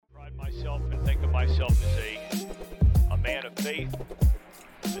myself as a man of faith.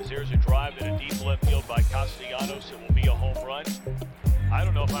 As there's a drive in a deep left field by Castellanos, it will be a home run. I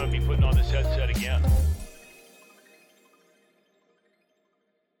don't know if I'm going to be putting on this headset again.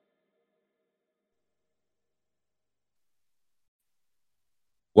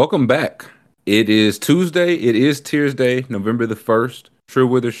 Welcome back. It is Tuesday. It is Tears Day, November the 1st. True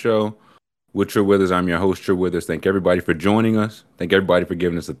Withers Show with True Withers. I'm your host, True Withers. Thank everybody for joining us. Thank everybody for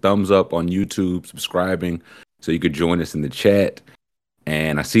giving us a thumbs up on YouTube, subscribing so you could join us in the chat.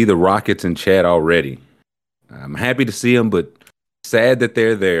 And I see the Rockets in chat already. I'm happy to see them, but sad that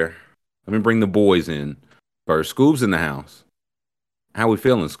they're there. Let me bring the boys in first. Scoob's in the house. How we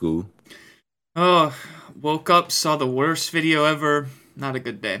feeling, Scoob? Oh, woke up, saw the worst video ever. Not a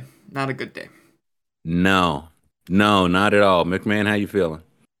good day. Not a good day. No, not at all. McMahon, how you feeling?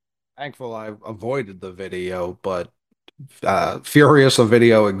 Thankful I avoided the video, but furious a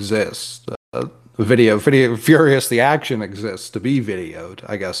video exists. Furious the action exists to be videoed,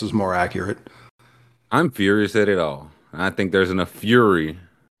 I guess is more accurate. I'm furious at it all. I think there's enough fury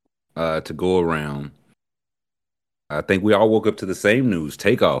to go around. I think we all woke up to the same news.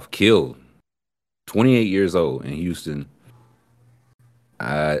 Takeoff killed. 28 years old in Houston.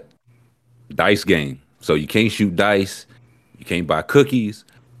 Dice game. So you can't shoot dice. You can't buy cookies.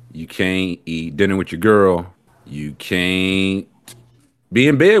 You can't eat dinner with your girl. You can't be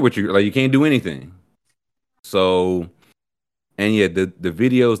in bed with your, like, you can't do anything. So, and yeah, the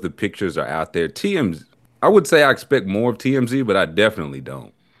videos, the pictures are out there. TMZ, I would say I expect more of TMZ, but I definitely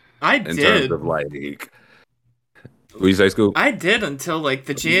don't. In terms of like, what you say, Scoop? I did until like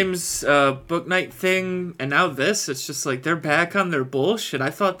the James book night thing, and now this. It's just like they're back on their bullshit.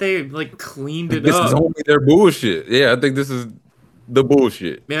 I thought they like cleaned it up. This is only their bullshit. Yeah, I think this is the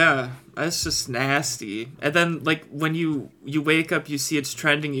bullshit. Yeah, that's just nasty. And then like when you wake up, you see it's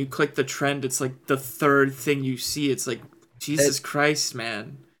trending. You click the trend. It's like the third thing you see. It's like Jesus Christ,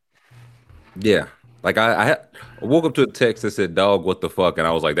 man. Yeah. Like I woke up to a text that said, "Dog, what the fuck?" And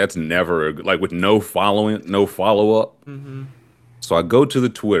I was like, "That's never like with no follow up." Mm-hmm. So I go to the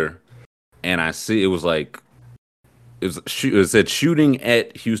Twitter, and I see it said shooting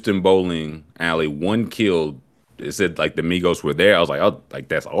at Houston bowling alley, 1 killed. It said like the Migos were there. I was like, "Oh, like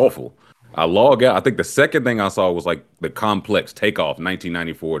that's awful." I log out. I think the second thing I saw was like the complex takeoff,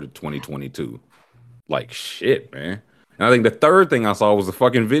 1994 to 2022. Like shit, man. And I think the third thing I saw was the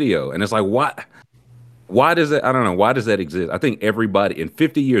fucking video, and it's like, what? Why does it? I don't know. Why does that exist? I think everybody in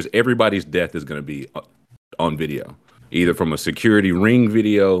 50 years, everybody's death is going to be on video, either from a security ring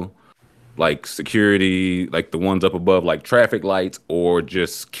video, like security, like the ones up above, like traffic lights, or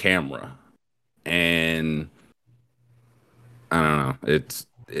just camera. And I don't know.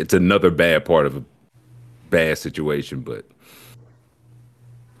 It's another bad part of a bad situation, but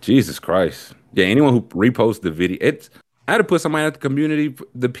Jesus Christ. Yeah, anyone who reposts the video, I had to put somebody at the community,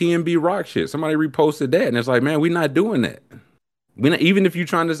 the PNB Rock shit. Somebody reposted that, and it's like, man, we're not doing that. Even if you're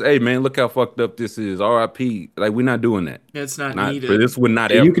trying to say, hey, man, look how fucked up this is, RIP, like, we're not doing that. It's not needed. This would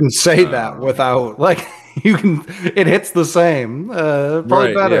not ever. You can say that without, like, it hits the same. Probably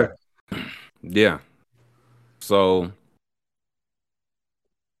right, better. Yeah. So,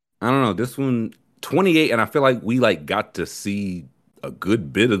 I don't know. This one, 28, and I feel like we, like, got to see a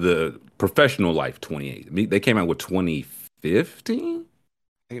good bit of the professional life 28. I mean, they came out with 2015?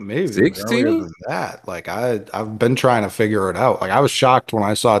 Maybe 16? earlier than that. Like I've been trying to figure it out. Like I was shocked when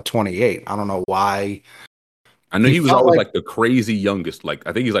I saw 28. I don't know why. I know he was always like the crazy youngest. Like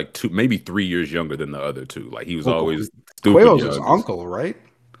I think he's like 2, maybe 3 years younger than the other two. Like he was always stupid. Quavo's his uncle, right?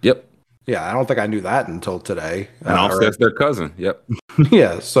 Yep. Yeah, I don't think I knew that until today. And Offset's their cousin. Yep.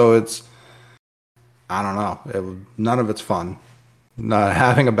 Yeah, so it's, I don't know. None of it's fun. Not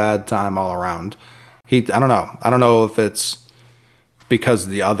having a bad time all around. I don't know. I don't know if it's because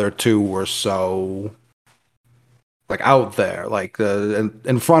the other two were so like out there, like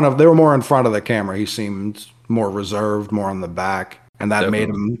in front of. They were more in front of the camera. He seemed more reserved, more on the back, and that made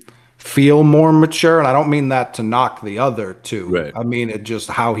him feel more mature. And I don't mean that to knock the other two. Right. I mean it just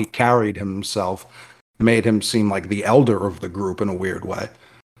how he carried himself made him seem like the elder of the group in a weird way.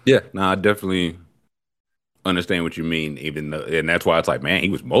 Yeah, no, I definitely understand what you mean. And that's why it's like, man, he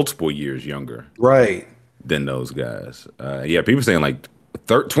was multiple years younger, right, than those guys. Yeah, people saying like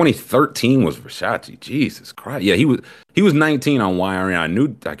 2013 was Versace. Jesus Christ. Yeah, he was 19 on Wiring.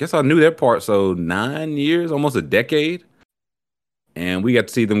 I guess I knew that part. So 9 years, almost a decade. And we got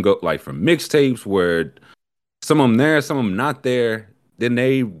to see them go like from mixtapes where some of them there, some of them not there. Then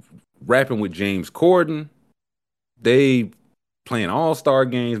they rapping with James Corden. They playing all-star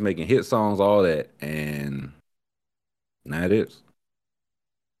games, making hit songs, all that. And now it is.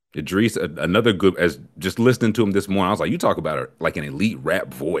 Idris, another good. As just listening to him this morning, I was like, you talk about like an elite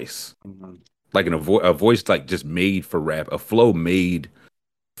rap voice, like a voice like just made for rap, a flow made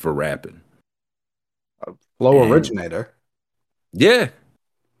for rapping. Flow originator. Yeah.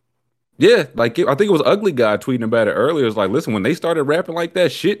 Yeah, like I think it was Ugly Guy tweeting about it earlier. It's like, listen, when they started rapping like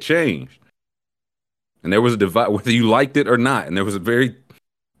that, shit changed, and there was a divide whether you liked it or not, and there was a very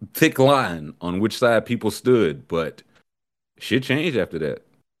thick line on which side people stood. But shit changed after that.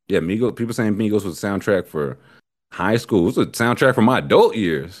 Yeah, Migos. People saying Migos was a soundtrack for high school. It was a soundtrack for my adult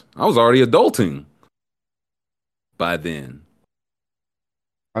years. I was already adulting by then.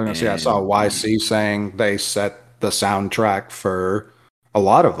 I was gonna say I saw YC saying they set the soundtrack for a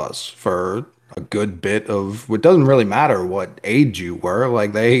lot of us for a good bit of. It doesn't really matter what age you were.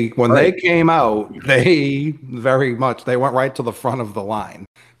 Like they came out, they went right to the front of the line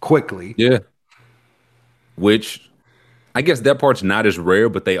quickly. Yeah, which I guess that part's not as rare,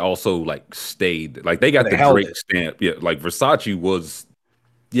 but they also like stayed. Like they got the Drake stamp. Yeah, like Versace was.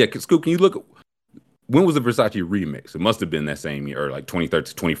 Yeah, Scoop, can you look? When was the Versace remix? It must have been that same year, or like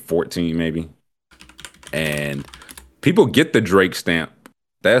 2013, 2014, maybe. And people get the Drake stamp.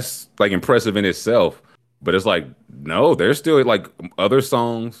 That's like impressive in itself. But it's like, no, there's still like other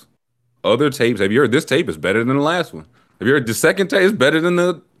songs, other tapes. Have you heard this tape is better than the last one? Have you heard the second tape is better than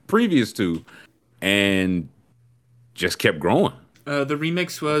the previous two? And just kept growing. The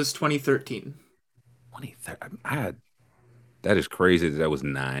remix was 2013. 2013. That is crazy that was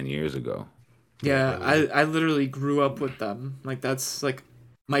 9 years ago. Yeah, I literally grew up with them. Like, that's, like,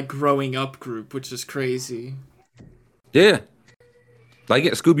 my growing up group, which is crazy. Yeah.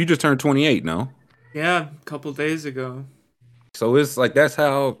 Like, Scoop, you just turned 28, no? Yeah, a couple days ago. So it's like, that's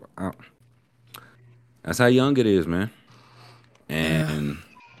how young it is, man. And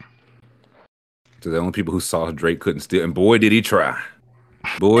to the only people who saw Drake couldn't steal, and boy, did he try.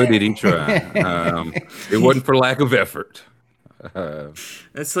 Boy, did he try. It wasn't for lack of effort.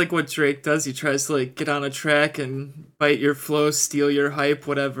 That's like what Drake does. He tries to like get on a track and bite your flow, steal your hype,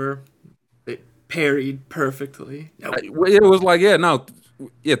 whatever. It parried perfectly. Nope. It was like,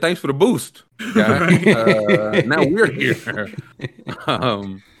 thanks for the boost, guy. Now we're here.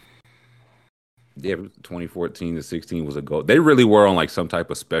 2014 to 16 was a goal. They really were on like some type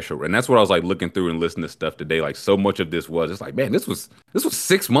of special, and that's what I was like looking through and listening to stuff today. Like so much of this was, it's like, man, this was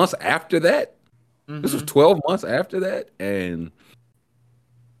 6 months after that. Mm-hmm. This was 12 months after that, and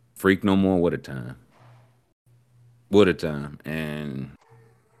Freak No More. What a time! What a time! And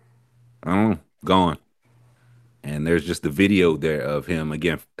gone. And there's just the video there of him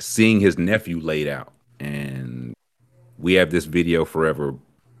again seeing his nephew laid out, and we have this video forever.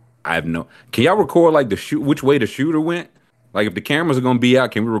 Can y'all record like which way the shooter went? Like if the cameras are gonna be out,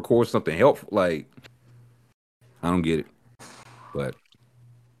 can we record something helpful? Like I don't get it, but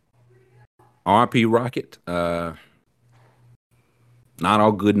RP Rocket, not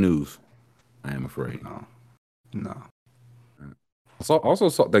all good news. I am afraid. No. I also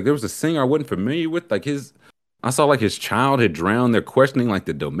saw like there was a singer I wasn't familiar with. I saw like his child had drowned. They're questioning like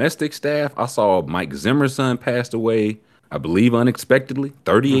the domestic staff. I saw Mike Zimmer's son passed away, I believe unexpectedly,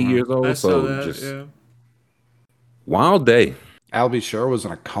 38 years old. I saw that, wild day. Albie Shore was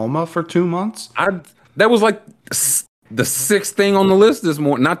in a coma for 2 months. That was like the sixth thing on the list this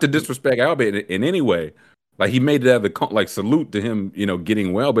morning. Not to disrespect Albie in any way. Like he made it out of salute to him,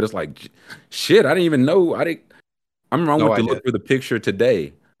 getting well. But it's like, shit, I didn't even know. I remember I went to look for the picture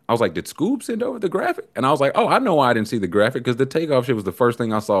today. I was like, did Scoop send over the graphic? And I was like, oh, I know why I didn't see the graphic because the takeoff shit was the first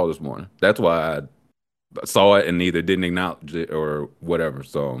thing I saw this morning. That's why I saw it and either didn't acknowledge it or whatever.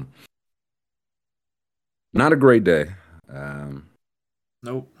 So, not a great day.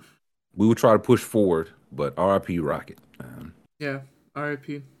 Nope. We would try to push forward, but RIP Rocket.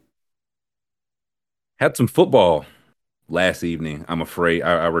 RIP. Had some football last evening. I'm afraid.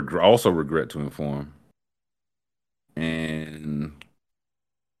 I also regret to inform. And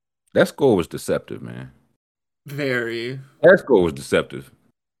that score was deceptive, man. Very. That score was deceptive.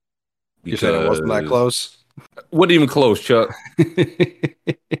 You said it wasn't that close? Wasn't even close, Chuck.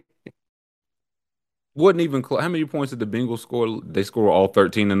 Wasn't even close. How many points did the Bengals score? They scored all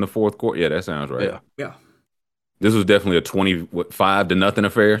 13 in the fourth quarter. Yeah, that sounds right. Yeah. This was definitely a 25-0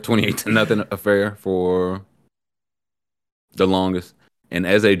 affair, 28-0 affair for the longest. And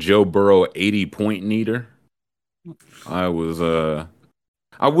as a Joe Burrow 80-point needer, I will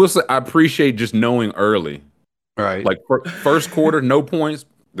say I appreciate just knowing early. Right. Like first quarter, no points.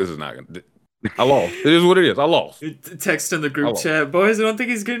 This is not gonna. I lost. It is what it is. I lost. Text in the group chat, boys. I don't think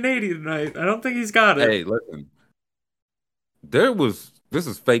he's getting 80 tonight. I don't think he's got it. Hey, listen. This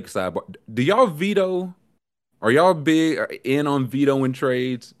is fake sidebar. Do y'all veto Are y'all big in on vetoing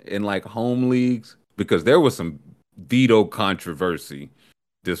trades in like home leagues? Because there was some veto controversy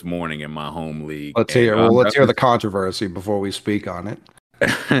this morning in my home league. Let's hear. Well, let's hear the controversy before we speak on it.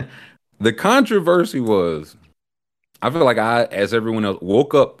 The controversy was, I feel like I, as everyone else,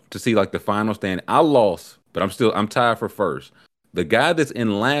 woke up to see like the final stand. I lost, but I'm tied for first. The guy that's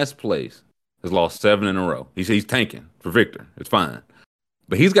in last place has lost 7 in a row. He's tanking for Victor. It's fine,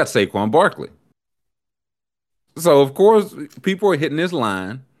 but he's got Saquon Barkley. So of course, people are hitting this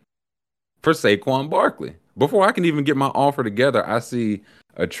line for Saquon Barkley. Before I can even get my offer together, I see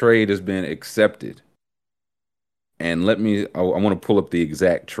a trade has been accepted. And I want to pull up the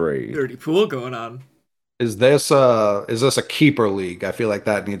exact trade. Dirty pool going on. Is this a keeper league? I feel like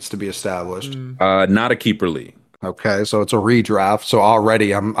that needs to be established. Not a keeper league. Okay, so it's a redraft. So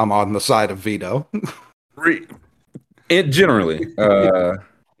already I'm on the side of veto. Generally,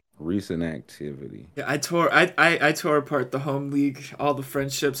 recent activity. Yeah, I tore apart the home league, all the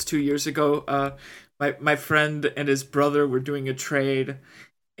friendships 2 years ago. My friend and his brother were doing a trade,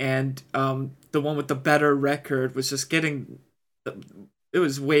 and the one with the better record was just getting. It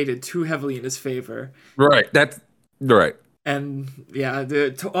was weighted too heavily in his favor. Right. That's right. And yeah,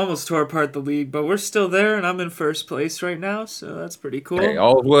 almost tore apart the league, but we're still there, and I'm in first place right now, so that's pretty cool. Hey,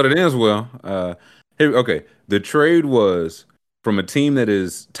 all well it ends well. Okay. The trade was from a team that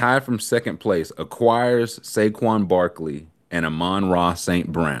is tied from second place, acquires Saquon Barkley and Amon-Ra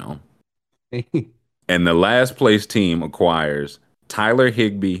St. Brown. And the last place team acquires Tyler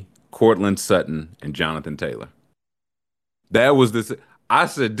Higbee, Cortland Sutton, and Jonathan Taylor. That was this. I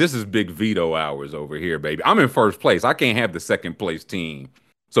said, this is big veto hours over here, baby. I'm in first place. I can't have the second place team.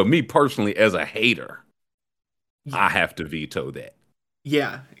 So me personally, as a hater, I have to veto that.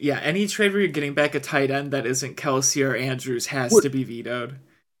 Yeah. Any trade where you're getting back a tight end that isn't Kelsey or Andrews has to be vetoed.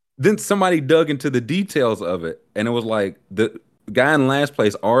 Then somebody dug into the details of it, and it was like the guy in last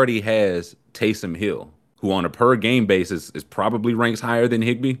place already has Taysom Hill, who on a per game basis is probably ranks higher than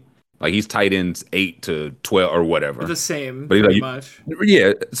Higbee. Like he's tight ends 8 to 12 or whatever. The same, but pretty much.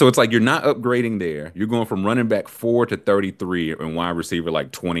 Yeah, so it's like you're not upgrading there. You're going from running back 4 to 33 and wide receiver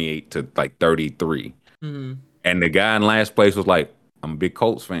like 28 to like 33. Mm-hmm. And the guy in last place was like, I'm a big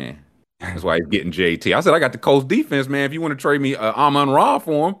Colts fan. That's why he's getting JT. I said, I got the Colts defense, man. If you want to trade me Amon-Ra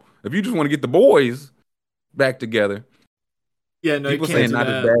for him, if you just want to get the boys back together. Yeah, no, people saying not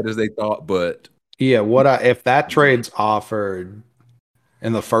as bad as they thought, but yeah, if that trade's offered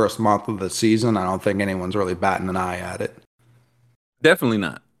in the first month of the season, I don't think anyone's really batting an eye at it. Definitely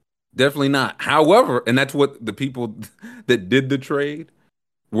not. Definitely not. However, and that's what the people that did the trade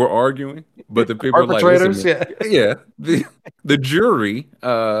were arguing. But the people like, yeah, the jury,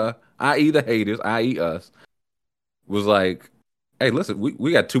 i.e. the haters, i.e. us, was like, hey, listen,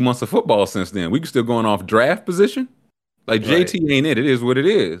 we got 2 months of football since then. We can still going off draft position. Like JT ain't it. It is what it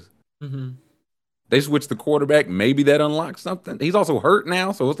is. Mm-hmm. They switched the quarterback. Maybe that unlocks something. He's also hurt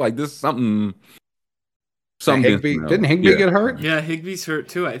now, so it's like this is something. Didn't Higbee get hurt? Yeah, Higbee's hurt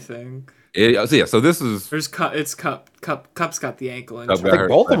too, I think. So this is. There's it's Cup. Cup's got the ankle injury. I think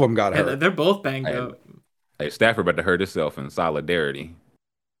both of them got hurt. They're both banged up. Hey, Stafford about to hurt himself in solidarity.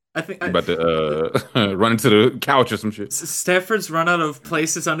 I think about to run into the couch or some shit. Stafford's run out of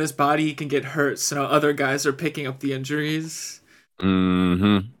places on his body he can get hurt, so now other guys are picking up the injuries.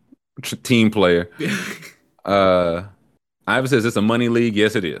 Mm-hmm. Team player. Ivan says it's a money league.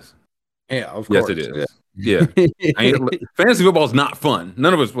 Yes, it is. Yeah, of course. Yes, it is. Yeah. Fantasy football is not fun.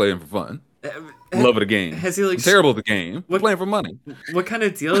 None of us playing for fun. Love of the game. Has he terrible at the game? We're playing for money. What kind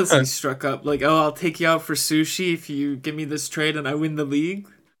of deal has he struck up? Like, I'll take you out for sushi if you give me this trade and I win the league?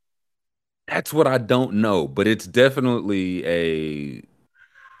 That's what I don't know, but it's definitely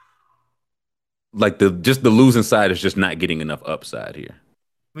the losing side is just not getting enough upside here.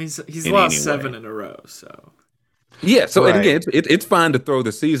 I mean, he's lost 7 in a row, so. Yeah, so and again, it's fine to throw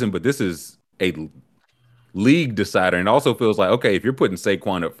the season, but this is a league decider, and it also feels like, okay, if you're putting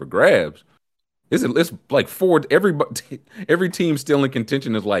Saquon up for grabs, it's like every team still in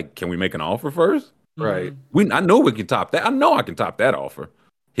contention is like, can we make an offer first? Right. I know we can top that. I know I can top that offer.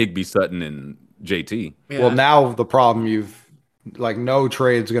 Higbee, Sutton, and JT. Yeah. Well, now the problem no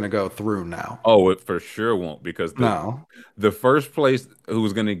trade's going to go through now. Oh, it for sure won't, because the first place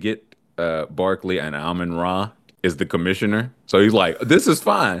who's going to get Barkley and Amon-Ra is the commissioner. So he's like, this is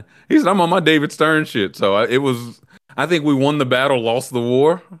fine. He said, I'm on my David Stern shit. So I think we won the battle, lost the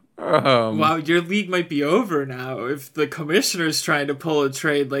war. Wow, your league might be over now if the commissioner's trying to pull a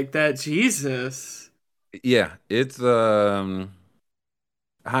trade like that. Jesus. Yeah, it's high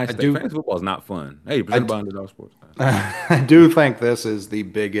stakes. Fantasy football is not fun. Hey, presented by Underdog Sports. I do think this is the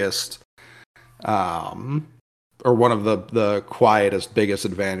biggest or one of the quietest, biggest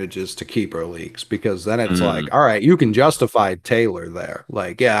advantages to keeper leagues, because then it's Mm. like, all right, you can justify Taylor there.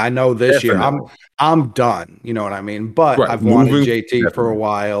 Like, yeah, I know this year Definitely. I'm done. You know what I mean? But Right, I've wanted moving- JT for a definitely.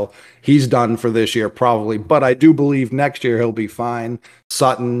 while. He's done for this year probably, but I do believe next year he'll be fine.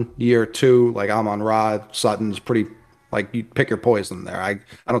 Sutton year 2, like I'm on Rod. Sutton's pretty, like, you pick your poison there. I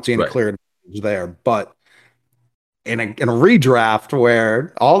don't see any Right. clear advantage there, but in a redraft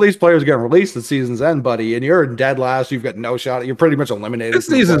where all these players get released at season's end, buddy, and you're in dead last, you've got no shot. You're pretty much eliminated. This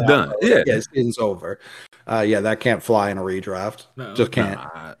from the season's playoff. done. Yeah. Yeah, season's over. Yeah, that can't fly in a redraft. No. Just can't.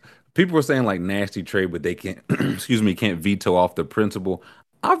 Nah. People were saying like nasty trade, but they can't. Excuse me, can't veto off the principle.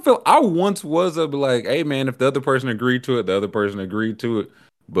 I feel I once was a like, hey man, if the other person agreed to it, the other person agreed to it.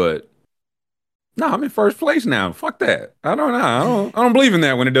 But no, I'm in first place now. Fuck that. I don't know. I don't believe in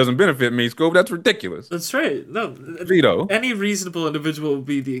that when it doesn't benefit me, Scope. That's ridiculous. That's right. No, Veto. any reasonable individual would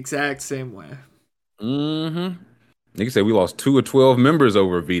be the exact same way. Mm-hmm. Nigga said we lost 2 of 12 members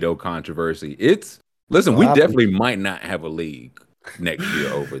over veto controversy. Listen, What we happened? definitely might not have a league next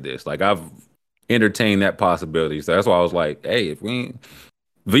year over this. Like I've entertained that possibility. So that's why I was like, hey, if we ain't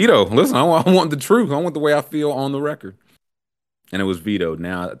veto, listen, I want the truth. I want the way I feel on the record. And it was vetoed.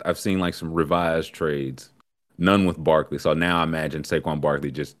 Now I've seen like some revised trades, none with Barkley. So now I imagine Saquon Barkley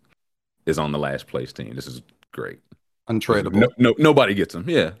just is on the last place team. This is great. Untradeable. Nobody gets him.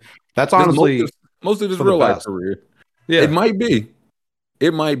 Yeah. That's This is honestly most of his for the real life best. career. yeah. It might be.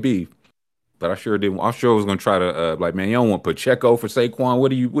 It might be. But I sure didn't. I sure was gonna try to like, man, you don't want Pacheco for Saquon.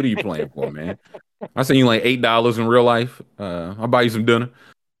 What are you playing for, man? I seen you like $8 in real life. I'll buy you some dinner.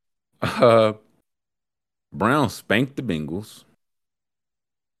 Browns spanked the Bengals.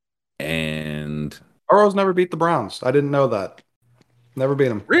 And Burrows never beat the Browns. I didn't know that. Never beat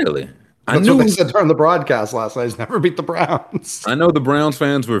them. really, That's what they said during the broadcast last night. He's never beat the Browns. I know the Browns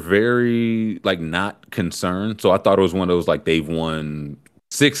fans were very like not concerned. So I thought it was one of those like they've won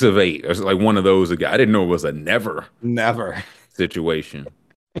 6 of 8 or like one of those again. I didn't know it was a never Never. situation.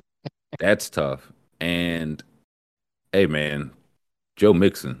 That's tough. And hey man, Joe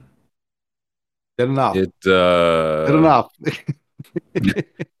Mixon. Did enough. It Did enough.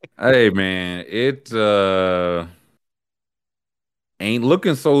 hey man, it ain't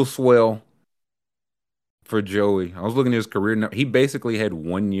looking so swell for Joey. I was looking at his career now. He basically had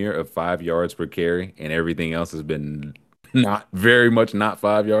 1 year of 5 yards per carry, and everything else has been not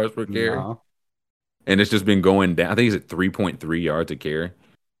 5 yards per carry. No. And it's just been going down. I think he's at 3.3 yards a carry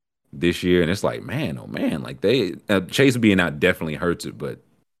this year. And it's like, man, oh man, like Chase being out definitely hurts it, but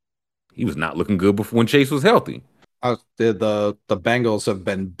he was not looking good before when Chase was healthy. The Bengals have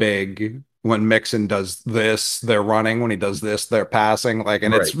been big. When Mixon does this, they're running. When he does this, they're passing. Like,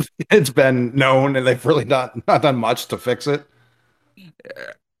 and it's been known, and they've really not done much to fix it.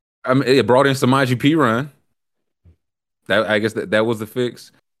 I mean, it brought in Samaje Perine. I guess that was the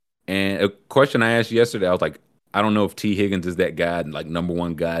fix. And a question I asked yesterday, I was like, I don't know if T. Higgins is that guy, like number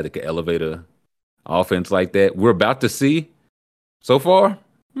one guy that could elevate a offense like that. We're about to see. So far,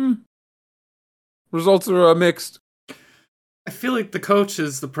 results are mixed. I feel like the coach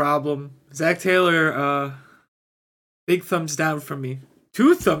is the problem. Zach Taylor, big thumbs down from me.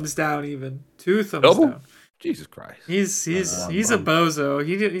 2 thumbs down, even 2 thumbs Double? down. Jesus Christ. He's a bozo.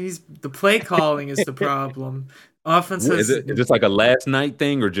 He's the play calling is the problem. Offense Is it just like a last night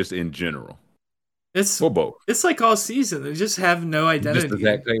thing or just in general? it's Or both? it's like all season. They just have no identity. Just the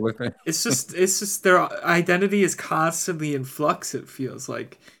Zach Taylor thing? It's just their identity is constantly in flux, it feels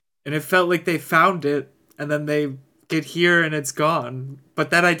like. And it felt like they found it and then they get here and it's gone. But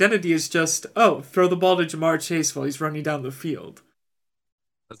that identity is just, throw the ball to Jamar Chase while he's running down the field.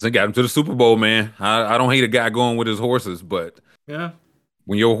 They got him to the Super Bowl, man. I don't hate a guy going with his horses, but Yeah.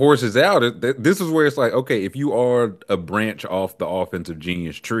 when your horse is out, this is where it's like, okay, if you are a branch off the offensive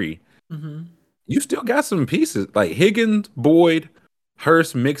genius tree, you still got some pieces like Higgins, Boyd,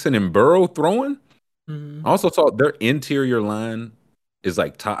 Hurst, Mixon, and Burrow throwing. I also saw their interior line is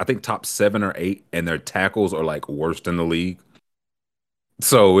like top 7 or 8, and their tackles are like worst in the league.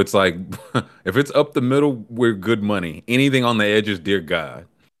 So it's like, if it's up the middle, we're good money. Anything on the edges, dear God,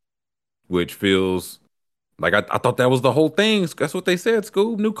 which feels like I thought that was the whole thing. That's what they said.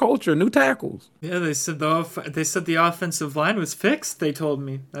 Scoob, new culture, new tackles. Yeah, they said the offensive line was fixed, they told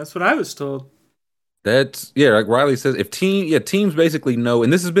me. That's what I was told. That's like Riley says, if teams basically know,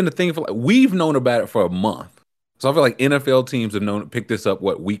 and this has been the thing for like, we've known about it for a month. So I feel like NFL teams have picked this up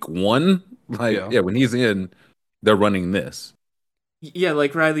week 1? Like when he's in, they're running this. Yeah,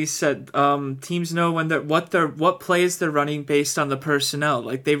 like Riley said, teams know when what plays they're running based on the personnel.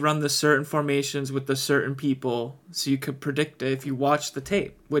 Like they run the certain formations with the certain people, so you could predict it if you watch the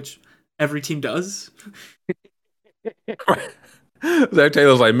tape, which every team does. Zach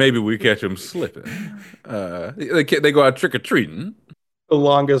Taylor's like, maybe we catch him slipping. They go out trick or treating. The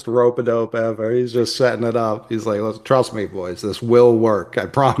longest rope-a-dope ever. He's just setting it up. He's like, trust me, boys, this will work. I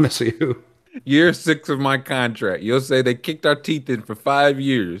promise you. Year 6 of my contract. You'll say they kicked our teeth in for 5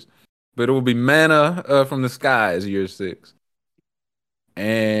 years, but it will be manna from the skies year 6.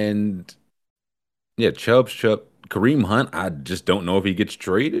 And yeah, Chubb's Chubb. Kareem Hunt, I just don't know if he gets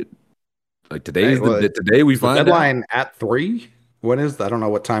traded. Like today we find the deadline at 3. When is that? I don't know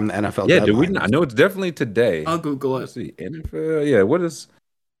what time the NFL. Yeah, do we? I know it's definitely today. I'll Google it. Let's see, NFL. Yeah, what is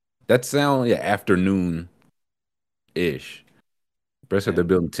that sound? Yeah, afternoon ish. Rest of they're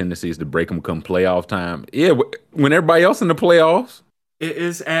building tendencies to break them come playoff time. Yeah, when everybody else in the playoffs. It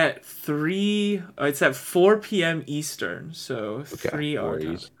is at 3. It's at 4 p.m. Eastern, so 3 our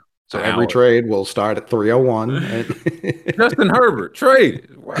time. So every trade will start at 3:01. Justin Herbert trade.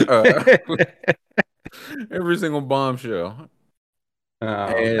 Every single bombshell.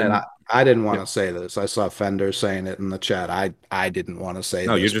 And I didn't want to say this. I saw Fender saying it in the chat. I didn't want to say this.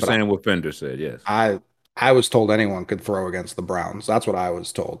 No, you're just saying what Fender said, yes. I was told anyone could throw against the Browns. That's what I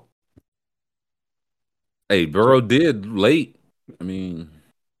was told. Hey, Burrow did late. I mean,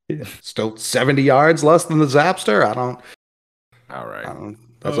 still 70 yards less than the Zapster. All right.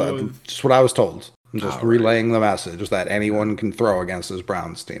 That's just what I was told. I'm just relaying the message, just that anyone can throw against this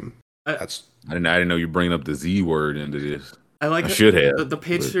Browns team. I didn't know you bring up the Z word into this. I should have. The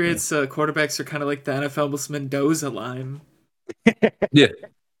Patriots quarterbacks are kind of like the NFL's Mendoza line. Yeah.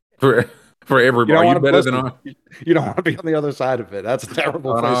 For everybody, are you better than our? You don't want to be on the other side of it. That's a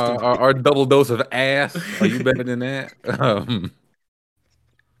terrible place to be. Our double dose of ass. Are you better than that?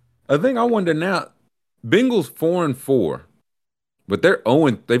 I think I wonder now. Bengals 4-4, but they're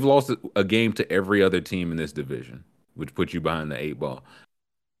 0. They've lost a game to every other team in this division, which puts you behind the 8 ball.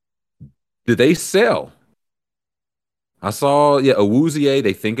 Did they sell? I saw, Awuzie.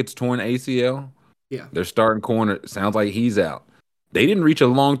 They think it's torn ACL. Yeah, their starting corner sounds like he's out. They didn't reach a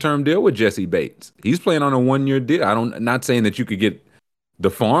long-term deal with Jesse Bates. He's playing on a 1-year deal. Not saying that you could get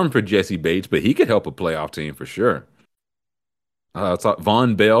the farm for Jesse Bates, but he could help a playoff team for sure. I saw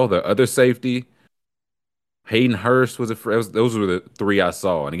Von Bell, the other safety. Hayden Hurst those were the 3 I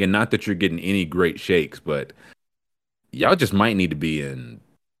saw. And again, not that you're getting any great shakes, but y'all just might need to be in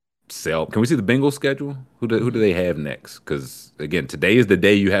sell. Can we see the Bengals schedule? Who do they have next? Because again, today is the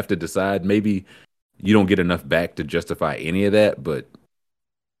day you have to decide. Maybe you don't get enough back to justify any of that, but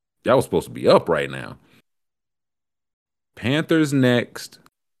y'all was supposed to be up right now. Panthers next,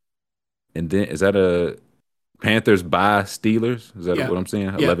 and then is that a Panthers bye Steelers? Is that what I'm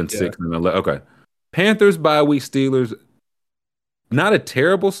saying? 11-6 and 11. Okay, Panthers bye week Steelers. Not a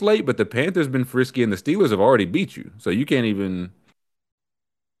terrible slate, but the Panthers been frisky, and the Steelers have already beat you, so you can't even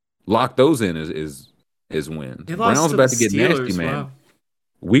lock those in as wins. Browns about to get nasty, man. Wow.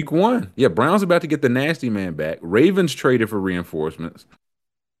 Week 1. Yeah, Browns about to get the nasty man back. Ravens traded for reinforcements.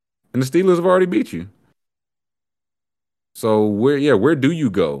 And the Steelers have already beat you. So where do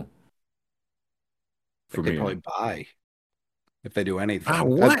you go? They probably buy if they do anything.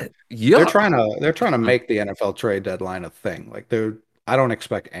 What? Yeah. They're trying to make the NFL trade deadline a thing. Like I don't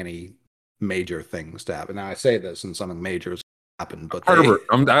expect any major things to happen. Now I say this and something major has happened, but Herbert,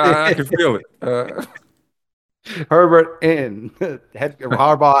 I can feel it. Herbert in,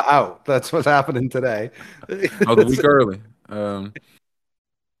 Harbaugh out. That's what's happening today. The week early.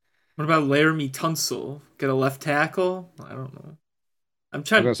 What about Laramie Tunsil? Get a left tackle? I don't know. I'm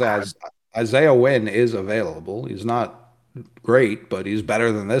trying to say Isaiah Wynn is available. He's not great, but he's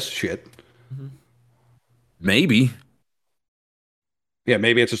better than this shit. Maybe. Yeah,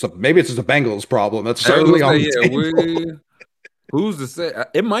 maybe it's just a Bengals problem. That's certainly on the table. Who's to say?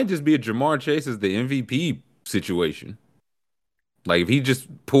 It might just be a Jamar Chase as the MVP situation. Like if he just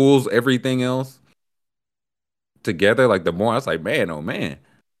pulls everything else together, like the more I was like, man, oh man,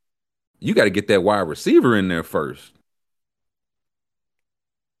 you got to get that wide receiver in there first.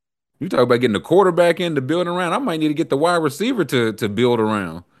 You talk about getting the quarterback in to build around. I might need to get the wide receiver to build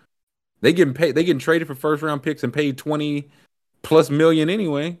around. They getting traded for first round picks and paid $20+ million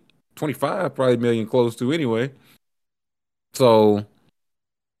anyway. 25 probably million close to anyway. So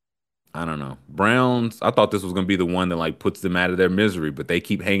I don't know. Browns, I thought this was going to be the one that like puts them out of their misery, but they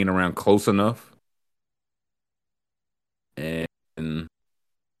keep hanging around close enough. And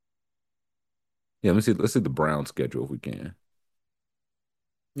yeah, let's see the Browns schedule if we can.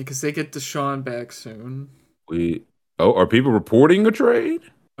 Because they get Deshaun back soon. Are people reporting a trade?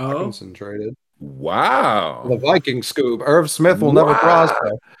 Hockenson traded. Wow. The Viking scoop. Irv Smith will never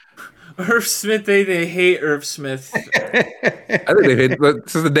prosper. Irv Smith, they hate Irv Smith. I think they hate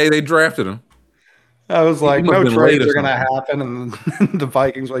since the day they drafted him. I was like, must no have been late trades or are going to happen. And the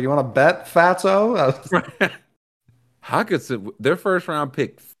Vikings were like, you want to bet, Fatso? I was like, Hawkinson, their first round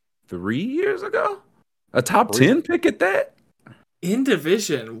pick 3 years ago, a top 3? 10 pick at that. In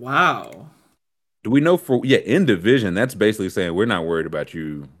division, wow. Do we know in division? That's basically saying we're not worried about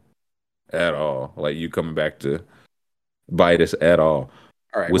you at all. Like you coming back to bite us at all.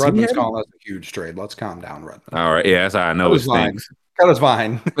 All right, Was Rudman's he calling us a huge trade. Let's calm down, Rudman. All right, yeah, that's how I know Cut it his vine. stinks. Cut his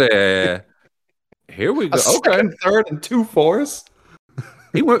vine. Yeah, here we go. A Okay, second, third, and 2 fourths.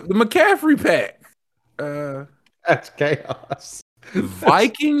 he went the McCaffrey pack. That's chaos.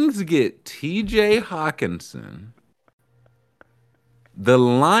 Vikings get T.J. Hawkinson. The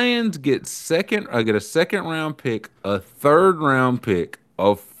Lions get a second round pick, a third round pick,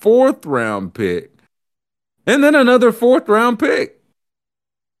 a fourth round pick, and then another fourth round pick.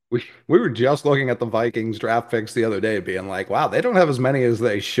 We were just looking at the Vikings draft picks the other day, being like, wow, they don't have as many as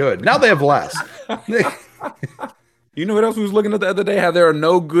they should. Now they have less. You know what else we was looking at the other day? How there are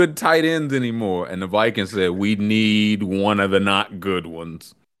no good tight ends anymore. And the Vikings said, we need one of the not good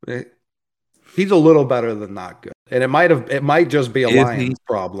ones. He's a little better than not good. And it might just be a Lions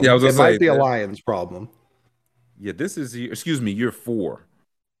problem. Yeah, I was gonna say, might be a Lions problem. Yeah, this is year 4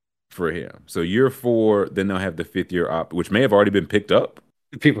 for him. So year 4, then they'll have the 5th year op, which may have already been picked up.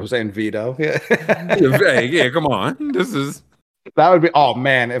 People are saying veto. Yeah. Yeah, come on. That would be, oh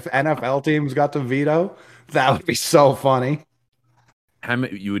man, if NFL teams got to veto, that would be so funny. How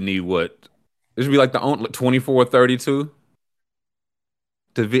many you would need? What? This would be like the 24-32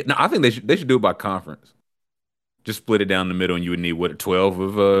 to no, I think they should do it by conference. Just split it down the middle, and you would need what, 12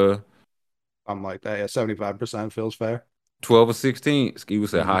 of I'm like that. Yeah, 75% feels fair. 12 or 16. Ski would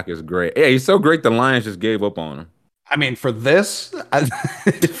say Hawk is great. Yeah, he's so great. The Lions just gave up on him. I mean, for this, I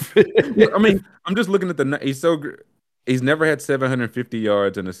mean, I'm just looking at he's so good. He's never had 750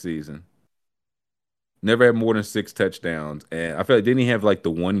 yards in a season. Never had more than 6 touchdowns. And I feel like, didn't he have like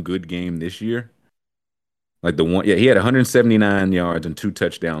the one good game this year? Like he had 179 yards and 2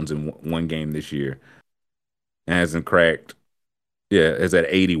 touchdowns in one game this year. And hasn't cracked. Yeah, is at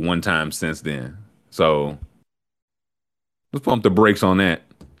 80 one time since then. So let's pump the brakes on that.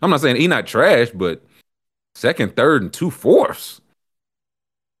 I'm not saying he's not trash, but second, third, and 2 fourths.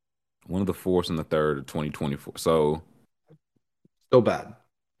 One of the fourths and the third of 2024. So still bad.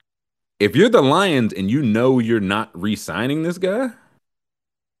 If you're the Lions and you know you're not re-signing this guy,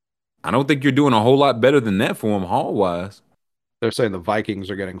 I don't think you're doing a whole lot better than that for him haul-wise. They're saying the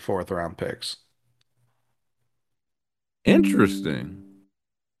Vikings are getting 4th round picks. Interesting.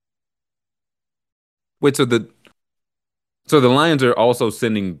 Wait, so the Lions are also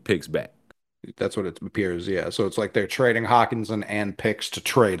sending picks back. That's what it appears, yeah. So it's like they're trading Hawkinson and picks to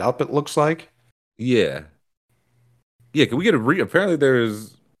trade up, it looks like. Yeah. Yeah, can we get apparently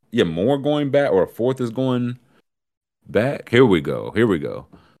there's more going back, or a 4th is going back. Here we go.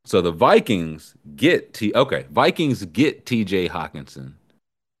 So the Vikings get TJ Hawkinson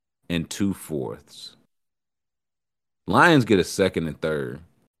and 2 fourths. Lions get a 2nd and 3rd.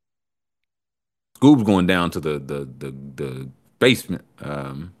 Scoob's going down to the basement.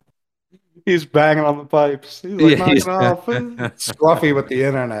 He's banging on the pipes. He's like knocking off. Scruffy with the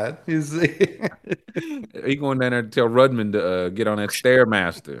internet. He's going down there to tell Rudman to get on that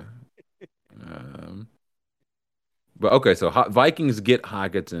Stairmaster. But okay, so Vikings get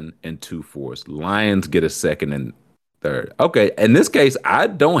Hawkinson and 2 fourths. Lions get a 2nd and 3rd. Okay, in this case, I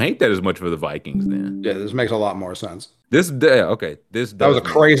don't hate that as much for the Vikings then. Yeah, this makes a lot more sense. This that was a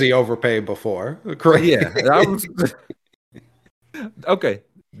crazy overpay before. Crazy. Yeah. Okay,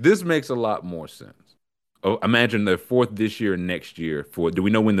 this makes a lot more sense. Oh, imagine the 4th this year and next year. Do we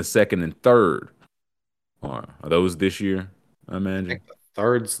know when the 2nd and 3rd are? Are those this year? I imagine. I think the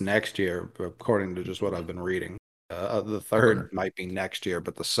 3rd's next year, according to just what I've been reading. The 3rd might be next year,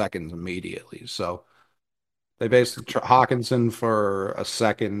 but the 2nd's immediately. So they basically Hawkinson for a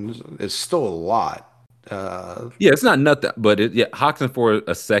 2nd is still a lot. It's not nothing, but Hawkinson for a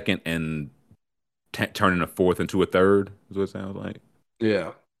 2nd and turning a 4th into a 3rd is what it sounds like.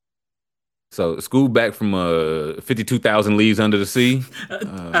 Yeah. So school back from 52,000 leagues under the sea.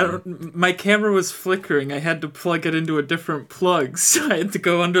 My camera was flickering. I had to plug it into a different plug, so I had to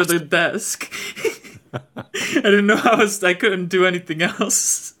go under the desk. I didn't know I couldn't do anything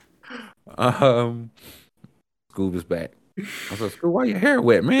else. Scoob is back. I was like, Scoob, why your hair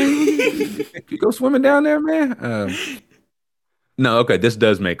wet, man? You go swimming down there, man? No, okay, this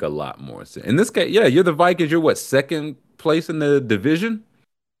does make a lot more sense. In this case, you're the Vikings. You're what, 2nd place in the division?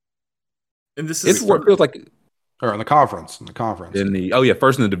 And this is what it feels like. Or in the conference. First in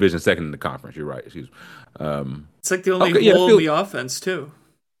the division, 2nd in the conference. You're right. Excuse me. It's like the only hole in the offense, too.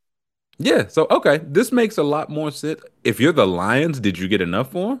 Yeah, so okay, this makes a lot more sense. If you're the Lions, did you get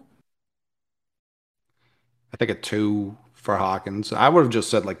enough for him? I think a 2 for Hawkins. I would have just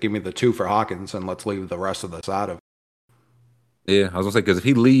said, like, give me the 2 for Hawkins and let's leave the rest of this out of Yeah, I was gonna say because if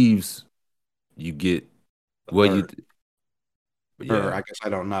he leaves, you get the well, you third. Or yeah. I guess I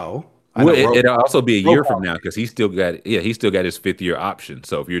don't know. I Well, know it'll also be a year from Roquan. now because he still got his 5th year option.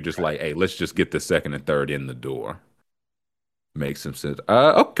 So if you're just like, hey, let's just get the second and third in the door, makes some sense.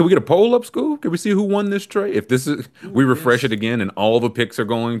 Oh, can we get a poll up, school? Can we see who won this trade? If this is, we refresh it again, and all the picks are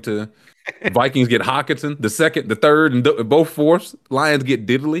going to Vikings get Hawkinson, the second, the third, and both fourths. Lions get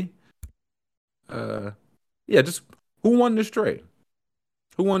Diddley. Yeah, just who won this trade?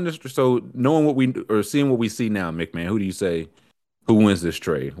 Who won this? So knowing what we or seeing what we see now, McMahon, who do you say who wins this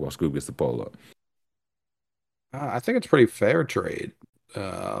trade? While Scoob gets the poll up. I think it's a pretty fair trade.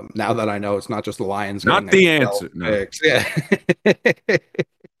 Now that I know it's not just the Lions Not getting the their answer. No. picks. Yeah.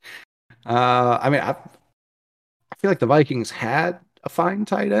 I mean, I feel like the Vikings had a fine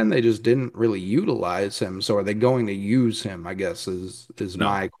tight end. They just didn't really utilize him. So are they going to use him? I guess is No.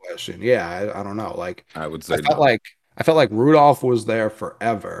 my question. Yeah, I don't know. Like I would say I felt like Rudolph was there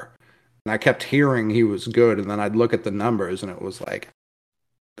forever, and I kept hearing he was good, and then I'd look at the numbers, and it was like,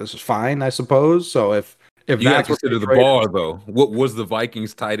 this is fine, I suppose. So if you got to that's what consider they the traded, bar though. What was the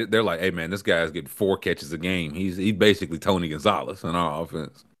Vikings tight end? They're like, hey man, this guy's getting 4 catches a game. He's basically Tony Gonzalez in our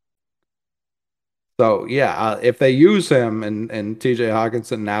offense. so yeah, if they use him and T.J.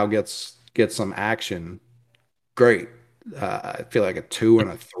 Hawkinson now gets some action, great. I feel like a 2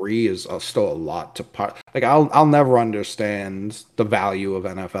 and a 3 is still a lot to part. Like I'll never understand the value of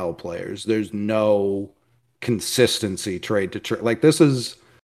NFL players. There's no consistency trade to trade. Like this is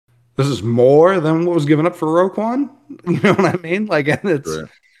more than what was given up for Roquan. You know what I mean? Like, and it's Right.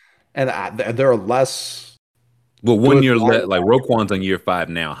 and there are less. Well, 1 Good year left. linebacker. Like Roquan's on year 5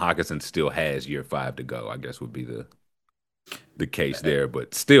 now. Hawkinson still has year 5 to go. I guess would be the case there.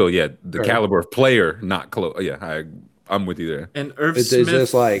 But still, yeah, the Sure. caliber of player not close. Yeah, I'm with you there. And Irv Is Smith.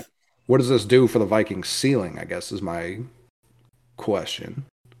 this like, what does this do for the Vikings ceiling? I guess is my question.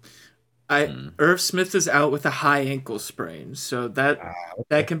 Irv Smith is out with a high ankle sprain, so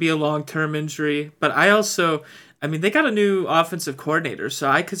that can be a long-term injury. But I mean, they got a new offensive coordinator, so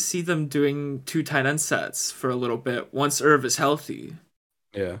I could see them doing 2 tight end sets for a little bit once Irv is healthy.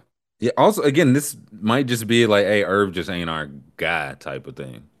 Yeah. Yeah. Also, again, this might just be like, hey, Irv just ain't our guy type of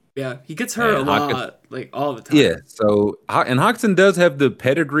thing. Yeah, he gets hurt And a Hawkins- lot, like all the time. Yeah. So, and Hawkinson does have the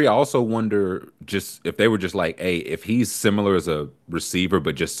pedigree. I also wonder just if they were just like, hey, if he's similar as a receiver,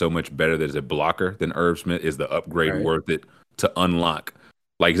 but just so much better as a blocker than Irv Smith, is the upgrade Right. worth it to unlock?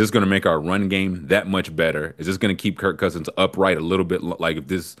 Like, is this going to make our run game that much better? Is this going to keep Kirk Cousins upright a little bit? Like, if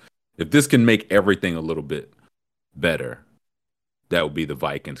this can make everything a little bit better, that would be the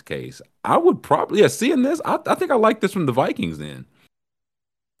Vikings case. I would probably, seeing this, I think I like this from the Vikings then.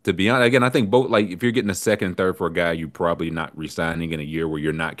 To be honest, again, I think both, like, if you're getting a second and third for a guy, you're probably not resigning in a year where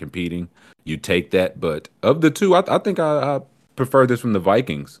you're not competing. You take that. But of the two, I think I prefer this from the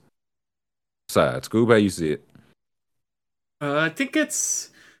Vikings side. Scoob, how you see it? I think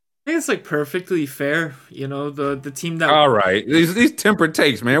it's like perfectly fair. You know, the team that All right. These tempered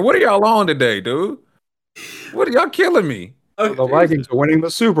takes, man. What are y'all on today, dude? What are y'all killing me? Okay. The Vikings are winning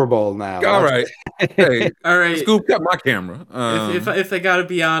the Super Bowl now. All right. Hey, All right. Scoob, cut my camera. If I gotta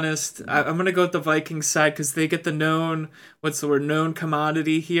be honest, I'm gonna go with the Vikings side because they get the known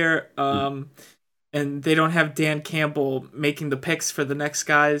commodity here. And they don't have Dan Campbell making the picks for the next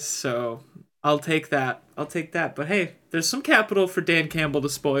guys, so I'll take that. But hey, there's some capital for Dan Campbell to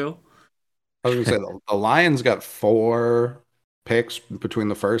spoil. I was gonna say the Lions got 4 picks between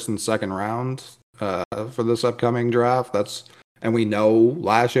the first and second round for this upcoming draft. And we know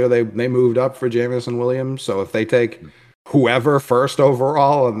last year they moved up for Jamison Williams. So if they take whoever first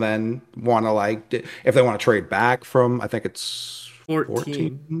overall and then want to if they want to trade back from, I think it's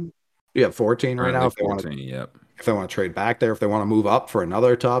 14. Yeah, 14 right now. If they want to, yep. if they want to trade back there, if they want to move up for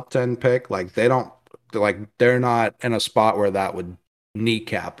another top 10 pick, they're not in a spot where that would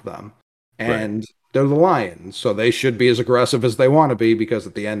kneecap them. And they're the Lions, so they should be as aggressive as they want to be because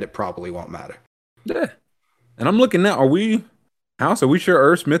at the end it probably won't matter. Yeah. And I'm looking now. Are we sure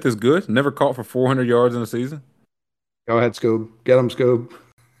Irv Smith is good? Never caught for 400 yards in a season? Go ahead, Scoob. Get him, Scoob.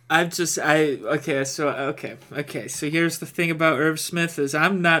 So here's the thing about Irv Smith is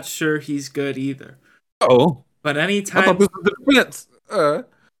I'm not sure he's good either. Oh. But I anytime thought this was the defense.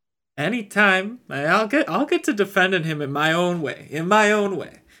 anytime I'll get to defending him in my own way.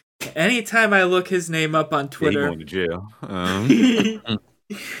 Anytime I look his name up on Yeah, he Twitter, going to jail.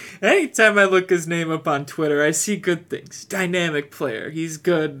 anytime I look his name up on Twitter, I see good things. Dynamic player. He's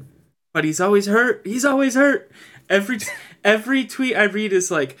good but he's always hurt. He's always hurt. Every every tweet I read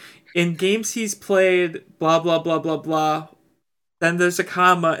is like, in games he's played, blah blah blah blah blah. Then there's a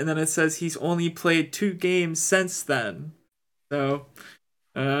comma, and then it says he's only played 2 games since then. So,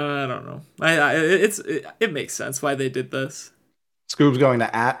 I don't know. It makes sense why they did this. Scoob's going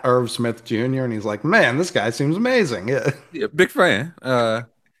to @Irv Smith Jr. and he's like, man, this guy seems amazing. Yeah. Yeah, big fan.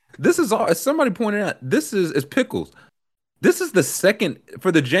 This is all, as somebody pointed out, this is Pickles. This is the second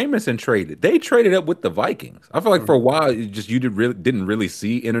for the Jameson traded. They traded up with the Vikings. I feel like for a while you didn't really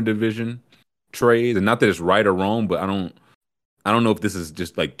see interdivision trades, and not that it's right or wrong, but I don't know if this is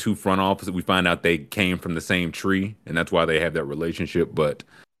just like two front offices. We find out they came from the same tree, and that's why they have that relationship. But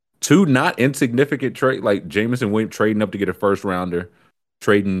two not insignificant trade, like Jameson Williams trading up to get a first rounder,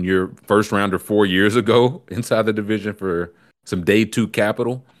 trading your first rounder 4 years ago inside the division for some day 2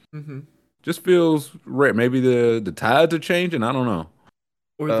 capital. Mm-hmm. Just feels rare. Maybe the tides are changing. I don't know.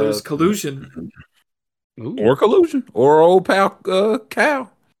 Or there's collusion. Or collusion. Or old pal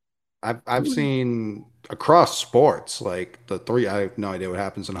Cal. I've seen across sports, like the 3, I have no idea what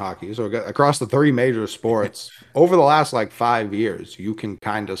happens in hockey. So across the 3 major sports, over the last like 5 years, you can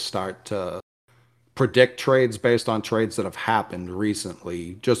kind of start to predict trades based on trades that have happened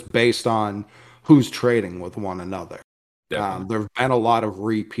recently, just based on who's trading with one another. There have been a lot of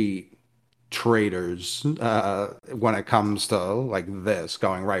repeat traders when it comes to like this,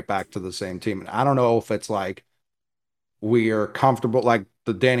 going right back to the same team. And I don't know if it's like we are comfortable, like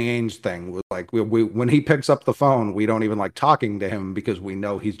the Danny Ainge thing was like, we when he picks up the phone, we don't even like talking to him because we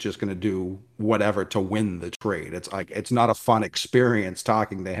know he's just going to do whatever to win the trade. It's like, it's not a fun experience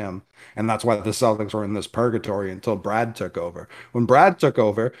talking to him. And that's why the Celtics were in this purgatory until Brad took over. When Brad took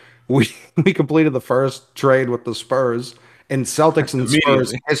over, we completed the first trade with the Spurs in Celtics and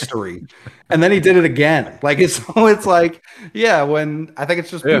Spurs history. And then he did it again. Like, it's like, yeah, when I think it's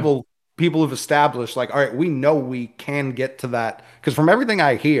just people have established, like, all right, we know we can get to that. Because from everything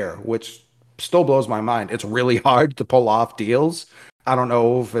I hear, which still blows my mind, it's really hard to pull off deals. I don't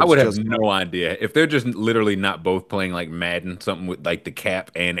know if it's I would have no idea. If they're just literally not both playing like Madden, something with like the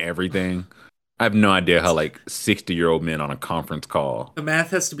cap and everything, I have no idea how like 60-year-old men on a conference call. The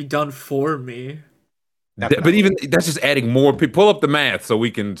math has to be done for me. But even that's just adding more people. Pull up the math so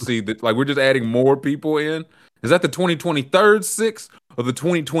we can see that, like, we're just adding more people in. Is that the 2023 sixth or the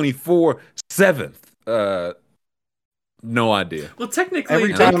 2024 seventh? No idea. Well,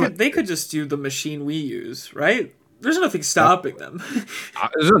 technically, they could just do the machine we use, right? There's nothing stopping them.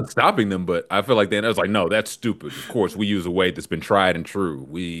 There's nothing stopping them, but I feel like then I was like, no, that's stupid. Of course, we use a way that's been tried and true.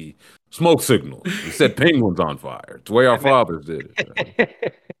 We smoke signals. We set penguins on fire. It's the way our fathers did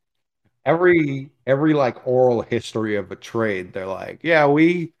it. Every like oral history of a trade, they're like, yeah,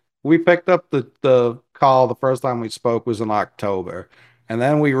 we picked up the call the first time we spoke was in October, and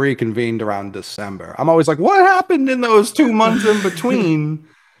then we reconvened around December. I'm always like, what happened in those 2 months in between?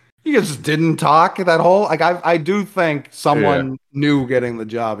 You just didn't talk that whole, like, I do think someone knew getting the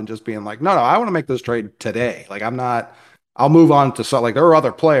job and just being like, no, I want to make this trade today. Like, I'll move on to like there are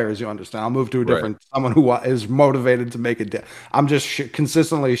other players, you understand. I'll move to a different someone who is motivated to make a deal. I'm just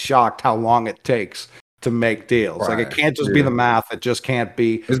consistently shocked how long it takes to make deals. Like, it can't just be the math. It just can't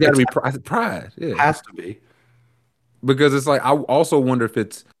be. It's got to be pride. Yeah. It has to be. Because it's like, I also wonder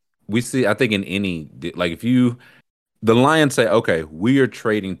if we see, I think in any, like, if the Lions say, okay, we are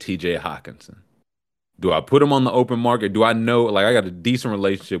trading TJ Hawkinson. Do I put him on the open market? Do I know, like, I got a decent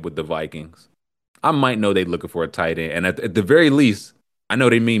relationship with the Vikings. I might know they're looking for a tight end. And at the very least, I know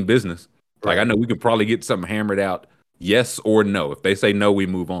they mean business. Like, I know we could probably get something hammered out, yes or no. If they say no, we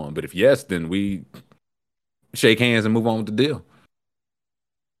move on. But if yes, then we shake hands and move on with the deal.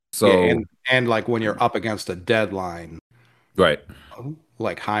 So, and like when you're up against a deadline, right?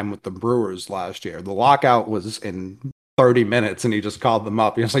 Like Heim with the Brewers last year, the lockout was in 30 minutes, and he just called them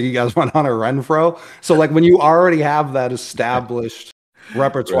up. He was like, "You guys want Hunter Renfroe?" So, like, when you already have that established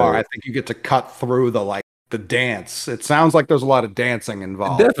repertoire, I think you get to cut through the dance. It sounds like there's a lot of dancing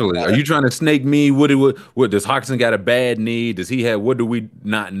involved. Definitely. Are you trying to snake me? What does Hawkinson got a bad knee? Does he have? What do we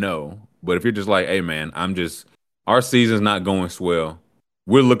not know? But if you're just like, hey man, our season's not going swell.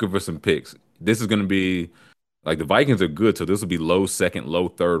 We're looking for some picks. This is going to be like, the Vikings are good, so this will be low second, low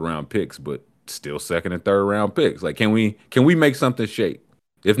third round picks, but still second and third round picks. Like, can we make something shake?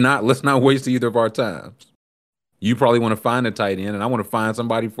 If not, let's not waste either of our times. You probably want to find a tight end, and I want to find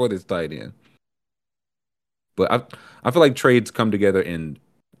somebody for this tight end. But I feel like trades come together in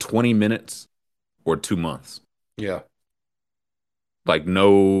 20 minutes or 2 months. Yeah. Like,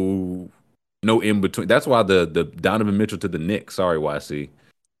 no in between. That's why the Donovan Mitchell to the Knicks. Sorry, YC.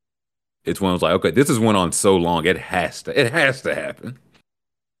 It's when I was like, okay, this has went on so long. It has to happen.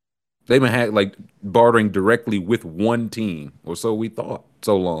 They've been like bartering directly with one team, or so we thought,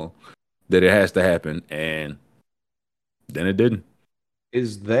 so long that it has to happen, and then it didn't.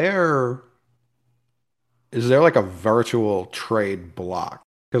 Is there like a virtual trade block?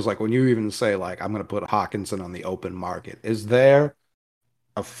 Because like when you even say like I'm going to put Hawkinson on the open market, is there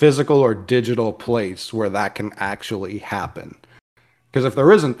a physical or digital place where that can actually happen? Because if there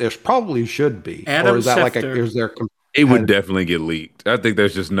isn't, there probably should be. Adam or is that like Schefter. is there? It would definitely get leaked. I think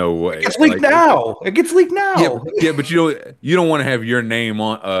there's just no way. It gets leaked now. It gets leaked now. Yeah, but you don't want to have your name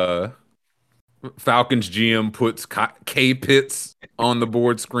on Falcons GM puts K Pitts on the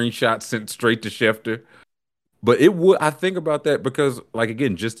board, screenshot sent straight to Schefter. But it would. I think about that because, like,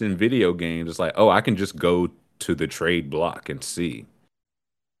 again, just in video games, it's like, oh, I can just go to the trade block and see.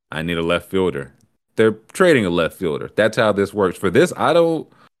 I need a left fielder. They're trading a left fielder. That's how this works. For this, I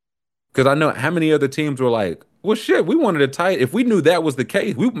don't, because I know how many other teams were like, well, shit, we wanted a tight. If we knew that was the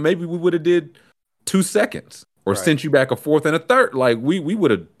case, maybe we would have did 2 seconds or sent you back a fourth and a third. Like we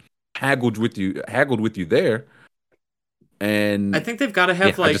would have haggled with you there. And I think they've got to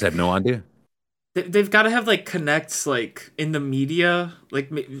have I just have no idea. They've got to have like connects like in the media. Like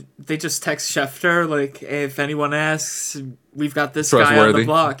they just text Schefter like, hey, if anyone asks, we've got this guy on the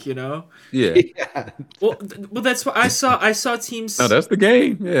block, you know? Yeah. Well, that's what I saw teams. No, that's the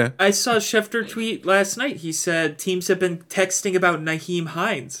game. Yeah. I saw Schefter tweet last night. He said teams have been texting about Nyheim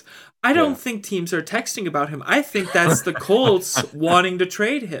Hines. I don't think teams are texting about him. I think that's the Colts wanting to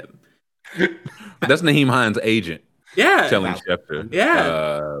trade him. That's Nyheim Hines' agent. Yeah. Telling Schefter.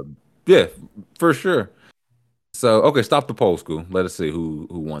 Yeah. Yeah, for sure. So okay, stop the poll, school. Let us see who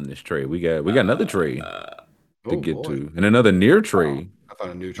won this trade. We got another trade to get to, and another near trade. I thought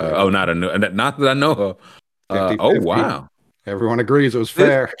a new trade. Not that I know of. 50-50. Oh wow! Everyone agrees it was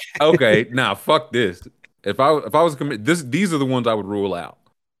fair. Okay, now fuck this. If I was these are the ones I would rule out.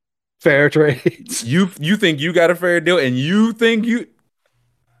 Fair trades. You think you got a fair deal, and you think you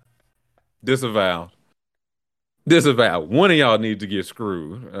disavow. One of y'all needs to get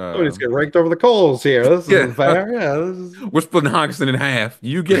screwed. We just get raked over the coals here. This isn't fair. Yeah, we're splitting Hawkinson in half.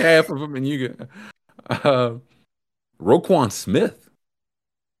 You get half of them, and you get Roquan Smith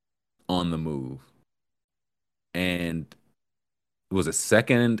on the move, and it was a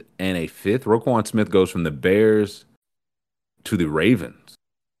second and a fifth. Roquan Smith goes from the Bears to the Ravens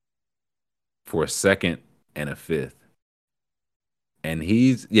for a second and a fifth, and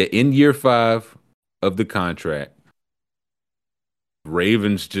he's in year 5 of the contract.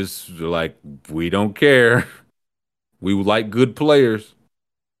 Ravens just like, we don't care. We like good players.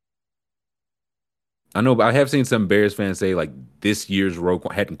 I know, but I have seen some Bears fans say like this year's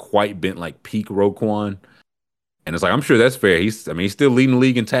Roquan hadn't quite been like peak Roquan. And it's like, I'm sure that's fair. He's still leading the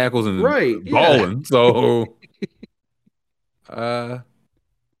league in tackles and balling. So can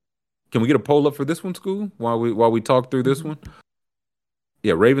we get a poll up for this one, School? While we talk through this one?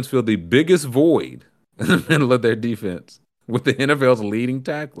 Yeah, Ravens feel the biggest void in the middle of their defense with the NFL's leading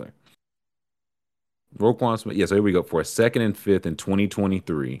tackler. Roquan Smith. Yeah, so here we go for a second and fifth in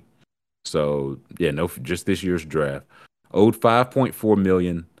 2023. So just this year's draft. Owed $5.4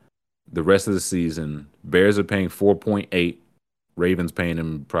 million the rest of the season. Bears are paying $4.8. Ravens paying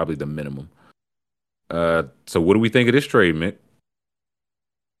him probably the minimum. So what do we think of this trade, Mick?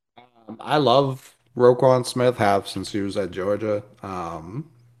 I love Roquan Smith, have since he was at Georgia.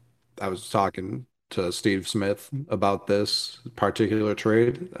 I was talking to Steve Smith about this particular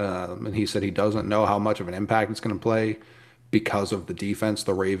trade, and he said he doesn't know how much of an impact it's going to play because of the defense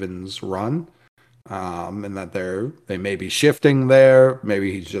the Ravens run, and that they may be shifting there.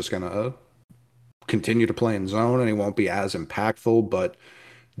 Maybe he's just going to continue to play in zone and he won't be as impactful, but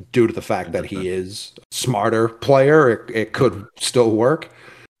due to the fact that he is a smarter player, it could still work.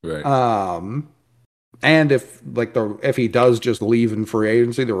 Right. And if he does just leave in free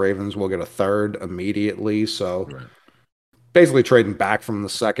agency, the Ravens will get a third immediately. So basically trading back from the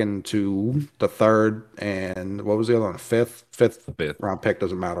second to the third, and what was the other one? Fifth round pick,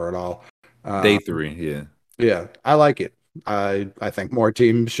 doesn't matter at all. Day 3, yeah, I like it. I think more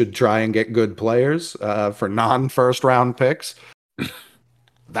teams should try and get good players for non-first round picks.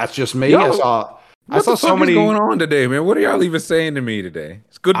 That's just me. I saw so many going on today, man. What are y'all even saying to me today?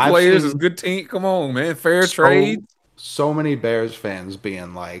 It's good players, it's good team. Come on, man. Fair trade. So many Bears fans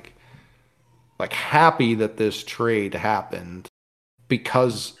being like happy that this trade happened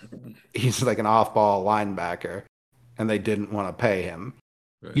because he's like an off-ball linebacker and they didn't want to pay him.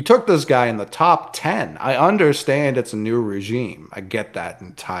 Right. You took this guy in the top 10. I understand it's a new regime. I get that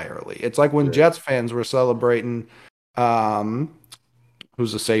entirely. It's like when Jets fans were celebrating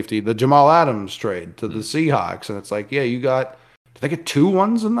who's the safety? The Jamal Adams trade to the Seahawks. And it's like, yeah, you got they get 2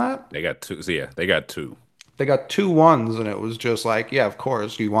 1s in that? They got 2. So yeah, they got 2. They got 2 1s, and it was just like, yeah, of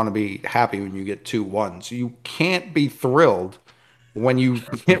course, you want to be happy when you get 2 1s. You can't be thrilled when you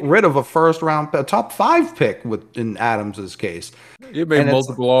get rid of a top 5 pick in Adams's case. You made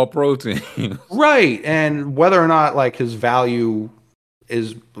multiple All-Pro teams. Right. And whether or not like his value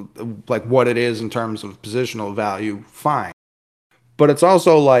is like what it is in terms of positional value, fine. But it's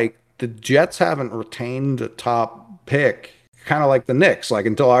also like the Jets haven't retained a top pick, kind of like the Knicks, like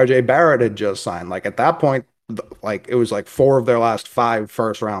until RJ Barrett had just signed. Like at that point, like it was like 4 of their last 5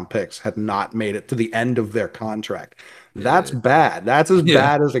 first-round picks had not made it to the end of their contract. That's bad. That's as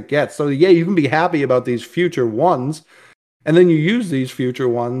bad as it gets. So yeah, you can be happy about these future ones, and then you use these future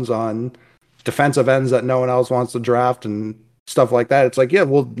ones on defensive ends that no one else wants to draft and stuff like that. It's like, yeah,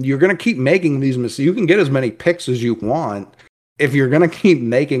 well, you're going to keep making these mistakes. You can get as many picks as you want. If you're going to keep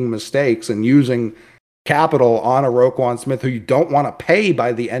making mistakes and using capital on a Roquan Smith who you don't want to pay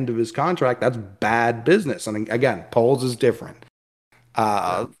by the end of his contract, that's bad business. And again, Poles is different.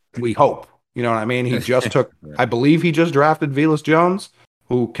 We hope. You know what I mean? He just took, I believe he just drafted Velus Jones,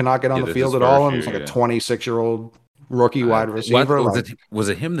 who cannot get on the field at all. And he's like a 26-year-old rookie wide receiver. Was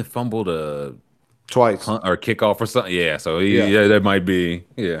it him that fumbled twice or kickoff or something? Yeah, so that might be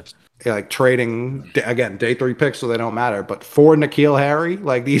like trading again day 3 picks so they don't matter. But for N'Keal Harry,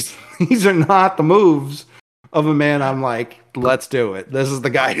 like these are not the moves of a man. I'm like, let's do it. This is the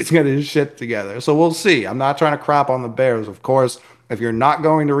guy who's got his shit together. So we'll see. I'm not trying to crap on the Bears, of course. If you're not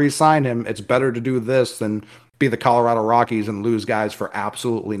going to re-sign him, it's better to do this than be the Colorado Rockies and lose guys for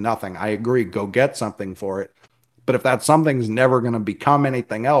absolutely nothing. I agree. Go get something for it. But if that something's never going to become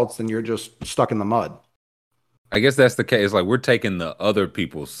anything else, then you're just stuck in the mud. I guess that's the case. Like we're taking the other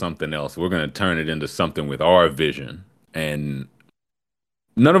people's something else. We're going to turn it into something with our vision. And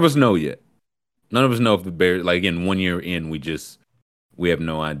none of us know yet. None of us know if the Bears, like in 1 year in, we have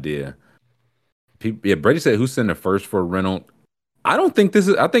no idea. Brady said, who's sending first for a rental? I think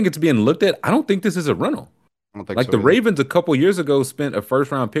it's being looked at. I don't think this is a rental. I don't think like so the either. Ravens a couple years ago spent a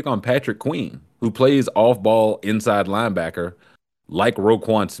first-round pick on Patrick Queen, who plays off-ball inside linebacker like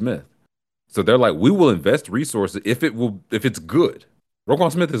Roquan Smith. So they're like, we will invest resources if it's good.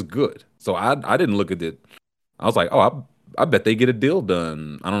 Roquan Smith is good. So I didn't look at it. I was like, oh, I bet they get a deal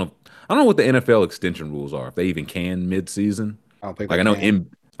done. I don't know what the NFL extension rules are, if they even can mid-season. I don't think like I know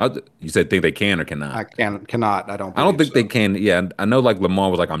you said think they can or cannot. I cannot. I don't think so. they can. Yeah, I know like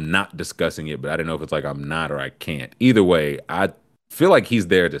Lamar was like, I'm not discussing it, but I didn't know if it's like I'm not or I can't. Either way, I feel like he's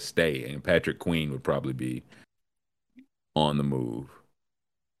there to stay, and Patrick Queen would probably be on the move.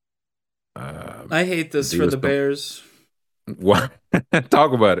 I hate this for the Bears. What?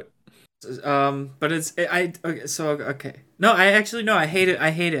 Talk about it. But okay. No, I hate it.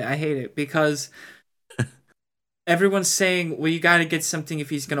 I hate it because everyone's saying, well, you got to get something if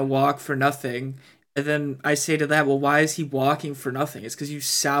he's going to walk for nothing. And then I say to that, well, why is he walking for nothing? It's because you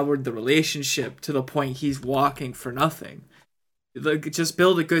soured the relationship to the point he's walking for nothing. Like, just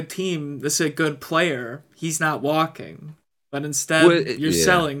build a good team. This is a good player. He's not walking. But instead, you're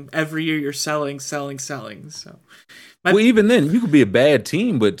selling. Every year you're selling. So, even then, you could be a bad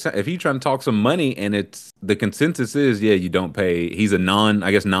team, but if you're trying to talk some money and it's the consensus is, you don't pay. He's a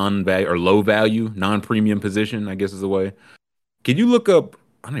non-value or low value, non-premium position, I guess is the way. Can you look up,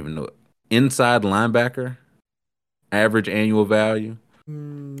 I don't even know, inside linebacker average annual value?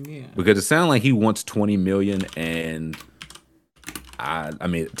 Yeah. Because it sounds like he wants $20 million, and I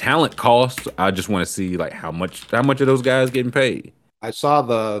mean, talent costs. I just want to see like how much of those guys getting paid. I saw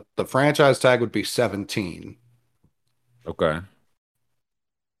the franchise tag would be 17. Okay.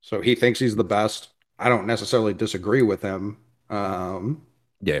 So he thinks he's the best. I don't necessarily disagree with him.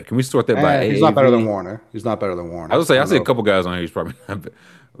 Yeah, can we sort that by he's AAV? not better than Warner. He's not better than Warner. I would say I see a couple guys on here. He's probably not.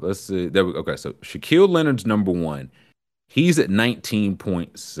 Let's see. Okay, so Shaquille Leonard's number 1. He's at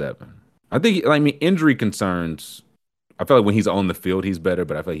 19.7. I think. I mean, injury concerns. I feel like when he's on the field, he's better,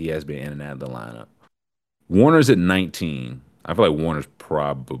 but I feel like he has been in and out of the lineup. Warner's at 19. I feel like Warner's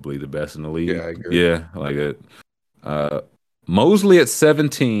probably the best in the league. Yeah, I agree. Yeah, I like it. Mosley at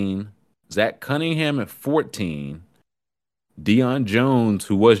 17. Zach Cunningham at 14. Deion Jones,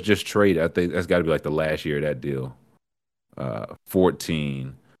 who was just traded, I think that's got to be like the last year of that deal.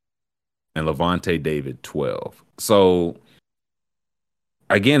 14. And Levante David, 12. So,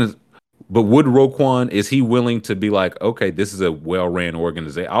 again, but would Roquan, is he willing to be like, okay, this is a well-ran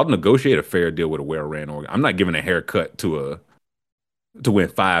organization. I'll negotiate a fair deal with a well-ran organization. I'm not giving a haircut to win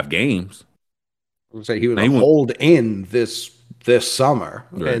 5 games. I would say he was hold in this summer.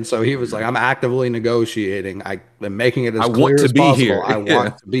 Right. And so he was like, I'm actively negotiating. I'm making it as I clear want to as be possible. here. I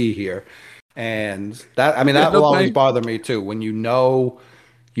want to be here. And that, I mean, that will always bother me too. When you know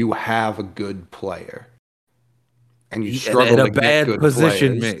you have a good player and you struggle to get good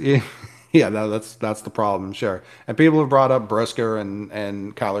players. Yeah, no, that's the problem, sure. And people have brought up Brisker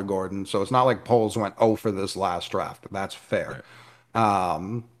and Kyler Gordon, so it's not like polls went for this last draft. That's fair.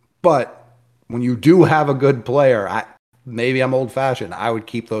 But when you do have a good player, maybe I'm old fashioned. I would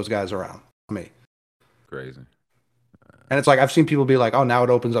keep those guys around. Me. Crazy. And it's like I've seen people be like, "Oh, now it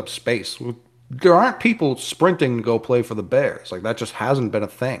opens up space." Well, there aren't people sprinting to go play for the Bears. Like that just hasn't been a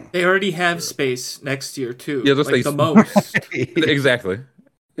thing. They already have space next year too. Yeah, like the most. Exactly.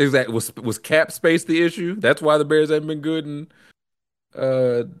 Was cap space the issue? That's why the Bears haven't been good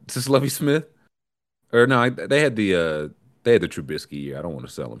since Lovie Smith. Or no, they had the Trubisky year. I don't want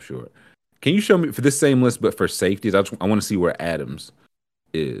to sell them short. Can you show me for this same list, but for safeties? I want to see where Adams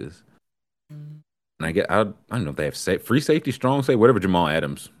is. And I don't know if they have free safety, strong safety, whatever Jamal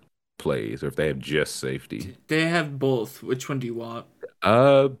Adams plays, or if they have just safety. They have both. Which one do you want?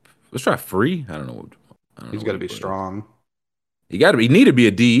 Let's try free. I don't know. He's got to be strong. He need to be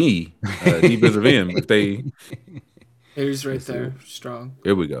a DE, defensive end. If they, he's right there, strong.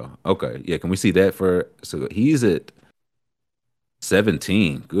 Here we go. Okay, yeah. Can we see that so he's at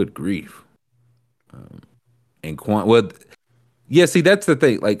 17. Good grief. And yeah. See, that's the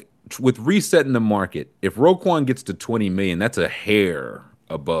thing. Like with resetting the market, if Roquan gets to 20 million, that's a hair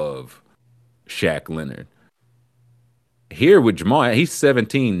above Shaq Leonard. Here with Jamal, he's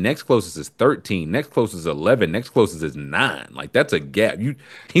 17. Next closest is 13. Next closest is 11. Next closest is 9. Like that's a gap.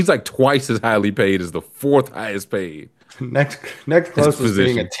 He's like twice as highly paid as the fourth highest paid. Next closest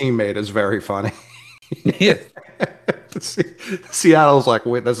being a teammate is very funny. Yeah. Seattle's like,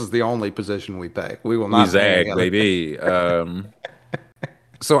 wait, this is the only position we pay. We will not pay baby.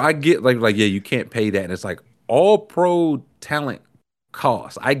 So I get like yeah, you can't pay that, and it's like all pro talent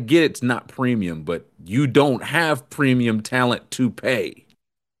costs. I get it's not premium, but you don't have premium talent to pay.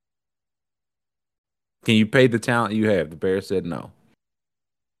 Can you pay the talent you have? The Bears said no.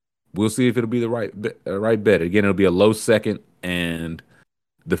 We'll see if it'll be the right bet. Again, it'll be a low second and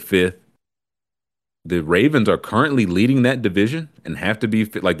the fifth. The Ravens are currently leading that division and have to be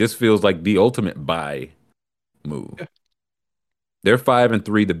like this. Feels like the ultimate buy move. Yeah. They're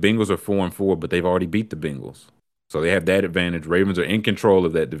 5-3. The Bengals are 4-4, but they've already beat the Bengals. So they have that advantage. Ravens are in control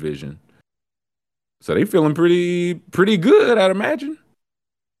of that division. So they're feeling pretty good, I'd imagine.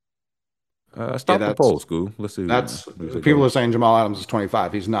 Stop the poll, School. Let's see. People are saying Jamal Adams is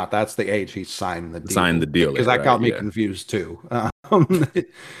 25. He's not. That's the age he signed the deal. Signed the deal. Because that got me confused too.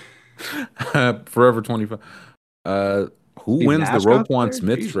 Forever 25. Who wins the Roquan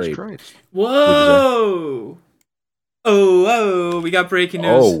Smith trade? Whoa! Oh, we got breaking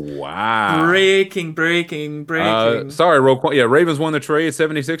news. Oh, wow. Breaking. Sorry, Roquan. Yeah, Ravens won the trade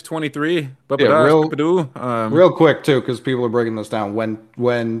 76-23. Real quick, too, because people are breaking this down.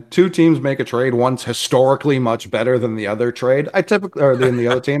 When two teams make a trade, one's historically much better than the other trade, than the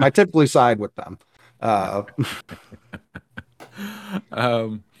other team, I typically side with them. Oh,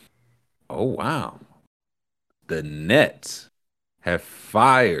 wow. The Nets have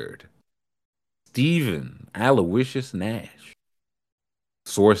fired Stephen Aloysius Nash.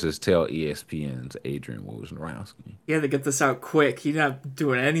 Sources tell ESPN's Adrian Wojnarowski. Yeah, they get this out quick. He's not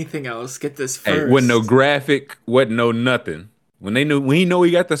doing anything else. Get this first. Hey, wasn't no graphic, wasn't no nothing. When he know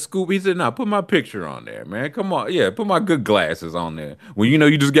he got the scoop, he said, "Nah, put my picture on there, man. Come on, yeah, put my good glasses on there." Well,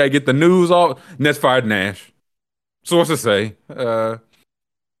 you just gotta get the news off. Nets fired Nash. Sources say. I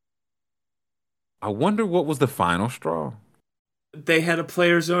wonder what was the final straw. They had a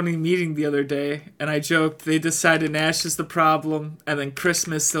players only meeting the other day, and I joked they decided Nash is the problem, and then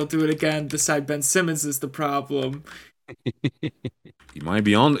Christmas they'll do it again, decide Ben Simmons is the problem. You might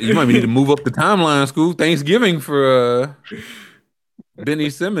need to move up the timeline, School. Thanksgiving for Benny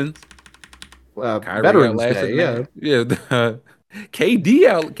Simmons. Veterans Day, yeah. Yeah.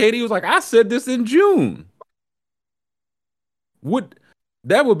 KD was like, I said this in June.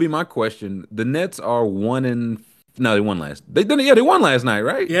 That would be my question. The Nets are 1-4. No, they won last. They won last night,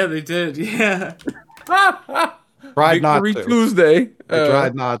 right? Yeah, they did. Yeah. Tried not to. Tuesday. They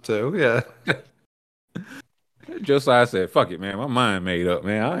tried not to. Yeah. Josiah said, "Fuck it, man. My mind made up,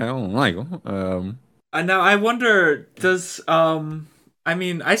 man. I don't like them." Now I wonder, does I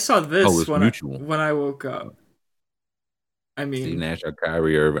mean, I saw this when I woke up. I mean, Steve Nash or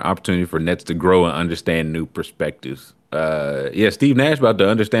Kyrie Irving, opportunity for Nets to grow and understand new perspectives. Steve Nash about to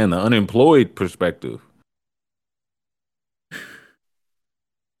understand the unemployed perspective.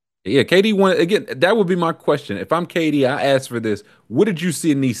 Yeah, KD won again. That would be my question. If I'm KD, I ask for this. What did you see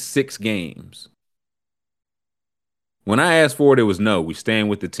in these 6 games? When I asked for it, it was no. We staying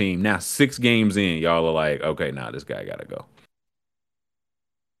with the team. Now 6 games in, y'all are like, okay, nah, this guy gotta go.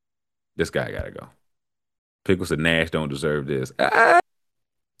 This guy gotta go. Pickles and Nash don't deserve this.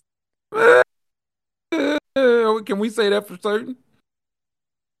 Can we say that for certain?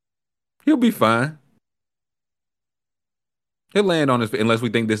 He'll be fine. He'll land on his unless we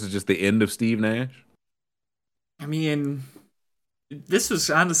think this is just the end of Steve Nash. I mean, this was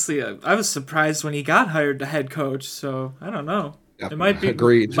honestly, I was surprised when he got hired to head coach. So I don't know. Yep, It might be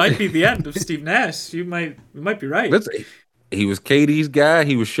agreed. Might be the end of Steve Nash. You might be right. He was KD's guy.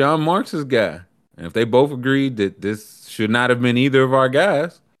 He was Sean Marks's guy. And if they both agreed that this should not have been either of our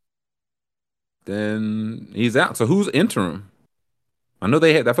guys, then he's out. So who's interim? I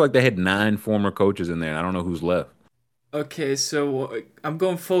feel like they had 9 former coaches in there, and I don't know who's left. Okay, so I'm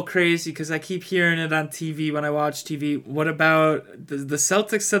going full crazy because I keep hearing it on TV when I watch TV. What about the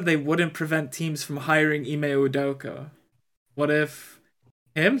Celtics said they wouldn't prevent teams from hiring Ime Udoka? What if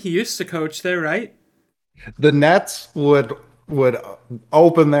he used to coach there, right? The Nets would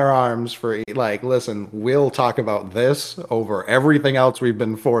open their arms for, like, listen, we'll talk about this over everything else we've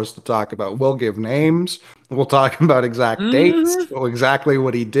been forced to talk about. We'll give names. We'll talk about exact dates, exactly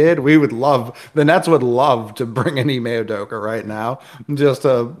what he did. The Nets would love to bring in Ime Udoka right now. Just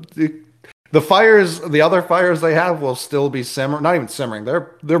the other fires they have will still be simmering. Not even simmering.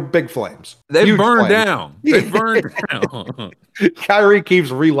 They're big flames. They burned down. They burned down. Kyrie keeps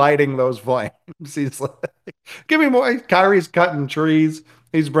relighting those flames. He's like, give me more. Kyrie's cutting trees.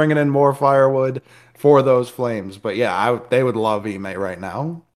 He's bringing in more firewood for those flames. But yeah, they would love Ime right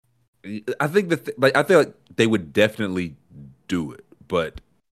now. I think I feel like they would definitely do it, but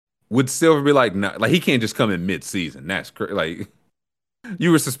would Silver be like, no, like he can't just come in mid-season. That's crazy. Like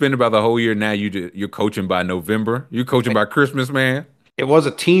you were suspended by the whole year. Now you're coaching by November. You're coaching by Christmas, man. It was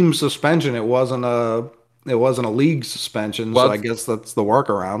a team suspension. It wasn't a league suspension. Well, so I guess that's the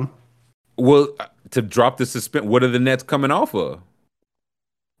workaround. Well, to drop the suspend, what are the Nets coming off of?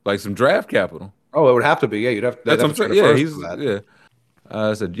 Like some draft capital. Oh, it would have to be. Yeah, you'd have. That's what I'm saying.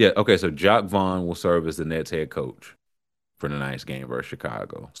 Yeah, okay, so Jacque Vaughn will serve as the Nets head coach for the next game versus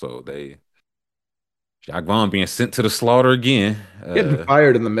Chicago. So Jacque Vaughn being sent to the slaughter again. Getting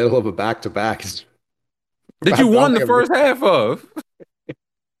fired in the middle of a back-to-back. That you won the first half of.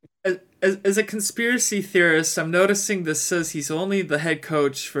 As a conspiracy theorist, I'm noticing this says he's only the head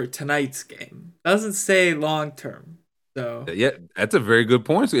coach for tonight's game. Doesn't say long term. So yeah, that's a very good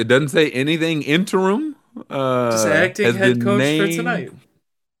point. So it doesn't say anything interim. Just acting head coach for tonight.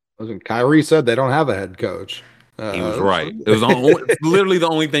 Listen, Kyrie said they don't have a head coach. He was right. It was literally the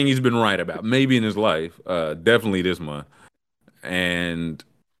only thing he's been right about, maybe in his life. Definitely this month. And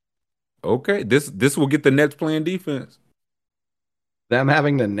okay, this will get the Nets playing defense. Them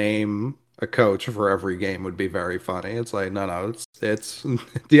having to name a coach for every game would be very funny. It's like, no, it's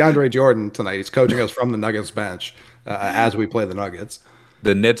DeAndre Jordan tonight. He's coaching us from the Nuggets bench as we play the Nuggets.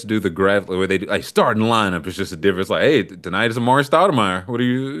 The Nets do the graph where they do like starting lineup. It's just a difference. Like, hey, tonight is Amari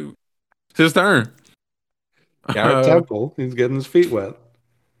Stoudemire. It's his turn. Garrett Temple. He's getting his feet wet.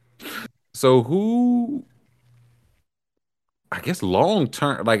 So who? I guess long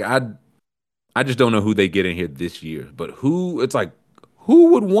term. Like I just don't know who they get in here this year. But who? It's like who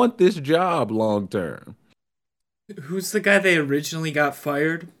would want this job long term? Who's the guy they originally got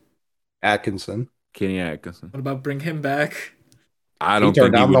fired? Atkinson. Kenny Atkinson. What about bring him back? I don't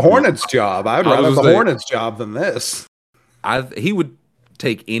think he would the Hornets job. I'd rather have the Hornets job than this. He would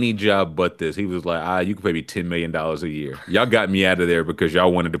take any job but this. He was like, you can pay me $10 million a year. Y'all got me out of there because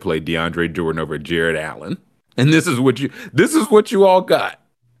y'all wanted to play DeAndre Jordan over Jared Allen. And this is what you all got.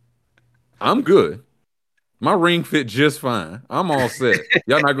 I'm good. My ring fit just fine. I'm all set.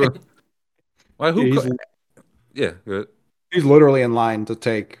 Y'all not good. Like who? Yeah, good. He's literally in line to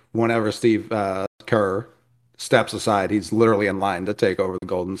take whenever Steve Kerr steps aside. He's literally in line to take over the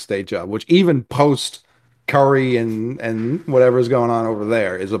Golden State job, which even post Curry and whatever's going on over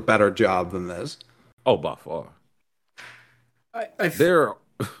there is a better job than this. Oh, by far. I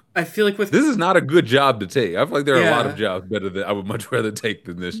feel like this is not a good job to take. I feel like there are a lot of jobs better that I would much rather take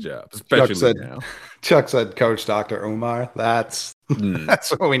than this job, especially now. Chuck said, "Coach Dr. Umar." That's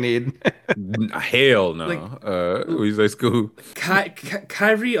what we need. Hell no. We say school.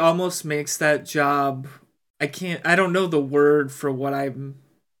 Kyrie almost makes that job. I don't know the word for what I'm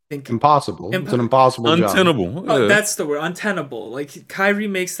thinking. Impossible. It's an impossible job. Untenable. Oh, that's the word. Untenable. Like Kyrie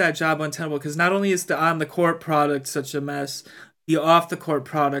makes that job untenable because not only is the on the court product such a mess, the off the court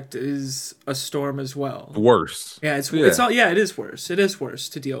product is a storm as well. Worse. Yeah, it is worse. It is worse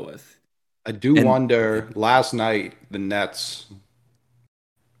to deal with. I do wonder. Last night, the Nets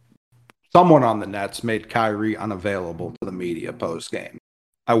someone on the Nets made Kyrie unavailable to the media post game.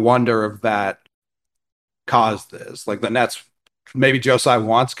 I wonder if that caused this. Like the Nets, maybe Josiah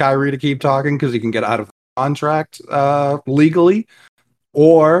wants Kyrie to keep talking because he can get out of the contract legally,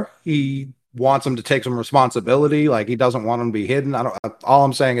 or he wants him to take some responsibility. Like he doesn't want him to be hidden. I don't. All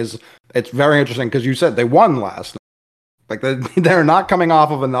I'm saying is it's very interesting because you said they won last night. Like they're not coming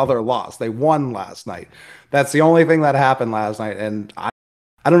off of another loss. They won last night. That's the only thing that happened last night. And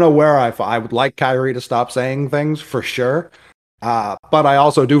I don't know where I would like Kyrie to stop saying things for sure. But I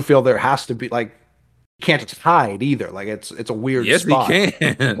also do feel there has to be like you can't just hide either. Like it's a weird spot. Yes,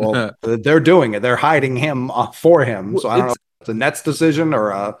 he can. Well, they're doing it. They're hiding him for him. So I don't know if it's a Nets decision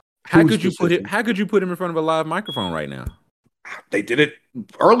or how could you put him in front of a live microphone right now? They did it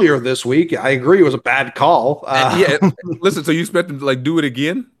earlier this week. I agree it was a bad call. Yeah, listen. So you expect them to like do it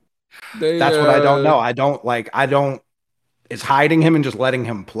again? That's what I don't know. I don't. Is hiding him and just letting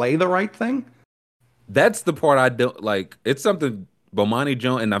him play the right thing? That's the part I don't like. It's something Bomani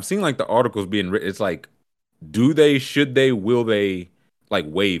Jones, and I've seen like the articles being written. It's like, do they, should they, will they like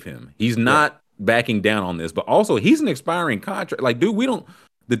waive him? He's not backing down on this, but also he's an expiring contract. Like, dude,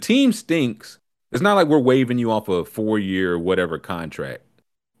 the team stinks. It's not like we're waiving you off a 4-year whatever contract.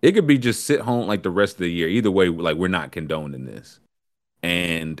 It could be just sit home like the rest of the year. Either way, like we're not condoning this.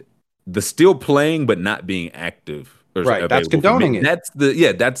 And the still playing but not being active. Right, that's condoning it. That's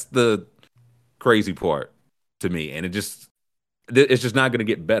the crazy part to me, and it's just not going to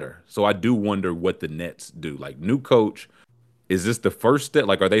get better. So I do wonder what the Nets do. Like new coach, is this the first step?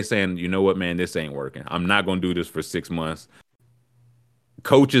 Like, are they saying, you know what, man, this ain't working. I'm not going to do this for 6 months.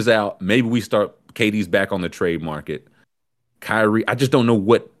 Coach is out. Maybe we start. KD's back on the trade market. Kyrie, I just don't know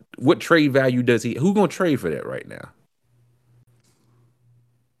what trade value does he. Who's going to trade for that right now?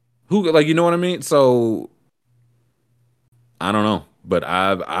 Who, like, you know what I mean? So I don't know, but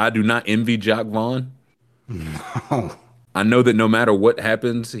I do not envy Jacque Vaughn. No. I know that no matter what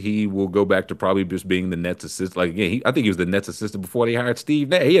happens, he will go back to probably just being the Nets assistant. Like again, I think he was the Nets assistant before they hired Steve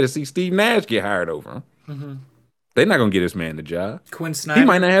Nash. He had to see Steve Nash get hired over him. Mm-hmm. They're not gonna get this man the job. Quinn Snyder. He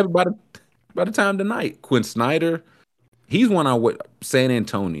might not have it by the time tonight. Quinn Snyder, he's one I would. San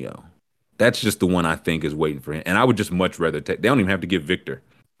Antonio. That's just the one I think is waiting for him. And I would just much rather take. They don't even have to give Victor.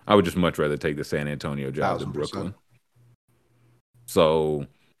 I would just much rather take the San Antonio job than Brooklyn. So,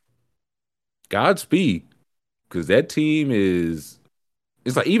 Godspeed, because that team it's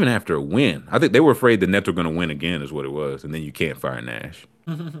like even after a win, I think they were afraid the Nets were going to win again, is what it was, and then you can't fire Nash.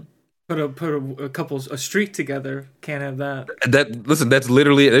 Put a streak together. Can't have that. That's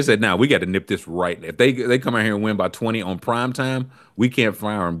literally it. They said, "Now we got to nip this right. If they come out here and win by 20 on prime time, we can't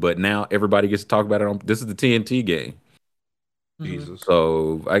fire them." But now everybody gets to talk about it. This is the TNT game. Jesus.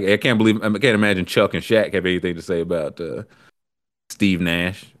 So I can't imagine Chuck and Shaq have anything to say about Steve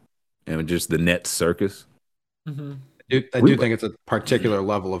Nash and just the Nets circus. Mm-hmm. I do think it's a particular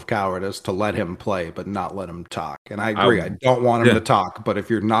level of cowardice to let him play but not let him talk. And I agree. I don't want him to talk, but if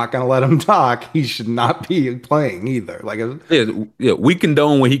you're not going to let him talk, he should not be playing either. Like, we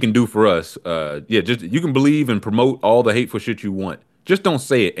condone what he can do for us. Just you can believe and promote all the hateful shit you want. Just don't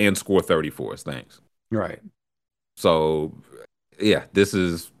say it and score 30 for us. Thanks. Right. So, this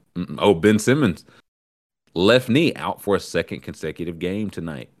is Ben Simmons. Left knee out for a second consecutive game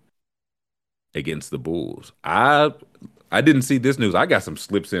tonight against the Bulls. I didn't see this news. I got some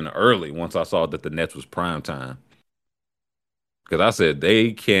slips in early once I saw that the Nets was prime time. Because I said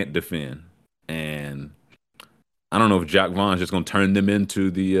they can't defend. And I don't know if Jacque Vaughn's just going to turn them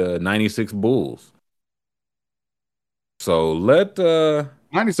into the 96 Bulls. So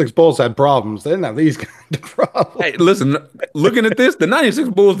 96 Bulls had problems. They didn't have these kind of problems. Hey, listen, looking at this, the 96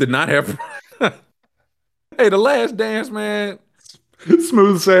 Bulls did not have Hey, The Last Dance, man.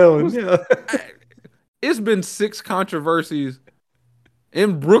 Smooth sailing. Yeah. It's been 6 controversies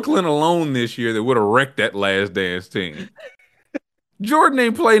in Brooklyn alone this year that would have wrecked that Last Dance team. Jordan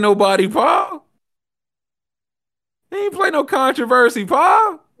ain't play nobody, Paul. He ain't play no controversy,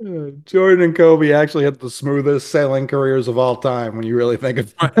 Paul. Jordan and Kobe actually had the smoothest sailing careers of all time when you really think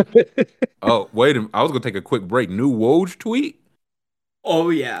about it. Oh, wait a minute. I was going to take a quick break. New Woj tweet? Oh,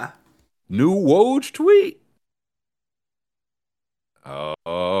 yeah. New Woj tweet?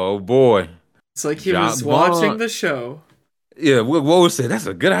 Oh, boy. It's like he was watching the show. Yeah, Woj said, that's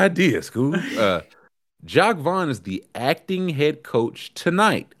a good idea, Scoob. Jacque Vaughn is the acting head coach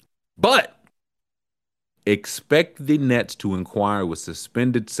tonight, but expect the Nets to inquire with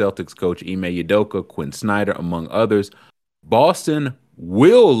suspended Celtics coach Ime Udoka, Quinn Snyder, among others. Boston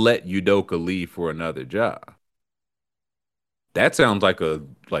will let Udoka leave for another job. That sounds like a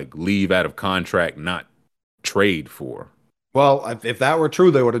leave out of contract, not trade for. Well, if that were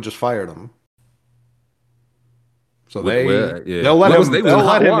true, they would have just fired him. So Yeah. they'll let him. They was in They'll let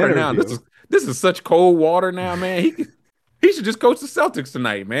hot him water now. interview. This is such cold water now, man. He should just coach the Celtics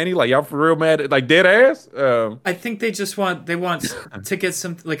tonight, man. He like y'all for real mad, like dead ass. I think they want to get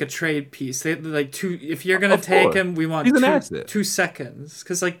some like a trade piece. They like two. If you're gonna take him, we want He's an asset. 2 seconds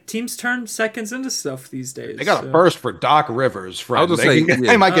because like teams turn seconds into stuff these days. They got a first for Doc Rivers. Friend. I was gonna say,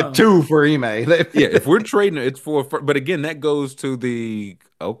 they might get 2 for Ime. Yeah, if we're trading, it's for. But again, that goes to the.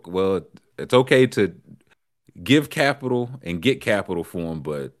 Oh well, it's okay to give capital and get capital for him,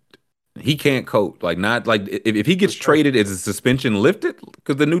 but he can't coach. Like not like if he gets traded, is the suspension lifted?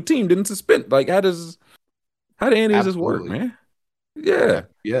 Because the new team didn't suspend. Like how does any of this work, man? Yeah.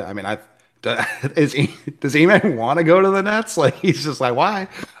 Yeah. I mean, does Ime want to go to the Nets? Like he's just like, why?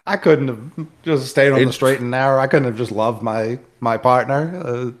 I couldn't have just stayed on the straight and narrow. I couldn't have just loved my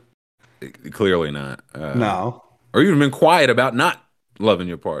partner. Clearly not. No. Or you've been quiet about not loving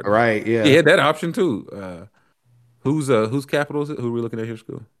your partner. Right. Yeah. He had that option too. Whose capital is it? Who are we looking at here,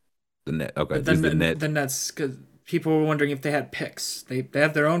 school? The Net. Okay, the Net. The Nets, because people were wondering if they had picks. They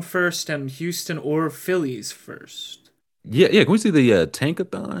have their own first and Houston or Philly's first. Yeah. Can we see the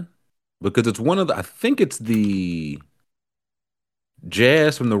Tankathon? Because it's one of the. I think it's the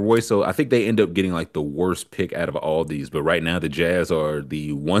Jazz from the Royce. So I think they end up getting like the worst pick out of all these. But right now the Jazz are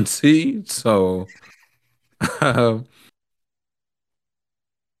the 1 seed. So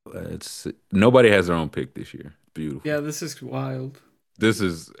nobody has their own pick this year. Beautiful. Yeah, this is wild. This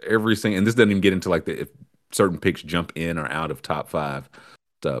is and this doesn't even get into like if certain picks jump in or out of top 5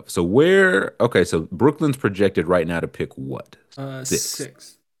 stuff. So so Brooklyn's projected right now to pick what?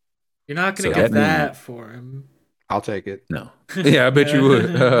 6. You're not going to get that for him. I'll take it. No. Yeah, I bet you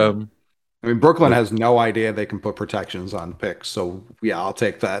would. I mean, Brooklyn has no idea they can put protections on picks. So yeah, I'll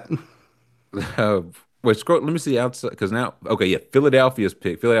take that. Wait, scroll. Let me see outside because now, Philadelphia's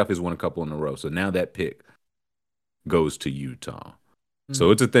pick. Philadelphia's won a couple in a row, so now that pick goes to Utah.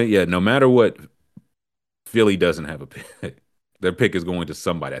 So it's a thing. Yeah, no matter what, Philly doesn't have a pick. Their pick is going to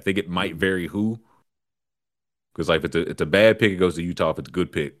somebody. I think it might vary who. Because like if it's a bad pick, it goes to Utah. If it's a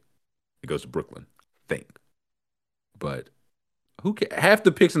good pick, it goes to Brooklyn. I think. But half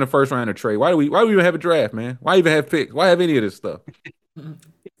the picks in the first round are trade. Why do we even have a draft, man? Why even have picks? Why have any of this stuff?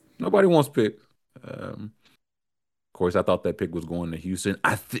 Nobody wants picks. Of course, I thought that pick was going to Houston.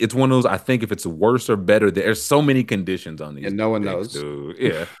 It's one of those. I think if it's worse or better, there's so many conditions on these. And no one picks, knows. Dude.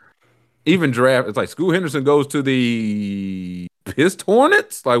 Yeah. Even draft. It's like Scoot Henderson goes to the Pissed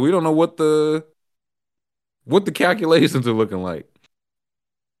Hornets. Like we don't know what the calculations are looking like.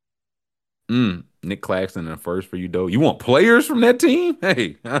 Nick Claxton in the first for you, though. You want players from that team?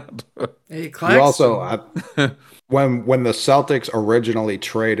 Hey, Claxton. You also when the Celtics originally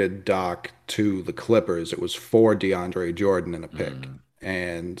traded Doc to the Clippers, it was for DeAndre Jordan in a pick,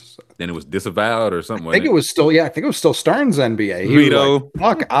 and then it was disavowed or something. I think it was still Stern's NBA. He Veto. was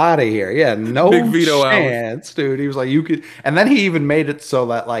like, fuck out of here. Yeah, no Big veto chance, dude. He was like, you could, and then he even made it so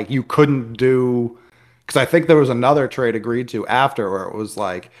that like you couldn't do. Because I think there was another trade agreed to after where it was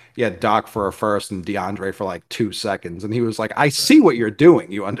like, Doc for a first and DeAndre for like 2 seconds. And he was like, I see what you're doing.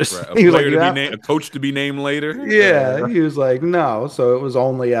 You understand? Right. He was like, a coach to be named later. Yeah. He was like, no. So it was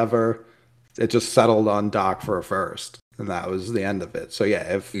only ever, it just settled on Doc for a first. And that was the end of it. So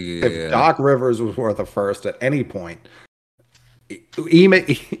if Doc Rivers was worth a first at any point, Ime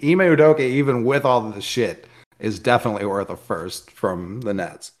Udoka, even with all of the shit, is definitely worth a first from the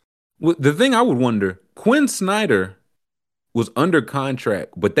Nets. Well, the thing I would wonder, Quinn Snyder was under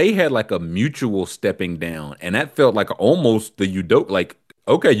contract, but they had like a mutual stepping down, and that felt like almost the Udoka. Like,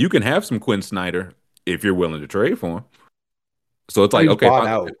 okay, you can have some Quinn Snyder if you're willing to trade for him. So it's like, okay,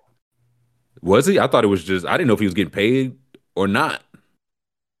 out. Was he? I thought it was just I didn't know if he was getting paid or not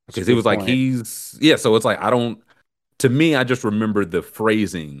because he was like So it's like To me, I just remember the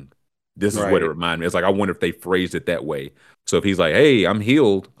phrasing. This is what it reminded me. It's like I wonder if they phrased it that way. So if he's like, "Hey, I'm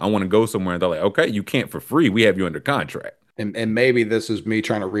healed. I want to go somewhere," and they're like, "Okay, you can't for free. We have you under contract." And maybe this is me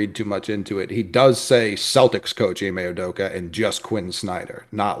trying to read too much into it. He does say Celtics coach Ime Udoka and just Quinn Snyder,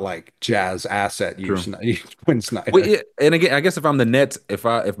 not like Jazz asset Quinn Snyder. Well, yeah, and again, I guess if I'm the Nets, if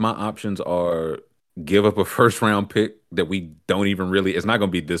my options are give up a first round pick that we don't even really, it's not going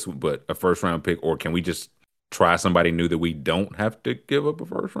to be this one, but a first round pick, or can we just try somebody new that we don't have to give up a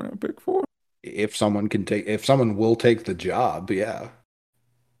first round pick for? If someone will take the job, yeah.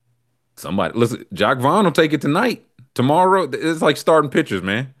 Somebody, listen, Jacque Vaughn will take it tonight. Tomorrow, it's like starting pitchers,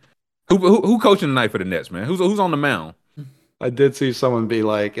 man. Who coaching tonight for the Nets, man? Who's on the mound? I did see someone be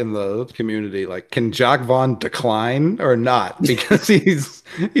like in the community, like, can Jack Vaughn decline or not? Because he's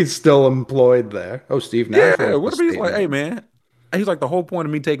still employed there. Oh, Steve Nash Yeah, released a what if he's like, hey statement. man, he's like the whole point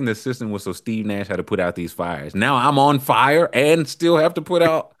of me taking the assistant was so Steve Nash had to put out these fires. Now I'm on fire and still have to put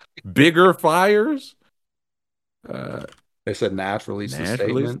out bigger fires. They said Nash released a Nash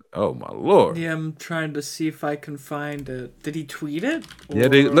released. statement. Oh my lord. Yeah, I'm trying to see if I can find it. Did he tweet it? Yeah,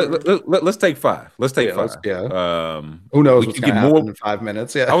 let's take five. Let's take Yeah, five. Who knows We what's keep going to getting more. happen in 5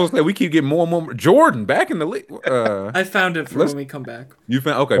 minutes? Yeah. I was like, we keep getting more and more. Jordan back in the league. I found it for let's- when we come back. You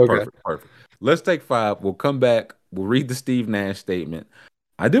found okay, Okay. perfect. Let's take five. We'll come back. We'll read the Steve Nash statement.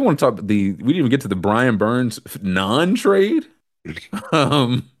 I did want to talk about we didn't even get to the Brian Burns non-trade.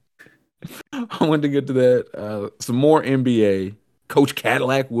 I wanted to get to that. Some more NBA. Coach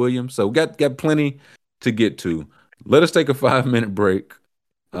Cadillac Williams. So we got plenty to get to. Let us take a 5-minute break.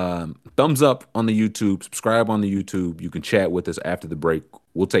 Thumbs up on the YouTube, subscribe on the YouTube. You can chat with us after the break.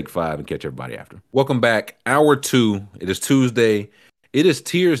 We'll take 5 and catch everybody after. Welcome back. Hour 2. It is Tuesday. It is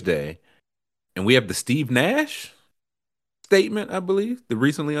Tears Day. And we have the Steve Nash statement, I believe. The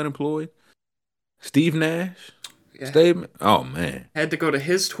recently unemployed. Steve Nash statement. Oh, man. Had to go to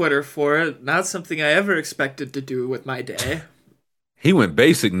his Twitter for it. Not something I ever expected to do with my day. He went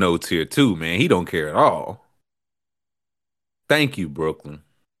basic notes here, too, man. He don't care at all. Thank you, Brooklyn.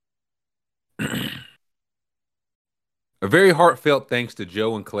 A very heartfelt thanks to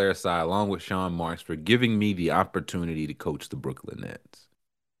Joe and Claire Sy, along with Sean Marks, for giving me the opportunity to coach the Brooklyn Nets.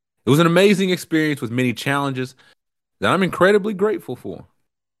 It was an amazing experience with many challenges that I'm incredibly grateful for.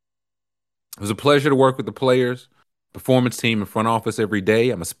 It was a pleasure to work with the players, performance team, and front office every day.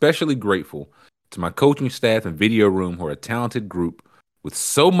 I'm especially grateful to my coaching staff and video room, who are a talented group with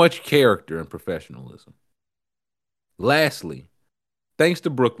so much character and professionalism. Lastly, thanks to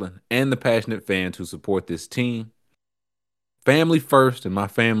Brooklyn and the passionate fans who support this team. Family first, and my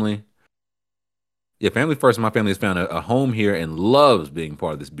family. Yeah, family first, and my family has found a home here and loves being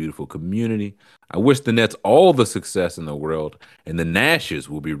part of this beautiful community. I wish the Nets all the success in the world, and the Nashes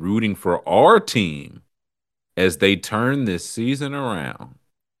will be rooting for our team as they turn this season around.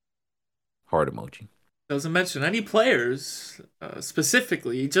 Heart emoji. Doesn't mention any players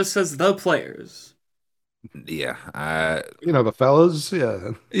specifically. He just says the players. Yeah, The fellas.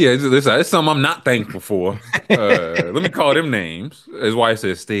 Yeah. yeah, it's something I'm not thankful for. Let me call them names. His wife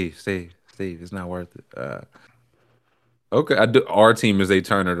says, Steve, it's not worth it. Okay, our team as they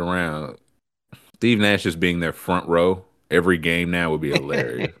turn it around. Steve Nash just being their front row every game now would be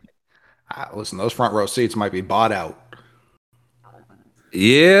hilarious. Listen, those front row seats might be bought out.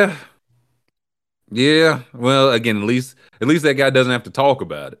 Yeah. Well, again, at least that guy doesn't have to talk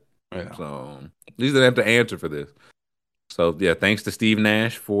about it. Yeah. So at least they have to answer for this. So yeah, thanks to Steve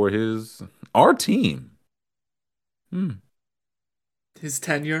Nash for our team. His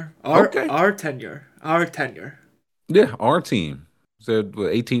tenure. Okay. Our tenure. Yeah, our team. Said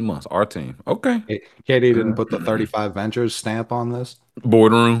 18 months. Our team. Okay. Katie didn't put the 35 Ventures stamp on this.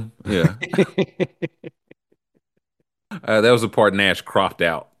 Boardroom. Yeah. That was the part Nash cropped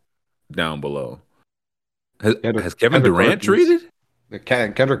out down below. Has Kevin Durant treated?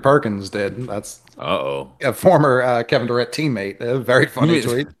 Kendrick Perkins did. That's Uh-oh. a former Kevin Durant teammate. A very funny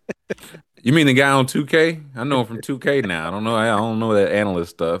tweet. You mean the guy on 2K? I know him from 2K now. I don't know that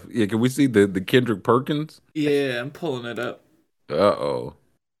analyst stuff. Yeah, can we see the Kendrick Perkins? Yeah, I'm pulling it up. Uh-oh.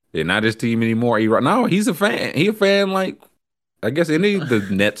 Yeah, not his team anymore. No, he's a fan. He a fan like, I guess, any of the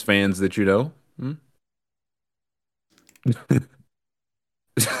Nets fans that you know.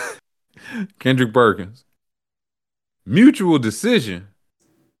 Kendrick Perkins. Mutual decision.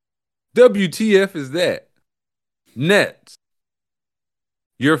 WTF is that? Nets.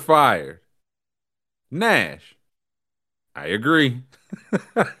 You're fired. Nash. I agree.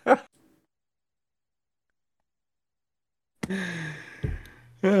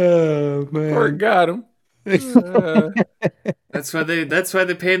 Oh man. Perk got him. That's why they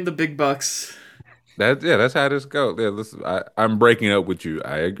pay him the big bucks. That's how this goes. Yeah, listen, I'm breaking up with you.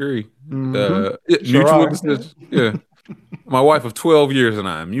 I agree. Mhm. Mutual decision. Yeah. My wife of 12 years and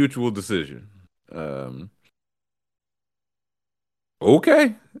I, mutual decision.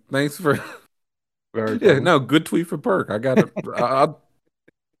 Okay. Thanks for Very yeah, funny. no, good tweet for Perk. I got it.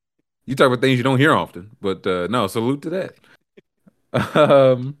 You talk about things you don't hear often, but no, salute to that.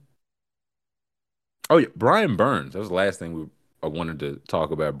 Oh yeah, Brian Burns. That was the last thing I wanted to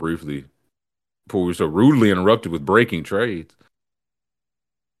talk about briefly before we were so rudely interrupted with breaking trades.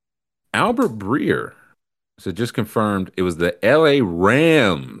 Albert Breer just confirmed it was the LA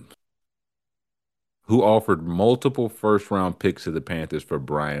Rams who offered multiple first-round picks to the Panthers for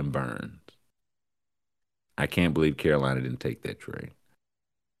Brian Burns. I can't believe Carolina didn't take that trade.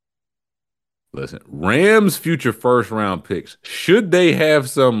 Listen, Rams' future first round picks, should they have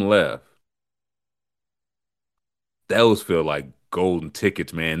some left, those feel like golden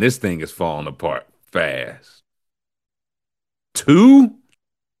tickets, man. This thing is falling apart fast. 2?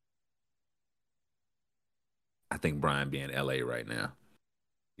 I think Brian be in LA right now.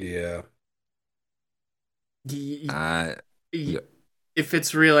 Yeah. If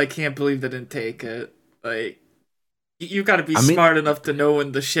it's real, I can't believe they didn't take it. Like, you got to be smart enough to know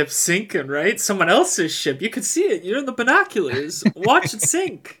when the ship's sinking, right? Someone else's ship. You could see it. You're in the binoculars. Watch it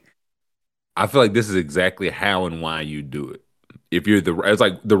sink. I feel like this is exactly how and why you do it. If you're it's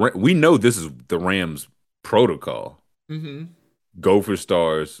like we know this is the Rams protocol. Mm-hmm. Go for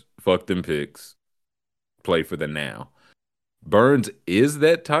stars, fuck them picks, play for the now. Burns is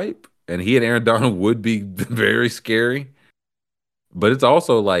that type, and he and Aaron Donald would be very scary. But it's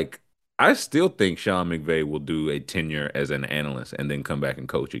also like, I still think Sean McVay will do a tenure as an analyst and then come back and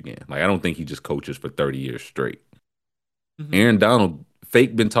coach again. Like, I don't think he just coaches for 30 years straight. Mm-hmm. Aaron Donald,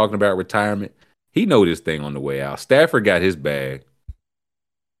 fake been talking about retirement. He know this thing on the way out. Stafford got his bag.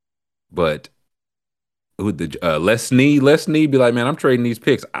 But Les Snead be like, man, I'm trading these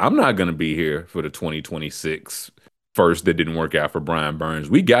picks. I'm not going to be here for the 2026 first that didn't work out for Brian Burns.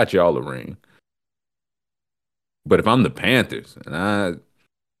 We got y'all a ring. But if I'm the Panthers, and I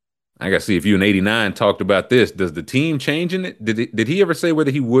got to see if you in 89 talked about this, does the team change in it? Did he ever say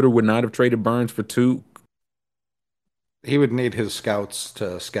whether he would or would not have traded Burns for 2? He would need his scouts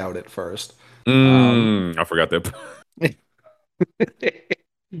to scout it first. I forgot that.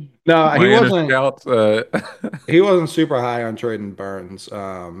 No, he wasn't. He wasn't super high on trading Burns.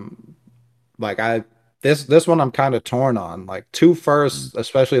 This one I'm kind of torn on. Like 2 firsts,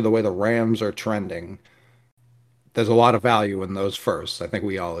 especially the way the Rams are trending. There's a lot of value in those firsts. I think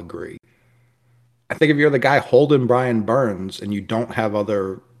we all agree. I think if you're the guy holding Brian Burns and you don't have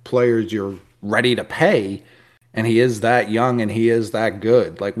other players you're ready to pay, and he is that young and he is that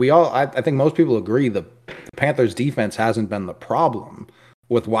good, like I think most people agree the Panthers defense hasn't been the problem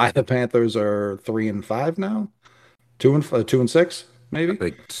with why the Panthers are 3-5 now, 2-6 maybe. I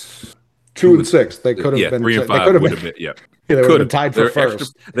think 2-6. They could have been 3-5. They could have been. Yeah. They would have been tied for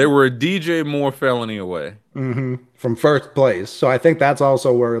first. They were a DJ Moore felony away from first place. So I think that's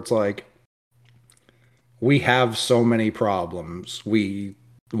also where it's like, we have so many problems. We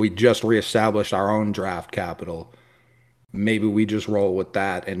just reestablished our own draft capital. Maybe we just roll with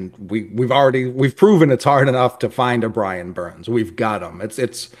that, and we've proven it's hard enough to find a Brian Burns. We've got him.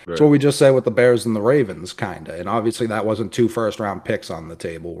 It's what we just said with the Bears and the Ravens, kind of. And obviously that wasn't 2 first-round picks on the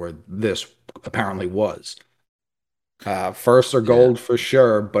table, where this apparently was. Firsts are gold for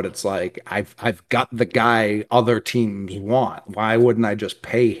sure, but it's like, I've got the guy other teams want. Why wouldn't I just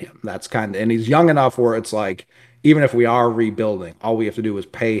pay him? That's and he's young enough where it's like, even if we are rebuilding, all we have to do is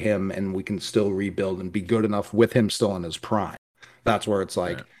pay him and we can still rebuild and be good enough with him still in his prime. That's where it's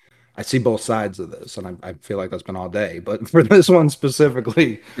like, I see both sides of this, and I feel like that's been all day. But for this one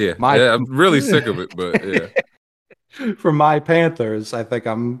specifically, I'm really sick of it, but yeah. For my Panthers, I think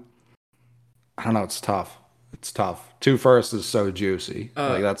I don't know, it's tough. It's tough. 2 firsts is so juicy.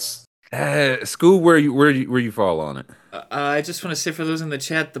 Like that's School. Where you fall on it? I just want to say for those in the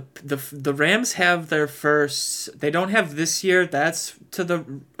chat, the Rams have their firsts. They don't have this year. That's to the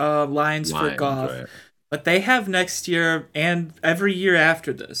Lions for Goff. Right. But they have next year and every year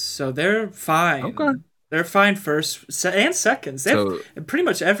after this, so they're fine. Okay. They're fine first and seconds. They have pretty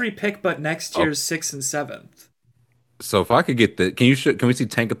much every pick but next year's 6th and 7th. So if I could get can we see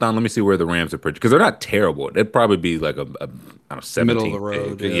Tankathon? Let me see where the Rams are purchased, because they're not terrible. It'd probably be like a 17 middle of the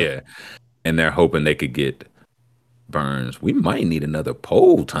road, yeah. And they're hoping they could get Burns. We might need another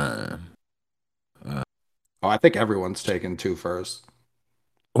poll time. I think everyone's taking 2 firsts.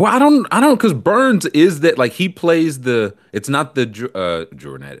 Well, I don't, because Burns is that, like, he plays it's not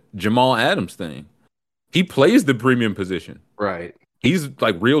the Jamal Adams thing. He plays the premium position. Right. He's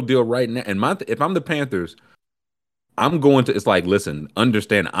like real deal right now. And if I'm the Panthers, it's like, listen,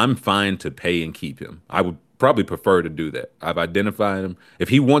 understand, I'm fine to pay and keep him. I would probably prefer to do that. I've identified him. If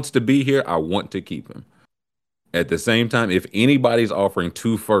he wants to be here, I want to keep him. At the same time, if anybody's offering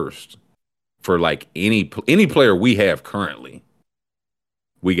 2 firsts for like any player we have currently,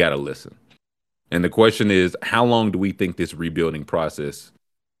 we got to listen. And the question is, how long do we think this rebuilding process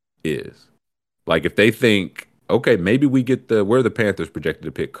is? Like, if they think, okay, maybe we get where the Panthers projected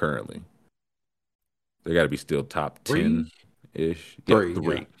to pick currently. They got to be still top 10-ish. 3.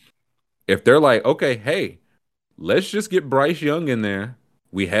 Yeah. If they're like, okay, hey, let's just get Bryce Young in there.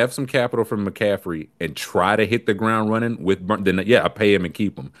 We have some capital from McCaffrey and try to hit the ground running with Burns, then I pay him and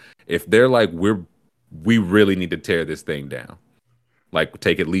keep him. If they're like, we're we really need to tear this thing down. Like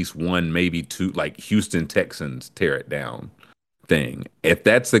take at least one, maybe two, like Houston Texans tear it down thing. If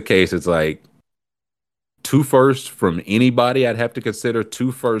that's the case, it's like 2 firsts from anybody I'd have to consider,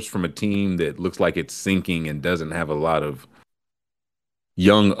 2 firsts from a team that looks like it's sinking and doesn't have a lot of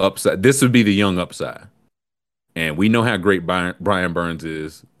young upside. This would be the young upside. And we know how great Brian Burns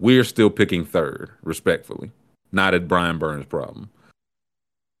is. We're still picking third, respectfully. Not a Brian Burns problem.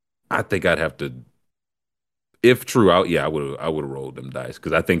 I think I'd have to, if true, I would have rolled them dice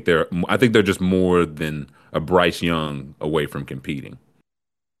because I think they're just more than a Bryce Young away from competing.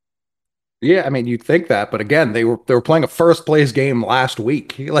 Yeah, I mean, you'd think that, but again, they were playing a first place game last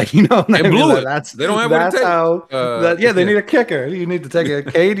week. Like, you know, they blew it. That's they don't have that's what it how. They need a kicker. You need to take a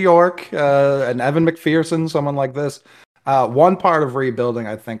Cade York, an Evan McPherson, someone like this. One part of rebuilding,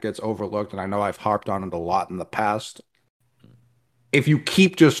 I think it's overlooked, and I know I've harped on it a lot in the past. If you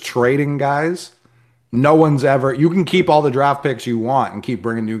keep just trading guys, no one's ever. You can keep all the draft picks you want and keep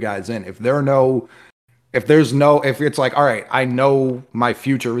bringing new guys in. If it's like, all right, I know my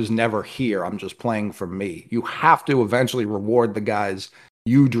future is never here. I'm just playing for me. You have to eventually reward the guys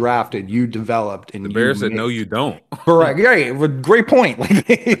you drafted, you developed, and the Bears said, "No, you don't." Correct. Yeah, great point. Like,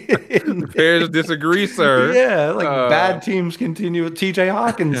 the Bears disagree, sir. Yeah, like bad teams continue with T.J.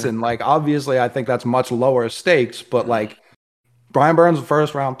 Hawkinson. Like, obviously, I think that's much lower stakes, but like Brian Burns, a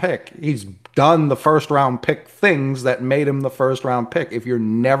first round pick. He's done the first round pick things that made him the first round pick. If you're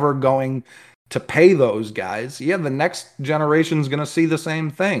never going to pay those guys, the next generation's going to see the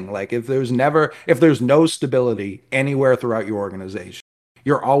same thing. Like if there's no stability anywhere throughout your organization,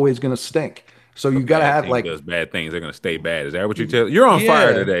 you're always going to stink. So you got to have like does bad things. They're going to stay bad. Is that what you tell? You're on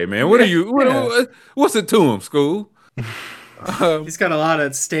fire today, man. What are you? What's it to him, School? He's got a lot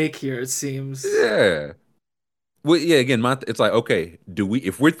at stake here. It seems. Yeah. Well, yeah. Again, it's like, okay,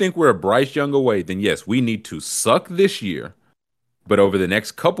 if we think we're a Bryce Young away, then yes, we need to suck this year. But over the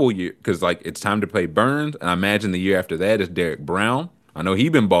next couple years, because like it's time to play Burns, and I imagine the year after that is Derek Brown. I know he's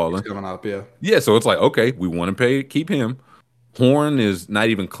been balling. He's coming up, yeah. Yeah, so it's like, okay, we want to keep him. Horn is not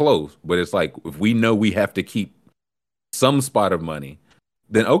even close, but it's like if we know we have to keep some spot of money,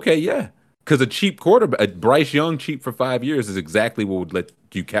 then okay, yeah. Because a cheap quarterback, a Bryce Young cheap for 5 years is exactly what would let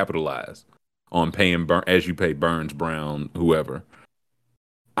you capitalize on paying as you pay Burns, Brown, whoever.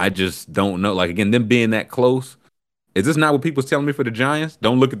 I just don't know. Like again, them being that close. Is this not what people's telling me for the Giants?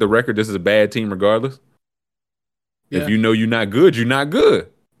 Don't look at the record. This is a bad team regardless. Yeah. If you know you're not good, you're not good.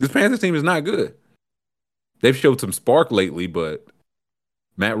 This Panthers team is not good. They've showed some spark lately, but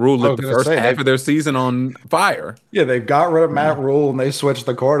Matt Rule lit the first half of their season on fire. Yeah, they got rid of Matt Rule and they switched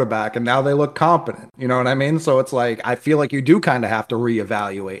the quarterback, and now they look competent. You know what I mean? So it's like, I feel like you do kind of have to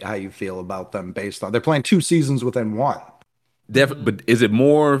reevaluate how you feel about them based on, they're playing 2 seasons within one. But is it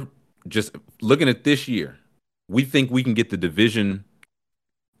more just looking at this year? We think we can get the division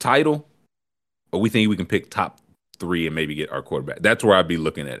title, or we think we can pick top 3 and maybe get our quarterback. That's where I'd be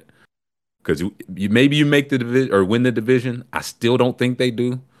looking at it. Because maybe you make the division or win the division. I still don't think they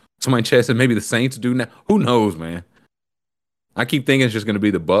do. Somebody said maybe the Saints do now. Who knows, man? I keep thinking it's just going to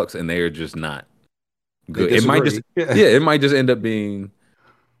be the Bucks, and they are just not good. It might just end up being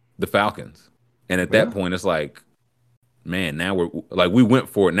the Falcons. And at that point, it's like, man, now we went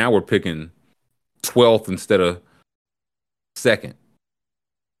for it. Now we're picking 12th instead of 2nd.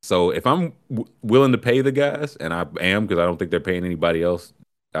 So if I'm willing to pay the guys, and I am because I don't think they're paying anybody else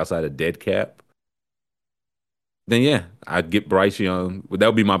outside of dead cap, then yeah, I'd get Bryce Young. That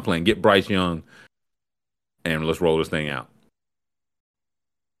would be my plan. Get Bryce Young and let's roll this thing out.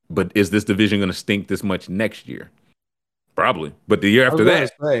 But is this division going to stink this much next year? Probably. But the year after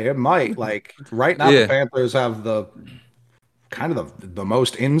that, it might. Like right now, the Panthers have the kind of the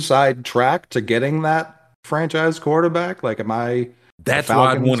most inside track to getting that franchise quarterback. Like, that's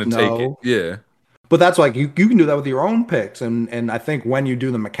why I'd want to take it. Yeah. But that's like you can do that with your own picks, and I think when you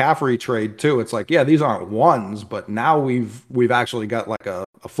do the McCaffrey trade too, it's like, yeah, these aren't ones, but now we've actually got like a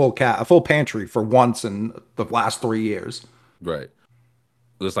full pantry for once in the last 3 years. Right.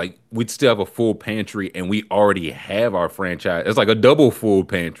 It's like we'd still have a full pantry, and we already have our franchise. It's like a double full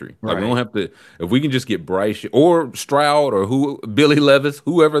pantry. Like we don't have to. If we can just get Bryce or Stroud or Billy Levis,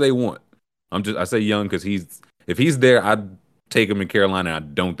 whoever they want. I say Young because if he's there, I'd take him in Carolina. And I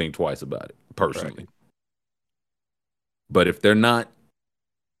don't think twice about it personally. Right. But if they're not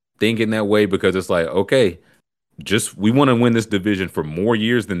thinking that way, because it's like, okay, we want to win this division for more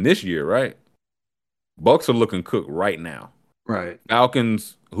years than this year, right? Bucks are looking cooked right now. Right.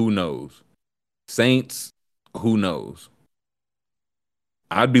 Falcons, who knows? Saints, who knows?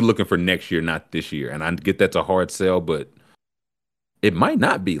 I'd be looking for next year, not this year. And I get that's a hard sell, but it might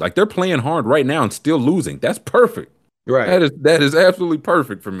not be. Like they're playing hard right now and still losing. That's perfect. Right. That is absolutely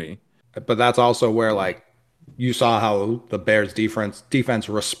perfect for me. But that's also where like you saw how the Bears defense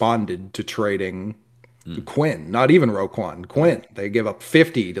responded to trading Quinn, not even Roquan, Quinn. They give up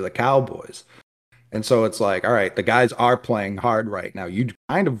 50 to the Cowboys. And so it's like, all right, the guys are playing hard right now. You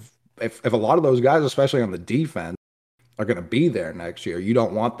kind of, if a lot of those guys, especially on the defense, are going to be there next year, you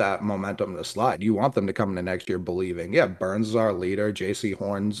don't want that momentum to slide. You want them to come into next year believing, yeah, Burns is our leader. JC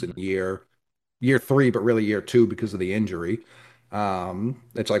Horn's in year 3, but really year 2 because of the injury.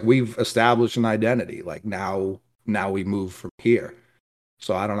 It's like we've established an identity. Like now we move from here.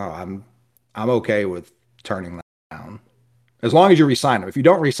 So I don't know. I'm okay with turning that down. As long as you resign him. If you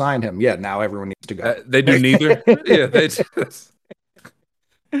don't resign him, yeah, now everyone needs to go. They do neither. Yeah, they just.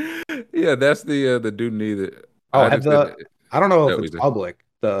 Yeah, that's the do neither. I don't know if it's public.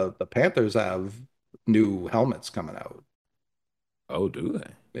 The Panthers have new helmets coming out. Oh, do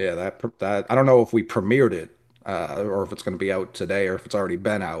they? Yeah, that I don't know if we premiered it or if it's going to be out today or if it's already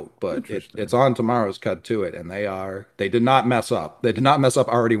been out, but it's on tomorrow's Cut to It, and they did not mess up. They did not mess up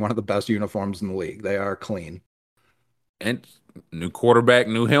already one of the best uniforms in the league. They are clean. And new quarterback,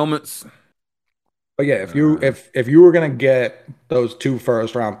 new helmets. But yeah, if you were gonna get those 2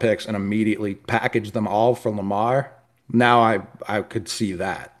 first-round picks and immediately package them all for Lamar, now I could see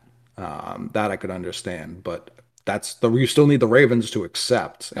that. That I could understand, but you still need the Ravens to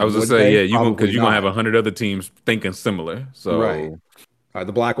accept. I was gonna say, yeah, because you're gonna have 100 other teams thinking similar. So right.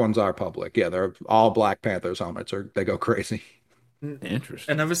 The black ones are public. Yeah, they're all Black Panthers helmets, or they go crazy.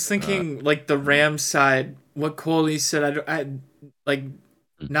 Interesting. And I was thinking, like the Rams side, what Coley said. I like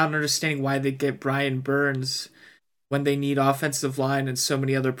not understanding why they get Brian Burns when they need offensive line and so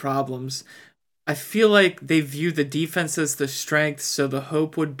many other problems. I feel like they view the defense as the strength, so the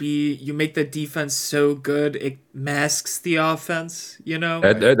hope would be you make the defense so good it masks the offense. You know,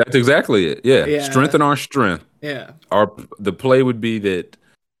 that's exactly it. Yeah, strengthen our strength. Yeah, the play would be that.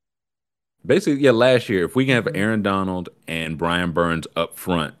 Basically, yeah, last year, if we can have Aaron Donald and Brian Burns up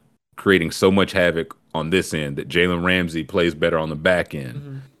front, creating so much havoc on this end that Jalen Ramsey plays better on the back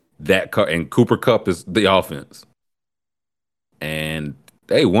end, and Cooper Kupp is the offense. And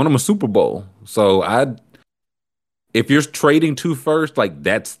they won them a Super Bowl. So if you're trading 2 first, like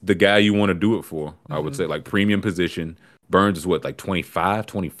that's the guy you want to do it for. I would say like premium position. Burns is what, like 25,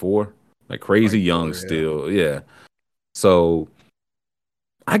 24? Like crazy young still. Yeah. So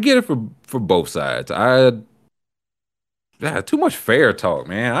I get it for both sides. Too much fair talk,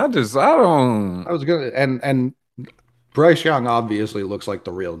 man. I don't. I was gonna and Bryce Young obviously looks like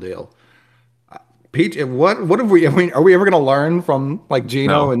the real deal. PJ, what have we? I mean, are we ever gonna learn from like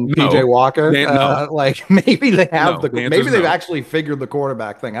Geno and PJ Walker? Like maybe they have maybe they've actually figured the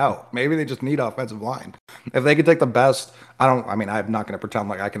quarterback thing out. Maybe they just need offensive line. If they could take the best, I'm not gonna pretend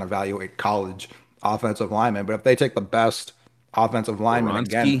like I can evaluate college offensive linemen, but if they take the best offensive lineman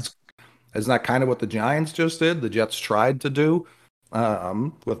again, isn't that kind of what the Giants just did? The Jets tried to do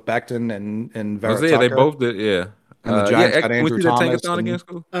with Becton and Vera Tucker. They both did, yeah. And the Giants got Andrew Thomas.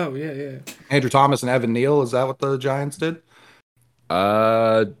 Oh yeah. Andrew Thomas and Evan Neal. Is that what the Giants did?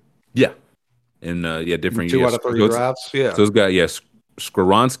 Yeah. And different 2 out of 3 drafts. Yeah. So it's got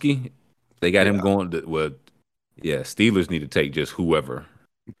Skoronski. They got him going. Steelers need to take just whoever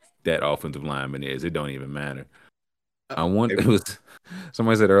that offensive lineman is. It don't even matter. It was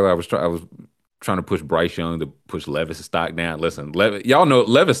somebody said earlier. I was trying to push Bryce Young to push Levis' stock down. Listen, y'all know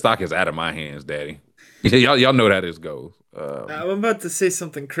Levis' stock is out of my hands, Daddy. y'all know how this goes. I'm about to say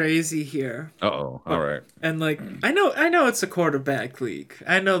something crazy here. All right. And like I know it's a quarterback league.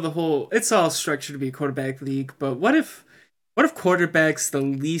 I know it's all structured to be a quarterback league. But what if quarterback's the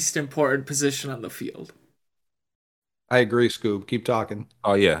least important position on the field? I agree, Scoob. Keep talking.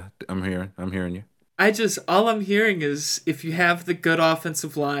 Oh yeah, I'm hearing you. All I'm hearing is if you have the good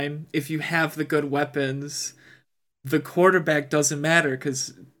offensive line, if you have the good weapons, the quarterback doesn't matter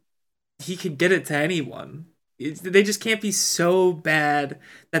because he can get it to anyone. They just can't be so bad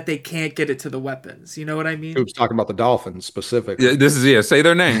that they can't get it to the weapons. You know what I mean? Who's talking about the Dolphins specifically? Yeah, say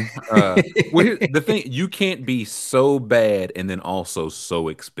their name. The thing, you can't be so bad and then also so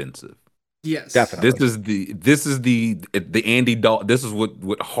expensive. Yes, definitely. This is the Andy Dalton. This is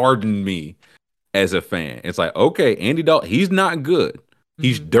what hardened me as a fan. It's like, okay, Andy Dalton, he's not good.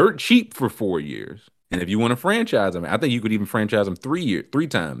 He's dirt cheap for 4 years. And if you want to franchise him, I think you could even franchise him 3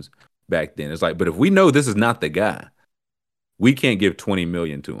 times back then. It's like, but if we know this is not the guy, we can't give $20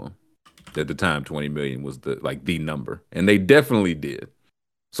 million to him. At the time, $20 million was the number. And they definitely did.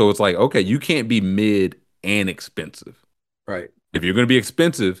 So it's like, okay, you can't be mid and expensive. Right. If you're going to be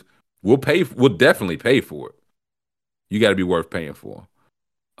expensive, we'll definitely pay for it. you got to be worth paying for.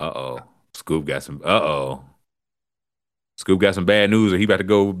 Scoop got some. Scoop got some bad news, or he about to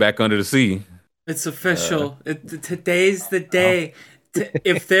go back under the sea. It's official. Today's the day.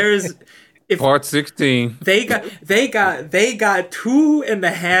 If there's Part 16. They got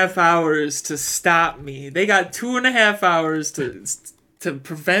 2.5 hours to stop me. They got 2.5 hours to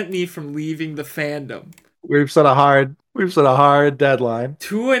prevent me from leaving the fandom. We've set a hard deadline.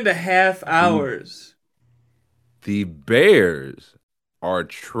 2.5 hours. The Bears are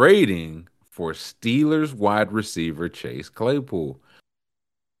trading for Steelers wide receiver Chase Claypool.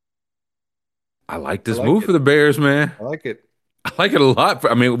 I like this move for the Bears, man. I like it. I like it a lot.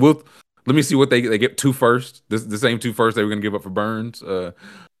 Let me see what they get 2 first. The same 2 first they were going to give up for Burns. Do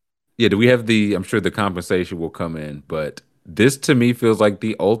we have I'm sure the compensation will come in, but this to me feels like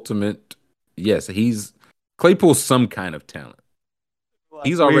the ultimate. Yes, Claypool's some kind of talent.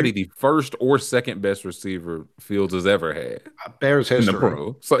 He's already the first or second best receiver Fields has ever had. Bears history. In the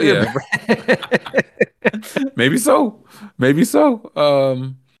pro. So yeah. Maybe so.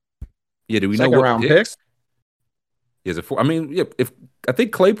 Do we second know what round picks? Is it 4? I mean, if I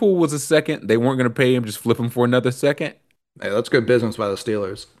think Claypool was a second, they weren't going to pay him, just flip him for another second. Hey, that's good business by the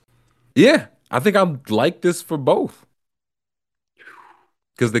Steelers. Yeah, I think I like this for both.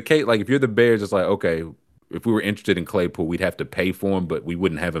 Because if you're the Bears, it's like, okay, if we were interested in Claypool, we'd have to pay for him, but we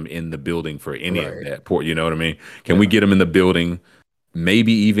wouldn't have him in the building for any of that. You know what I mean? Can we get him in the building?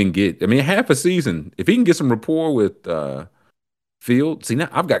 Maybe even half a season. If he can get some rapport with Field. See, now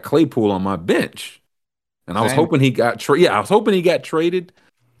I've got Claypool on my bench. And I was hoping he got traded. Yeah, I was hoping he got traded.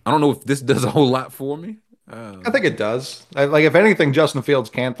 I don't know if this does a whole lot for me. I think it does. If anything, Justin Fields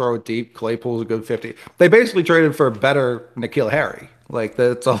can't throw it deep. Claypool's a good 50. They basically traded for better N'Keal Harry.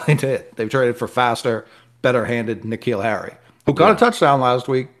 That's all they did. They've traded for faster, better-handed N'Keal Harry, who got a touchdown last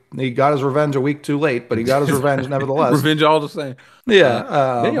week. He got his revenge a week too late, but he got his revenge nevertheless. Revenge all the same.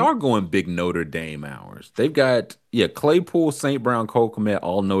 Yeah. They are going big Notre Dame hours. They've got, Claypool, St. Brown, Cole Kmet,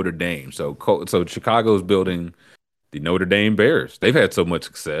 all Notre Dame. So Chicago's building the Notre Dame Bears. They've had so much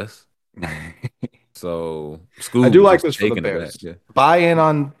success. So I do like this for the Bears. Buy in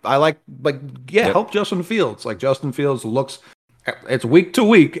on, help Justin Fields. Justin Fields looks, it's week to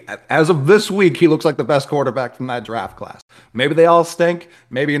week. As of this week, he looks like the best quarterback from that draft class. Maybe they all stink.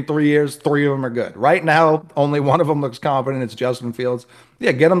 Maybe in 3 years, 3 of them are good. Right now, only one of them looks competent. It's Justin Fields.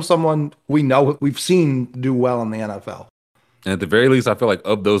 Yeah, get him someone we've seen do well in the NFL. And at the very least, I feel like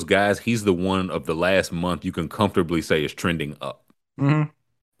of those guys, he's the one of the last month you can comfortably say is trending up. Mm-hmm.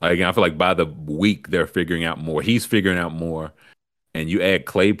 Again, I feel like by the week they're figuring out more. He's figuring out more. And you add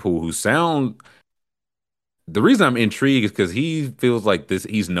Claypool, the reason I'm intrigued is because he feels like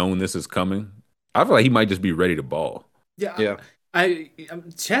he's known this is coming. I feel like he might just be ready to ball. Yeah.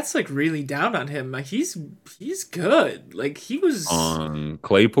 Chat's really down on him. He's good. He was on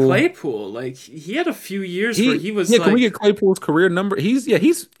Claypool. He had a few years where he was. Yeah, can we get Claypool's career number? He's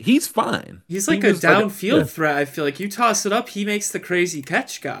fine. He's a downfield threat. I feel like you toss it up, he makes the crazy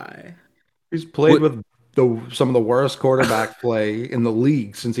catch guy. He's played with some of the worst quarterback play in the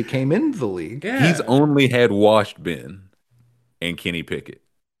league since he came into the league. Yeah. He's only had washed Ben and Kenny Pickett.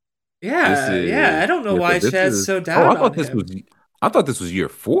 Yeah, I don't know why Chad's so down on him. I thought this was year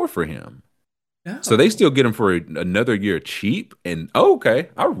 4 for him. No. So they still get him for another year cheap. And okay,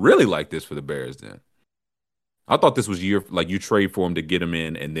 I really like this for the Bears then. I thought this was year, you trade for him to get him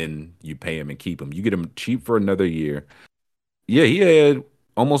in and then you pay him and keep him. You get him cheap for another year. Yeah, he had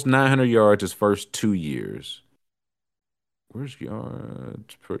almost 900 yards his first 2 years. Where's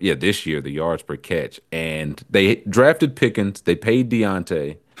yards per? Yeah, this year, the yards per catch. And they drafted Pickens. They paid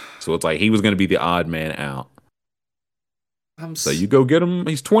Deontay. So it's he was going to be the odd man out. So you go get him.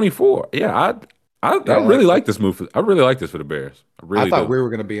 He's 24. Yeah, I really like this move. I really like this for the Bears. I thought we were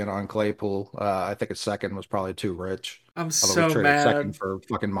going to be in on Claypool. I think a second was probably too rich. I'm so mad. Second for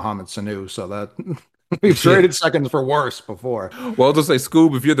fucking Mohamed Sanu, so that we've traded seconds for worse before. Well, I'll just say,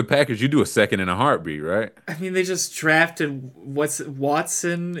 Scoob, if you're the Packers, you do a second in a heartbeat, right? I mean, they just drafted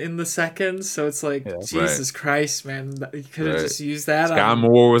Watson in the second, so it's Jesus Christ, man! You could have just used that. Sky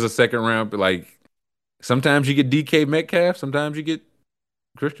Moore was a second round, but sometimes you get DK Metcalf, sometimes you get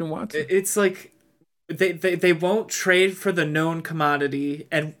Christian Watson. It's they won't trade for the known commodity,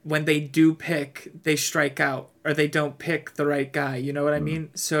 and when they do pick, they strike out or they don't pick the right guy. You know what I mean?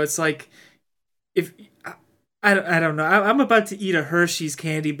 So it's if I don't know, I'm about to eat a Hershey's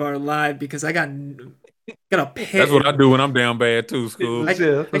candy bar live because I got a pick. That's what I do when I'm down bad too, Scoop.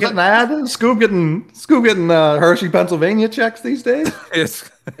 Scoop getting Hershey, Pennsylvania checks these days.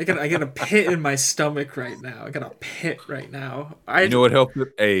 I got a pit in my stomach right now. I got a pit right now. You know what helps?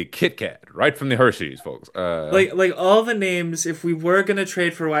 A Kit Kat, right from the Hershey's, folks. Like all the names. If we were gonna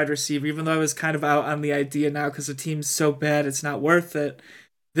trade for wide receiver, even though I was kind of out on the idea now because the team's so bad, it's not worth it.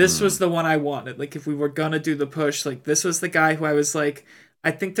 This was the one I wanted. Like if we were gonna do the push, like this was the guy who I was like,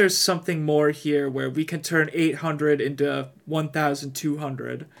 I think there's something more here where we can turn 800 into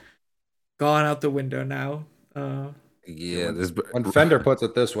 1,200. Gone out the window now. Yeah, When Fender puts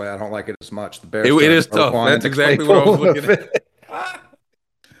it this way, I don't like it as much. The Bears it is turned tough. Roquan That's into exactly what I was Claypool. looking at.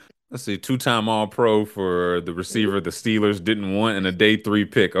 Let's see, 2-time All-Pro for the receiver the Steelers didn't want and a day 3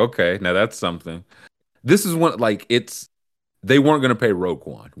 pick. Okay, now that's something. This is one like they weren't going to pay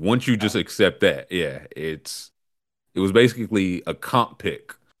Roquan. Once you just accept that, yeah, it was basically a comp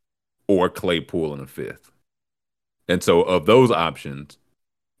pick or Claypool in the 5th. And so of those options,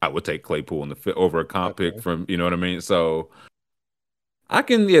 I would take Claypool in the 5th over a comp pick from, you know what I mean? So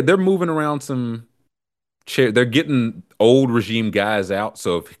they're moving around some chair. They're getting old regime guys out.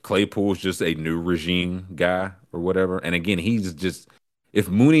 So if Claypool's just a new regime guy or whatever, and again, if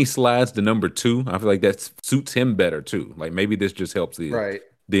Mooney slides to number 2, I feel like that suits him better too. Like maybe this just helps the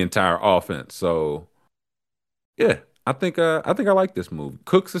entire offense. So yeah, I think I like this move.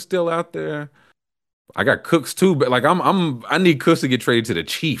 Cooks is still out there. I got Cooks too, but like I need Cooks to get traded to the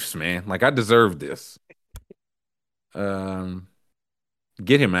Chiefs, man. Like I deserve this.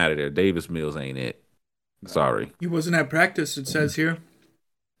 Get him out of there. Davis Mills ain't it. Sorry. He wasn't at practice, it says here.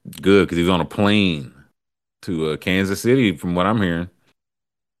 Good, because he's on a plane to Kansas City, from what I'm hearing.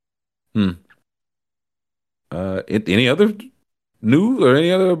 Any other news or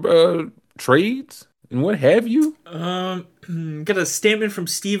any other trades and what have you? Got a statement from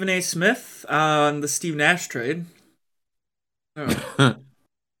Stephen A. Smith on the Steve Nash trade. Oh.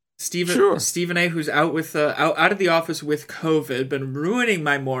 Stephen A., who's out with out of the office with COVID, been ruining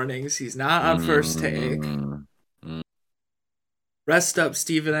my mornings. He's not on first take. Rest up,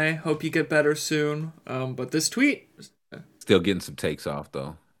 Stephen A. Hope you get better soon. But this tweet, still getting some takes off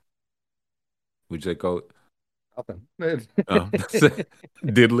though. Would you call it? Nothing.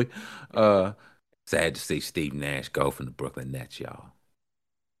 Diddly. Sad to see Steve Nash go from the Brooklyn Nets, y'all.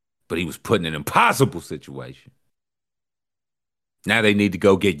 But he was put in an impossible situation. Now they need to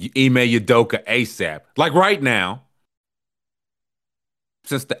go get Ime Udoka ASAP. Like right now.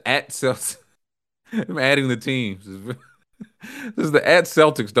 Since the I'm adding the teams. Since the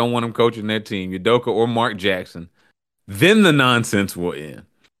Celtics don't want him coaching their team, Udoka or Mark Jackson, then the nonsense will end.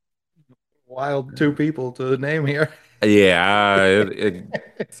 Wild 2 people to name here. Yeah,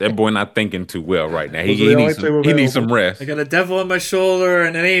 that boy not thinking too well right now. He needs some rest. I got a devil on my shoulder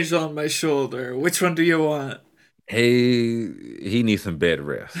and an angel on my shoulder. Which one do you want? He needs some bed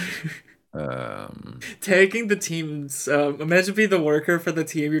rest. Taking the team's imagine being the worker for the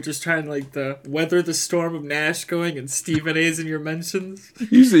team. You're just trying to like weather the storm of Nash going and Stephen A's in your mentions.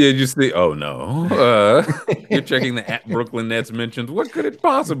 You see. Oh no! You're checking the @Brooklyn Nets mentions. What could it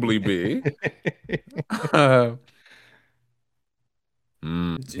possibly be?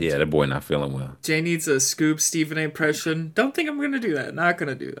 Yeah, that boy not feeling well. Jay needs a Scoop Stephen A impression. Don't think I'm gonna do that. Not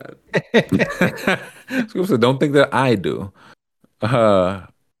gonna do that. Scoop said, "Don't think that I do."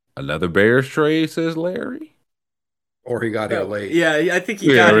 Another Bears trade, says Larry. Or he got here late. Yeah, I think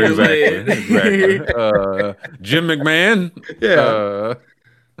he got here late. Exactly. Jim McMahon. Yeah.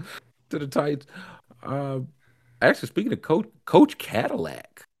 To the Titans. Actually, speaking of Coach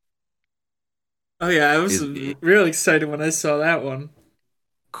Cadillac. Oh yeah, I was real excited when I saw that one.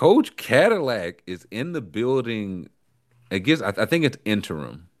 Coach Cadillac is in the building. I guess I think it's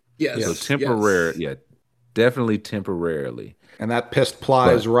interim. Yes. So temporary. Yes. Yeah, definitely temporarily. And that pissed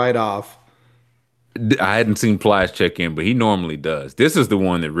Plies right off. I hadn't seen Plies check in, but he normally does. This is the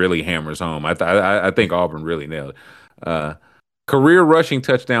one that really hammers home. I think Auburn really nailed it. Career rushing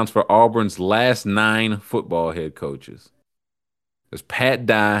touchdowns for Auburn's last 9 football head coaches. There's Pat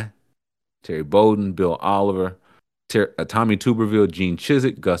Dye, Terry Bowden, Bill Oliver, Tommy Tuberville, Gene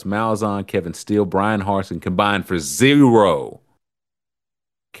Chizik, Gus Malzahn, Kevin Steele, Brian Harsin combined for 0.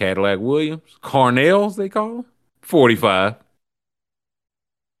 Cadillac Williams, Carnell's they call him, 45.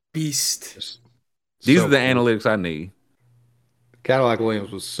 Beast. These are the analytics I need. Cadillac Williams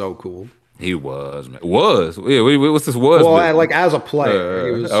was so cool. He was, man. Yeah, what's this was? Well, like as a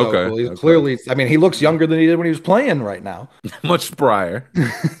player, he was so cool. He's clearly, I mean, he looks younger than he did when he was playing right now. Much sprier.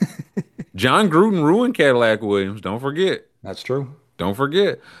 John Gruden ruined Cadillac Williams. Don't forget. That's true. Don't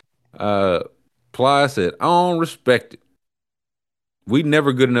forget. Ply said, I don't respect it. We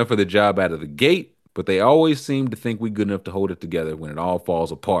never good enough for the job out of the gate, but they always seem to think we good enough to hold it together when it all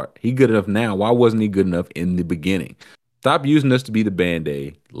falls apart. He good enough now. Why wasn't he good enough in the beginning? Stop using this to be the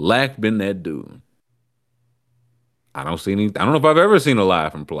band-aid. Lack been that dude. I don't see any. I don't know if I've ever seen a lie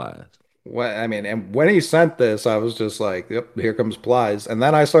from Plies. And when he sent this, I was just like, "Yep, here comes Plies." And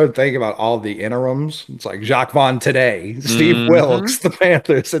then I started thinking about all the interims. It's like Jacques Vaughn today, Steve Wilkes, the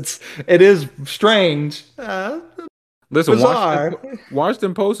Panthers. It is strange. Listen, bizarre.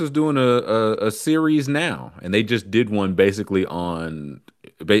 Washington Post is doing a series now, and they just did one basically on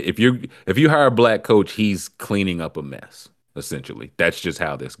if you hire a black coach, he's cleaning up a mess. Essentially, that's just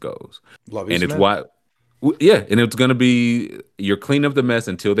how this goes. Lovie And Smith. it's why. Yeah, and it's gonna be you're cleaning up the mess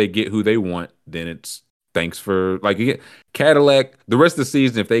until they get who they want. Then it's thanks for like you get Cadillac. The rest of the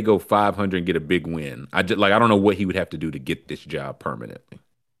season, if they go 500 and get a big win, I don't know what he would have to do to get this job permanently.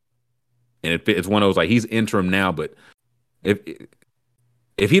 And it's one of those like he's interim now, but if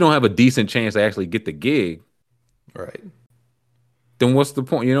he don't have a decent chance to actually get the gig, right, then what's the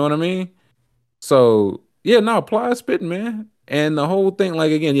point? You know what I mean? So yeah, no, apply spitting, man. And the whole thing,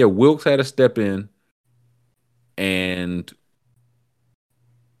 like again, yeah, Wilkes had to step in. And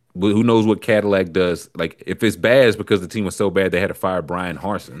who knows what Cadillac does? Like, if it's bad, it's because the team was so bad they had to fire Brian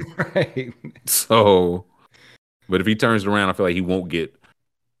Harsin. right. So, but if he turns it around, I feel like he won't get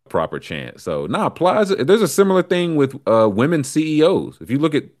a proper chance. So, Plies. There's a similar thing with women CEOs. If you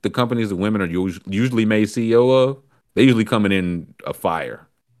look at the companies that women are usually made CEO of, they usually coming in a fire.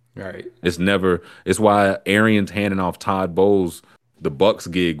 Right. It's why Arians handing off Todd Bowles the Bucks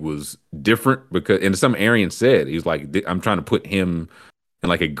gig was different because, and some Arian said, he's like, I'm trying to put him in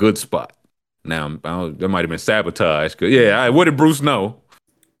like a good spot. Now, there might have been sabotage. Cause what did Bruce know?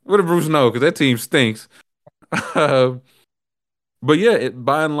 What did Bruce know? Because that team stinks. But yeah,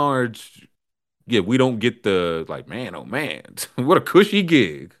 by and large, yeah, we don't get the like, man, oh man, what a cushy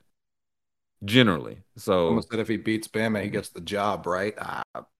gig. Generally, so almost that if he beats Bama, he gets the job, right?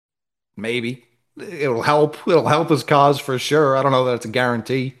 Maybe. It'll help. It'll help his cause for sure. I don't know that it's a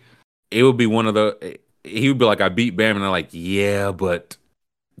guarantee. It would be one of the. He would be like, I beat Bam, and they're like, yeah, but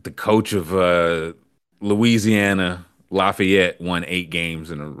the coach of Louisiana Lafayette won 8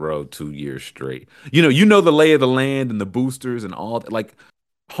 games in a row 2 years straight. You know the lay of the land and the boosters and all that. Like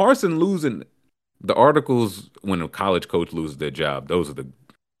Harsin losing the articles when a college coach loses their job.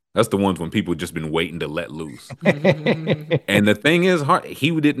 That's the ones when people just been waiting to let loose. And the thing is,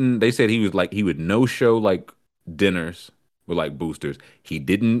 they said he would no-show like dinners with like boosters. He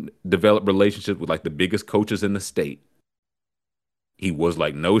didn't develop relationships with like the biggest coaches in the state. He was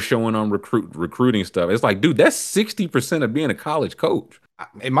like no-showing on recruiting stuff. It's like, dude, that's 60% of being a college coach.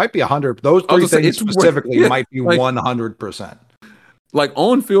 It might be 100. Those three things specifically might be like, 100%. Like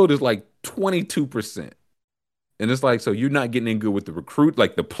on field is like 22%. And it's like, so you're not getting in good with the recruit,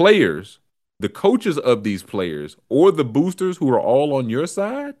 like the players, the coaches of these players, or the boosters who are all on your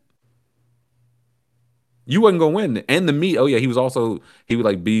side. You wasn't gonna win. And the media, he would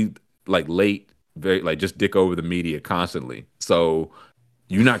like be like late, very like just dick over the media constantly. So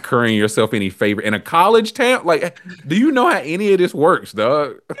you're not currying yourself any favor in a college town. Like, do you know how any of this works,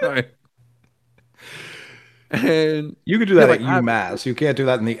 dog? And you could do that at UMass. You can't do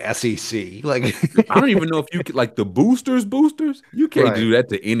that in the SEC. Like, I don't even know if you could, like the boosters. You can't do that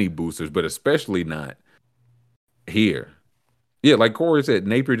to any boosters, but especially not here. Yeah, like Corey said,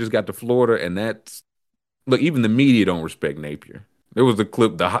 Napier just got to Florida, and even the media don't respect Napier. There was a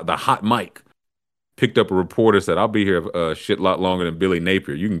clip, the hot mic picked up a reporter, said, I'll be here a shit lot longer than Billy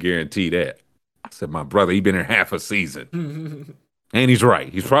Napier. You can guarantee that. I said, my brother, he been here half a season. And he's right.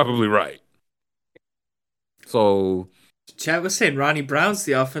 He's probably right. So, Chad was saying Ronnie Brown's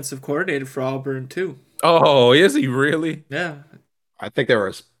the offensive coordinator for Auburn too. Oh, is he really? Yeah. I think they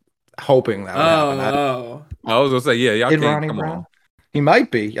were hoping that would happen. I was gonna say, yeah, y'all can't Ronnie come Brown? on. He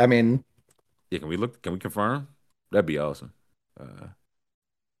might be. I mean, yeah. Can we look? Can we confirm? That'd be awesome. I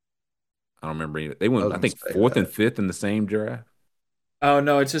don't remember either. They went, I think, 4th and 5th in the same draft. Oh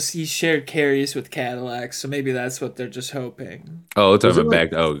no, it's just he shared carries with Cadillac, so maybe that's what they're just hoping. Oh, it's coming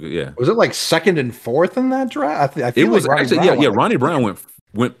back. Oh, yeah. Was it like 2nd and 4th in that draft? I feel it was like actually Ronnie Brown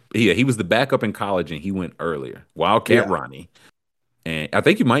went. Yeah, he was the backup in college, and he went earlier. Wildcat Ronnie, and I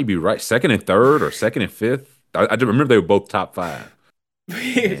think you might be right. 2nd and 3rd or 2nd and 5th. I remember they were both top 5.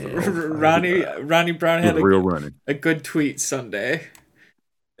 Ronnie Brown had a good tweet Sunday.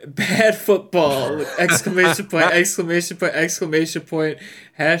 Bad football! Exclamation point! Exclamation point! Exclamation point!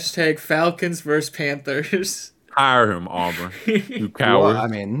 Hashtag Falcons versus Panthers. Hire him, Auburn. You coward. Well, I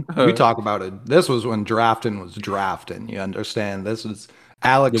mean, we talk about it. This was when drafting was drafting. You understand? This was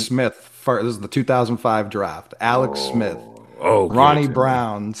Alex Smith. This is the 2005 draft. Alex Smith. Ronnie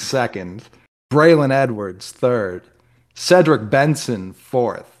Brown 2nd. Braylon Edwards 3rd. Cedric Benson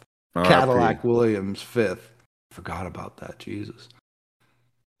 4th. Cadillac Williams 5th. Forgot about that. Jesus.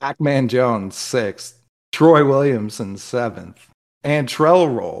 Pac-Man Jones, 6th. Troy Williamson, 7th.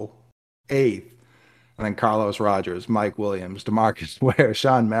 Antrell Roll, 8th. And then Carlos Rogers, Mike Williams, DeMarcus Ware,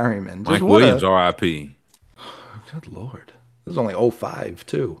 Sean Merriman. Mike Williams, RIP. Good Lord. This is only 05,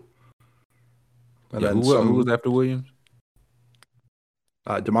 too. And Yeah, then who was after Williams?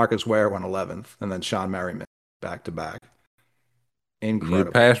 DeMarcus Ware went 11th. And then Sean Merriman back to back. You need a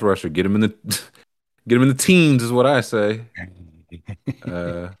Incredible. pass rusher. Get him in the teens is what I say.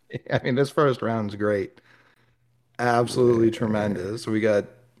 I mean, this first round's great. Absolutely tremendous. We got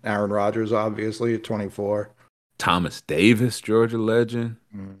Aaron Rodgers, obviously, at 24. Thomas Davis, Georgia legend.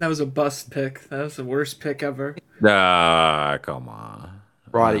 That was a bust pick. That was the worst pick ever. Ah, come on.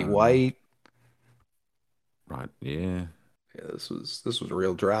 Roddy White. Right, yeah. Yeah, this was a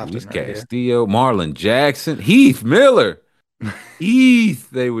real draft. Luis right here. Castillo, Marlon Jackson, Heath Miller. Heath,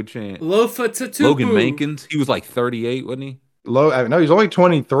 they would chant. Lofa Tatupu. Logan Mankins, he was like 38, wasn't he? No, he's only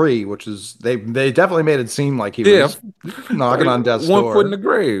 23, which is they definitely made it seem like he was knocking on death's one door. foot in the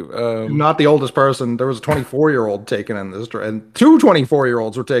grave. Not the oldest person. There was a 24-year-old taken in this, and two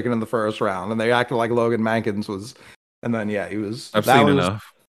 24-year-olds were taken in the first round, and they acted like Logan Mankins was. And then he was. I've seen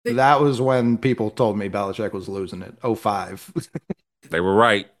enough. That was when people told me Belichick was losing it. 05. They were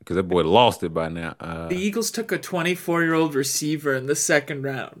right because that boy lost it by now. The Eagles took a 24-year-old receiver in the second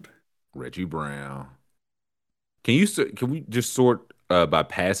round. Reggie Brown. Can we just sort by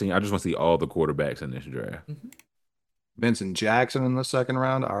passing? I just want to see all the quarterbacks in this draft. Mm-hmm. Vincent Jackson in the second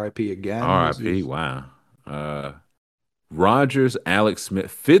round. RIP again. RIP. Wow. Rodgers, Alex Smith,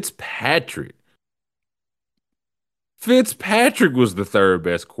 Fitzpatrick. Fitzpatrick was the third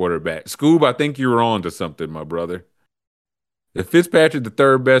best quarterback. Scoob, I think you were on to something, my brother. If Fitzpatrick the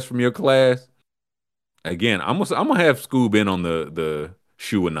third best from your class, again, I'm gonna have Scoob in on the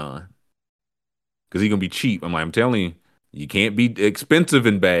Shuanon. Because he's gonna be cheap. I'm telling you can't be expensive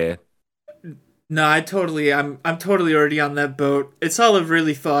and bad. No, I'm totally already on that boat. It's all I've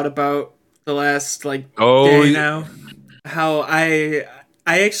really thought about the last day now. How I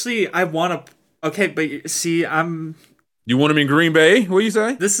want to. Okay, but see, You want him in Green Bay? What do you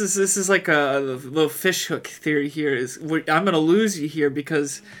say? This is like a little fishhook theory here. I'm gonna lose you here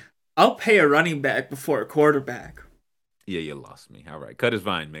because I'll pay a running back before a quarterback. Yeah, you lost me. All right. Cut his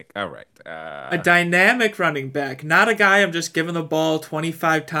vine, Mick. All right. A dynamic running back, not a guy I'm just giving the ball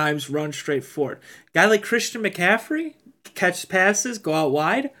 25 times, run straight forward. Guy like Christian McCaffrey, catch passes, go out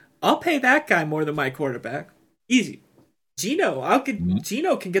wide. I'll pay that guy more than my quarterback. Easy. Gino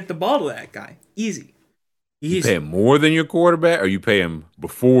can get the ball to that guy. Easy. You pay him more than your quarterback, or you pay him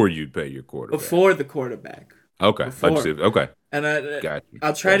before you'd pay your quarterback? Before the quarterback. Okay. Okay. And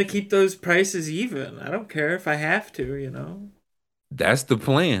I'll try to keep those prices even. I don't care if I have to, That's the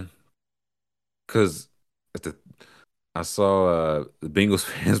plan. Because I saw the Bengals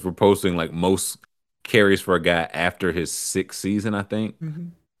fans were posting most carries for a guy after his 6th season, I think. Mm-hmm.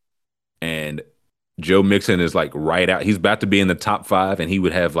 And Joe Mixon is right out. He's about to be in the top 5, and he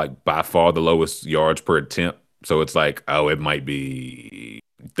would have by far the lowest yards per attempt. So it's it might be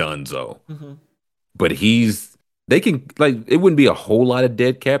donezo. Mm-hmm. But they can it wouldn't be a whole lot of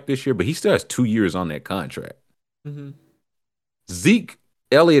dead cap this year, but he still has 2 years on that contract. Mm-hmm. Zeke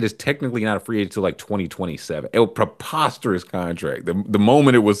Elliott is technically not a free agent until 2027. A preposterous contract. The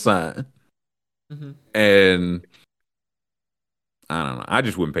moment it was signed. Mm-hmm. And I don't know. I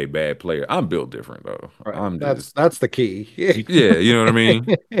just wouldn't pay bad player. I'm built different though. Right. That's the key. Yeah, you know what I mean?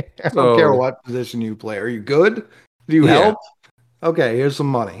 I don't care what position you play. Are you good? Do you help? Okay, here's some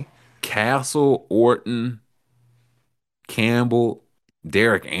money. Castle, Orton, Campbell,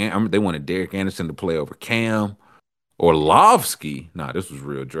 Derek. They wanted Derek Anderson to play over Cam. Orlovsky. Nah, this was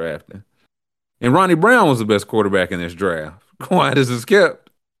real drafting. And Ronnie Brown was the best quarterback in this draft. Quiet as it's kept.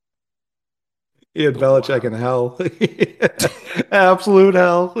 He had Belichick in hell. Absolute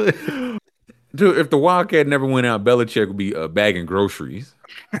hell. Dude, if the Wildcat never went out, Belichick would be bagging groceries.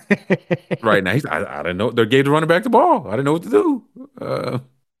 Right now, I didn't know. They gave the running back the ball. I didn't know what to do.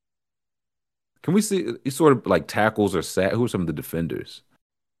 Can we see sort of tackles or sacks? Who are some of the defenders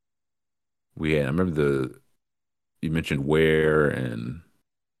we had? I remember you mentioned Ware and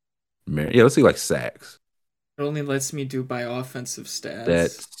yeah. Let's see sacks. It only lets me do by offensive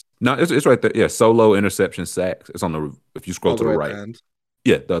stats. It's right there. Yeah, solo, interception, sacks. It's on if you scroll to the right. End.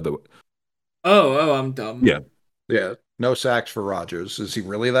 Yeah, the other way. Oh, I'm dumb. Yeah. No sacks for Rodgers. Is he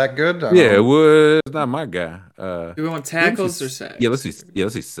really that good? Yeah, it was not my guy. Do we want tackles or sacks? Yeah, let's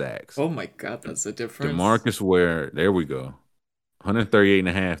see sacks. Oh my God, that's a difference. DeMarcus Ware, there we go.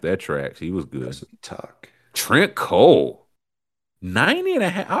 138.5. That tracks. He was good. Tuck. Trent Cole. 90 and a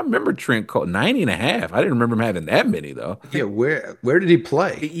half. I remember Trent Cole 90 and a half. I didn't remember him having that many though. Yeah, where did he The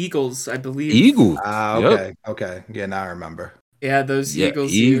play? Eagles, I believe. Eagles. Ah, Yep. okay, okay. Yeah, now I remember. Yeah, those Yeah,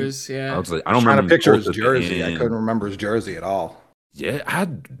 Eagles Eagles. years. Yeah. I was like, I I was don't trying remember to picture his both at the jersey. I end. couldn't remember his jersey at all. Yeah,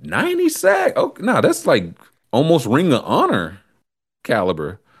 90 sack. Oh no, that's like almost Ring of Honor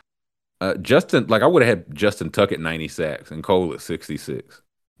caliber. Justin, like I would have had Justin Tuck at 90 sacks and Cole at 66.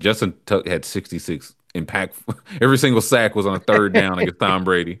 Justin Tuck had 66 impact. Every single sack was on a third down against Tom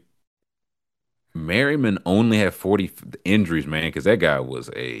Brady. Merriman only had 40 injuries, man, because that guy was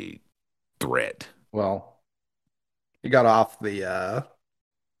a threat. Well, he got off the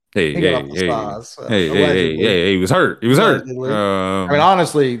Hey, he hey, got off the hey, sauce. hey, Allegedly. hey, he was hurt. He was hurt. Allegedly. I mean,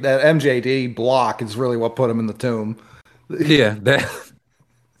 honestly, that MJD block is really what put him in the tomb. yeah, that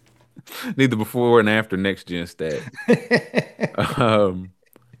need the before and after next gen stat.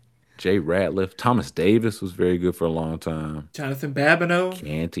 Jay Ratliff, Thomas Davis was very good for a long time. Jonathan Babineau.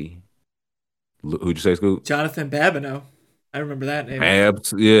 Canty, who'd you say, Scoop? Jonathan Babineau. I remember that name.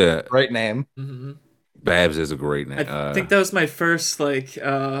 Babs, yeah, Great name. hmm Babs is a great name. I think that was my first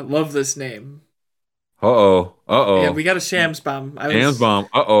love this name. Uh-oh. Yeah, we got a Shams bomb. Shams bomb.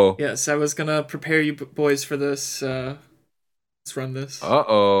 Uh-oh. Yes, I was gonna prepare you boys for this. Let's run this.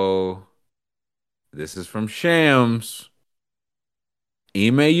 Uh-oh. This is from Shams.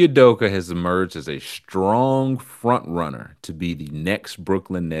 Ime Udoka has emerged as a strong front runner to be the next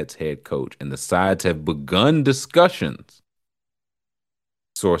Brooklyn Nets head coach, and the sides have begun discussions.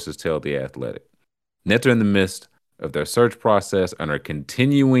 Sources tell The Athletic. Nets are in the midst of their search process and are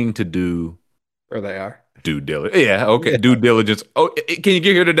continuing to do There they are. due diligence. Yeah, okay, Yeah. due diligence. Oh, can you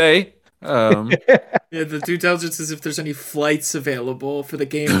get here today? Yeah, the due diligence is if there's any flights available for the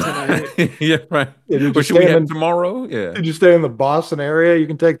game tonight. Yeah, right. Yeah, did Or you should we stay have in- tomorrow? Yeah. Did you stay in the Boston area? You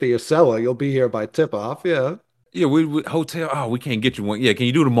can take the Acela. You'll be here by tip off. Yeah. Yeah, we hotel. Oh, we can't get you one. Yeah, can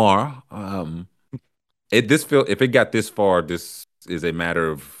you do tomorrow? If it got this far, this is a matter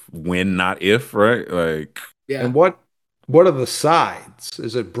of when, not if, right? Like, Yeah. And what are the sides?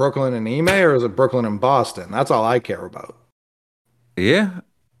 Is it Brooklyn and Ime or is it Brooklyn and Boston? That's all I care about. yeah,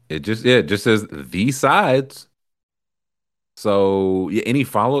 it just says the sides. So yeah, any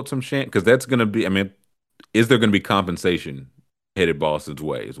follow ups from Shant? Because that's gonna be. I mean, is there gonna be compensation headed Boston's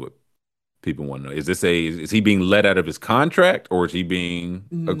way? Is what people want to know. Is he being let out of his contract or is he being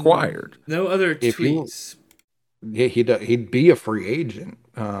acquired? No other If you- tweets. Yeah, he'd be a free agent.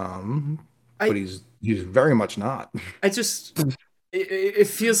 But he's very much not. I just it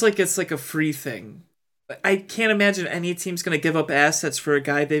feels like it's like a free thing. I can't imagine any team's gonna give up assets for a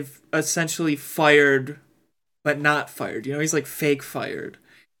guy they've essentially fired, but not fired. You know, he's like fake fired.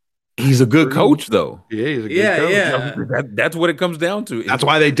 He's a good coach, though. Yeah, he's a good Yeah, coach. yeah. That's what it comes down to. That's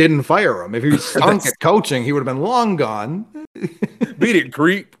why they didn't fire him. If he stunk at coaching, he would have been long gone. Beat it,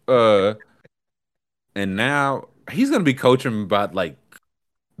 creep. And now he's gonna be coaching by like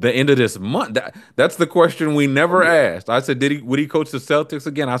the end of this month. That's the question we never asked. I said, would he coach the Celtics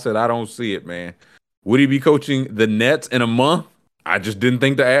again? I said, I don't see it, man. Would he be coaching the Nets in a month? I just didn't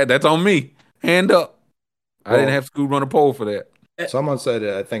think to add. That's on me. Hand up. I didn't have Scoot run a poll for that. Someone said,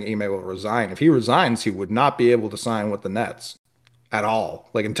 I think Ime will resign. If he resigns, he would not be able to sign with the Nets at all,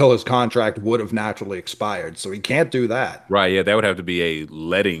 like until his contract would have naturally expired. So he can't do that. Right, yeah, that would have to be a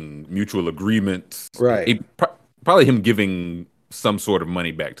letting mutual agreement. Right. Probably him giving some sort of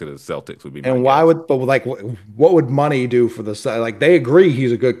money back to the Celtics would be. And why would, but like, what would money do for the like? They agree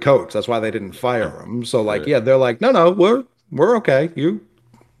he's a good coach. That's why they didn't fire him. So like, yeah, they're like, no, we're okay. You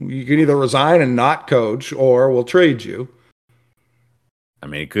can either resign and not coach, or we'll trade you. I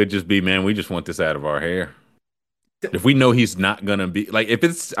mean, it could just be, man, we just want this out of our hair. If we know he's not gonna be like, if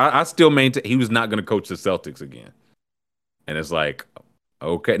it's, I still maintain he was not gonna coach the Celtics again. And it's like,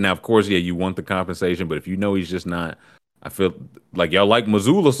 okay, now of course, yeah, you want the compensation, but if you know he's just not, I feel like y'all like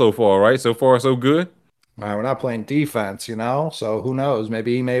Missoula so far, right? So far, so good. All right, we're not playing defense, So who knows?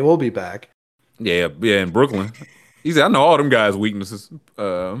 Maybe Ime will be back. Yeah, in Brooklyn. He said, I know all them guys' weaknesses.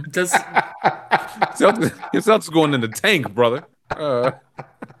 Does Celtics going in the tank, brother.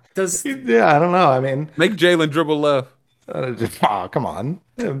 does Yeah, I don't know. I mean, Make Jalen dribble left. come on.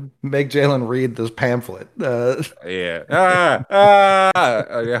 Make Jalen read this pamphlet. Yeah.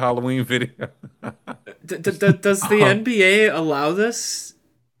 Yeah, Halloween video. does the NBA allow this?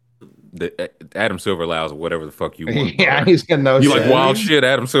 Adam Silver allows whatever the fuck you want. Yeah, he's got no You say. like wild shit?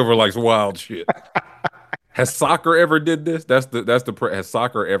 Adam Silver likes wild shit. Has soccer ever did this? Has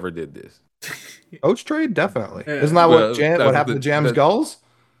soccer ever did this? Coach trade, definitely. Yeah. Isn't that Well, what happened to Jam's Gulls?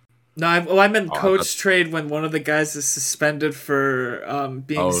 No, I meant Oh, coach trade when one of the guys is suspended for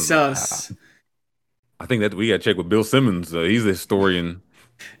being sus. I think that we got to check with Bill Simmons. He's the historian.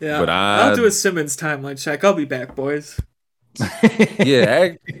 Yeah, But I'll do a Simmons timeline check. I'll be back, boys.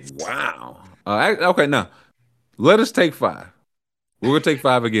 Yeah. Wow. Okay, now let us take 5. We're gonna take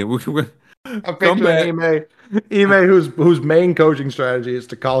 5 again. I'm Come back. Ime, whose main coaching strategy is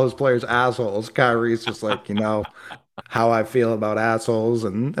to call his players assholes. Kyrie's just like, how I feel about assholes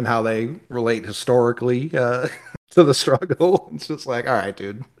and how they relate historically to the struggle. It's just like, all right,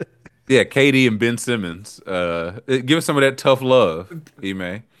 dude. Yeah, KD and Ben Simmons. Give us some of that tough love,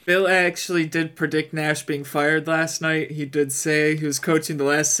 Ime. Bill actually did predict Nash being fired last night. He did say he was coaching the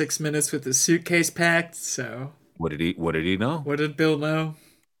last 6 minutes with his suitcase packed. So What did he know? what did Bill know?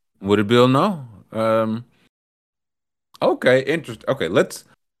 What did Bill know? Okay, interesting. Okay, let's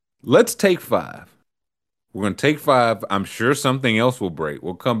take 5. We're gonna take 5. I'm sure something else will break.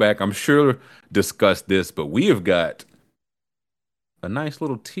 We'll come back. I'm sure discuss this, but we have got a nice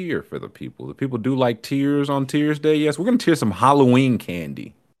little tier for the people. The people do like tiers on Tiers Day. Yes, we're gonna tier some Halloween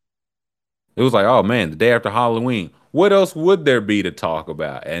candy. It was like, oh man, the day after Halloween. What else would there be to talk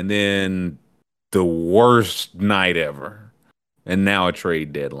about? And then the worst night ever. And now a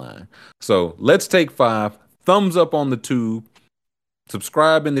trade deadline. So let's take 5. Thumbs up on the tube.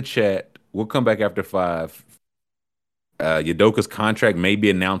 Subscribe in the chat. We'll come back after 5. Udoka's contract may be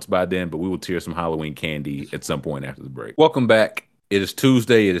announced by then, but we will tier some Halloween candy at some point after the break. Welcome back. It is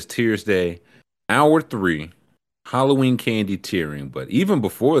Tuesday. It is Tiers Day. Hour 3. Halloween candy tiering. But even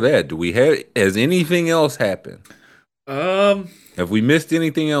before that, has anything else happened? Have we missed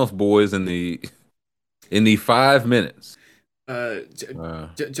anything else, boys, in the 5 minutes?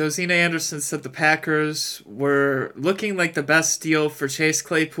 Josina Anderson said the Packers were looking like the best deal for Chase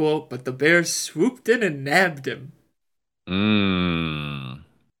Claypool, but the Bears swooped in and nabbed him. Do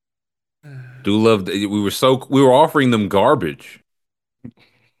love we were offering them garbage.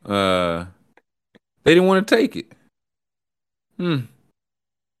 They didn't want to take it.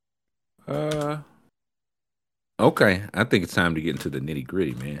 Okay, I think it's time to get into the nitty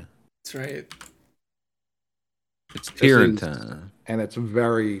gritty, man. That's right. It's tiering time. And it's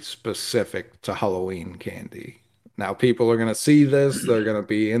very specific to Halloween candy. Now people are gonna see this, they're gonna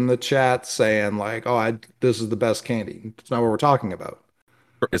be in the chat saying like, "Oh, this is the best candy." It's not what we're talking about.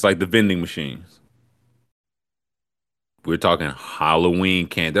 It's like the vending machines. We're talking Halloween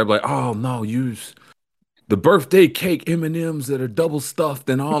candy. They're like, "Oh no, use the birthday cake M&Ms that are double stuffed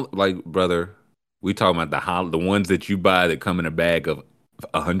and all." Like, brother, we talking about the ones that you buy that come in a bag of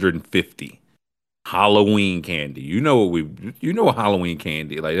 150. Halloween candy. You know Halloween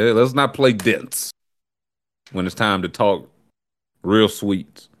candy. Like, let's not play dense when it's time to talk real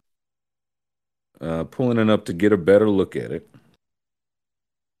sweets. Pulling it up to get a better look at it.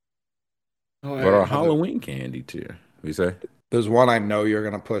 But our Halloween candy tier, we say. There's one I know you're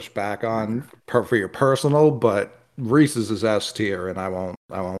gonna push back on for your personal, but Reese's is S tier, and I won't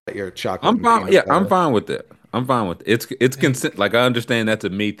let your chocolate. I'm fine. Yeah, I'm fine with that. I'm fine with it. It's consent. Like, I understand that's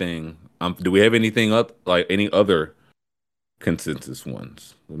a me thing. Do we have anything up, like any other consensus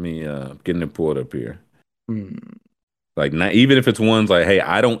ones? Let me getting it pulled up here. Like, not even if it's ones like, hey,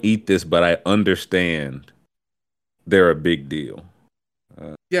 I don't eat this, but I understand they're a big deal.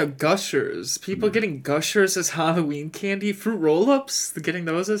 Yeah, Gushers. People getting Gushers as Halloween candy. Fruit roll-ups. Getting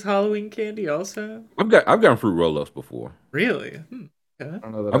those as Halloween candy also. I've gotten fruit roll-ups before. Really? I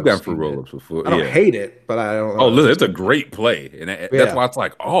don't know that I've gotten fruit roll-ups before. I don't hate it, but I don't. Oh, listen, it's a great play, and that's why it's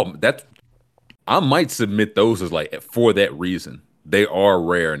like, I might submit those as like for that reason. They are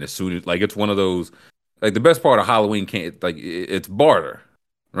rare, and as soon as like it's one of those, like the best part of Halloween can't like it's barter,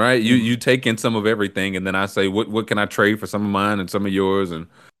 right? You take in some of everything, and then I say, what can I trade for some of mine and some of yours, and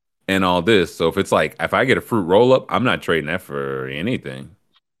all this. So if I get a fruit roll-up, I'm not trading that for anything.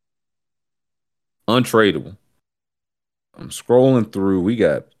 Untradeable. I'm scrolling through. We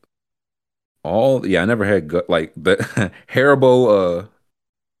got I never had like the Haribo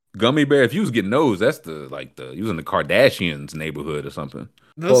gummy bear. If you was getting those, that's you was in the Kardashians neighborhood or something.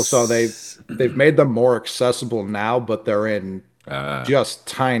 Well, so they've made them more accessible now, but they're in just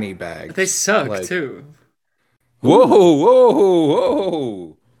tiny bags. They suck too.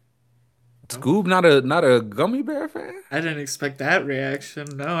 Whoa. Scoob not a gummy bear fan? I didn't expect that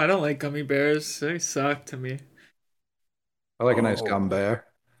reaction. No, I don't like gummy bears. They suck to me. I like a nice gum bear.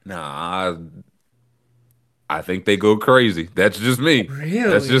 Nah, I think they go crazy. That's just me. Really?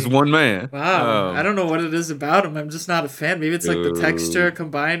 That's just one man. Wow. I don't know what it is about them. I'm just not a fan. Maybe it's like the texture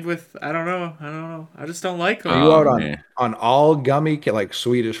combined with I don't know. I just don't like them. Are you out on all gummy like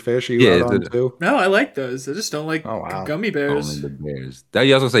Swedish fish? Are you out on too? No, I like those. I just don't like gummy bears. Only the bears. That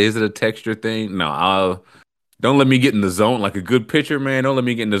you also say, is it a texture thing? No, don't let me get in the zone. Like a good pitcher, man. Don't let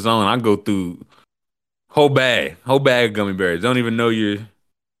me get in the zone. I go through Whole bag of gummy bears. Don't even know you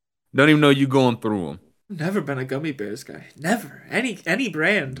going through them. Never been a gummy bears guy. Never. Any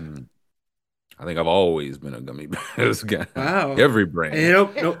brand. I think I've always been a gummy bears guy. Wow. Every brand. Hey,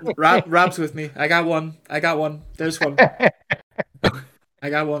 nope. Rob's with me. I got one. There's one. I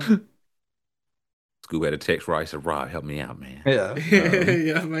got one. Scoob had a text where I said, Rob, help me out, man. Yeah.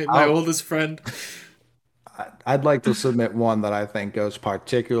 Yeah, my oldest friend. I'd like to submit one that I think goes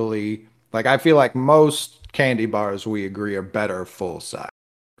particularly, like, I feel like most candy bars we agree are better full size.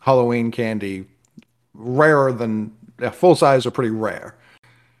 Halloween candy, full size are pretty rare.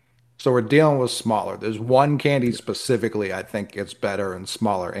 So we're dealing with smaller. There's one candy specifically I think it's better in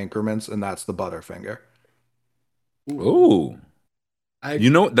smaller increments, and that's the Butterfinger. Ooh.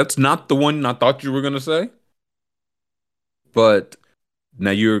 That's not the one I thought you were going to say. But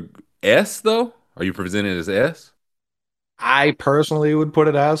now you're S, though? Are you presented as S? I personally would put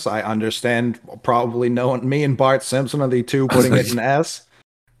it S. I understand probably knowing me and Bart Simpson are the two putting it in S.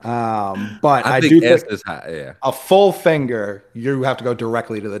 But I do S think is high, yeah. a full finger, you have to go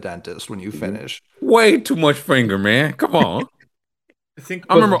directly to the dentist when you finish. Way too much finger, man. Come on.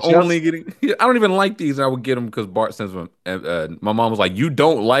 I remember only getting. I don't even like these. I would get them because Bart Simpson. My mom was like, "You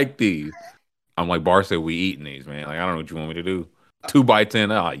don't like these." I'm like, Bart said, "We eating these, man. Like, I don't know what you want me to do." 2 by 10.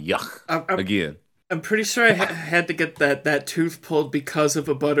 Yuck. Again. I'm pretty sure I had to get that tooth pulled because of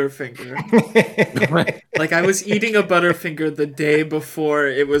a Butterfinger. Like, I was eating a Butterfinger the day before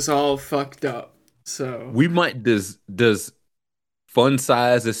it was all fucked up. So we might does fun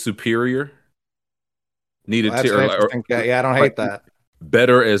size is superior? Needed to yeah, I don't hate that.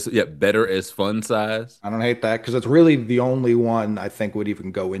 Better as fun size. I don't hate that because it's really the only one I think would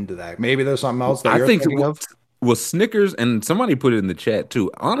even go into that. Maybe there's something else that you're thinking of. Well, Snickers, and somebody put it in the chat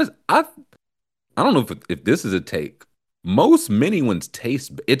too. Honest, I don't know if this is a take. Most mini ones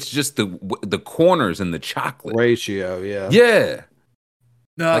taste. It's just the corners and the chocolate ratio. Yeah. Yeah.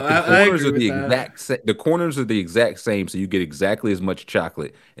 No, like I agree with that. The corners are the exact same, so you get exactly as much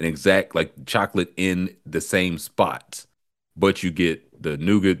chocolate and chocolate in the same spots, but you get the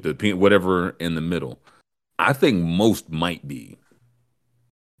nougat, the peanut, whatever in the middle. I think most might be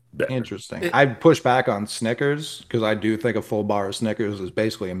better. Interesting. I'd push back on Snickers because I do think a full bar of Snickers is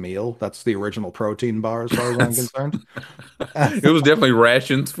basically a meal. That's the original protein bar as far as I'm concerned. It was definitely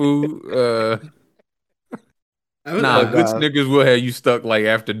rations food. Good Snickers will have you stuck like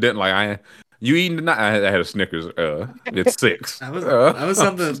after dinner. Like you eating tonight? I had a Snickers. It's 6. I was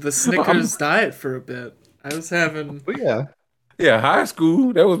on the Snickers diet for a bit. I was having high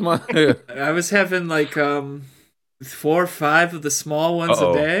school. That was my. I was having like 4 or 5 of the small ones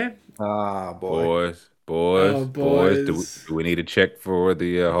a day. Ah, boys. Do we need to check for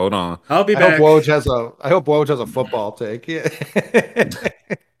the? Hold on. I'll be back. I hope Woj has a football take. Yeah.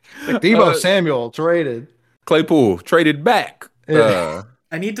 Like Deebo Samuel traded. Claypool traded back.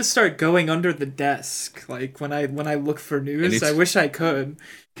 I need to start going under the desk. Like when I look for news, I wish I could.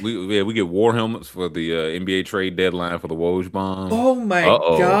 We get war helmets for the NBA trade deadline for the Woj bomb. Oh my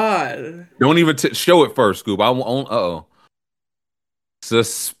god! Don't even show it first, Scoop.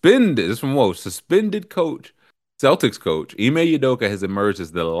 Suspended. This is from Woj. Suspended Celtics coach Ime Udoka has emerged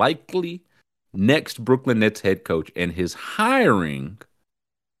as the likely next Brooklyn Nets head coach, and his hiring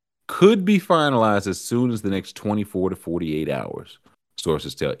could be finalized as soon as the next 24 to 48 hours,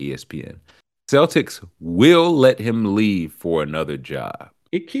 sources tell ESPN. Celtics will let him leave for another job.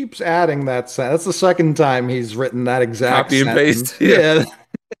 He keeps adding that sentence. That's the second time he's written that exact copy and sentence. paste. Yeah.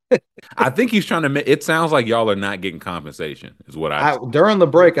 I think he's trying to it sounds like y'all are not getting compensation, is what during the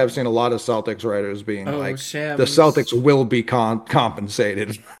break, I've seen a lot of Celtics writers being Shams. the Celtics will be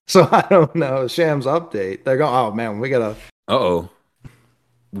compensated. So I don't know. Shams update. They're going, oh man, we gotta.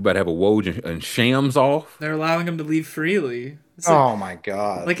 We better have a Woj and Shams off. They're allowing him to leave freely. Oh my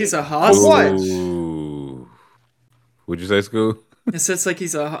god! Like he's a hostage. Would you say, School? It's just like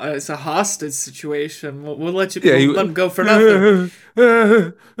it's a hostage situation. We'll let you let him go for nothing.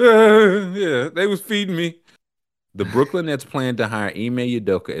 Yeah, they was feeding me. The Brooklyn Nets plan to hire Ime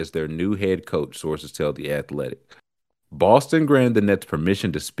Udoka as their new head coach, sources tell The Athletic. Boston granted the Nets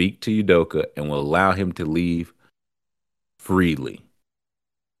permission to speak to Udoka and will allow him to leave freely.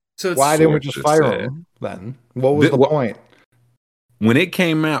 So why didn't we just fire him then? What was the point? When it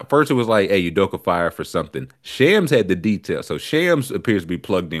came out, first it was like, hey, Udoka fired for something. Shams had the details. So Shams appears to be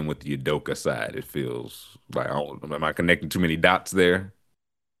plugged in with the Udoka side. It feels like, am I connecting too many dots there?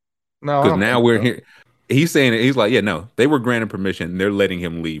 No. Because now we're here. He's saying it. He's like, yeah, no, they were granted permission. They're letting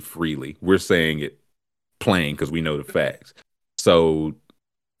him leave freely. We're saying it plain because we know the facts. So,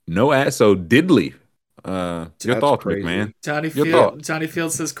 so did leave. Your That's thoughts, crazy. man. Johnny Your Field. thoughts. Johnny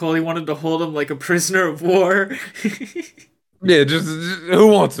Field says Coley wanted to hold him like a prisoner of war. Yeah, just who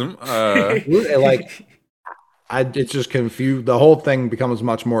wants him? Like, it's just confused. The whole thing becomes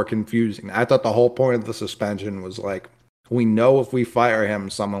much more confusing. I thought the whole point of the suspension was like, we know if we fire him,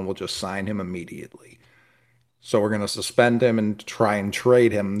 someone will just sign him immediately. So we're going to suspend him and try and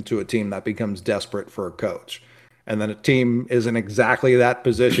trade him to a team that becomes desperate for a coach. And then a team is in exactly that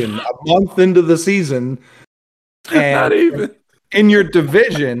position a month into the season. And Not even in your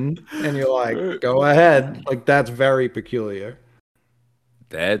division, and you're like, go ahead. Like, that's very peculiar.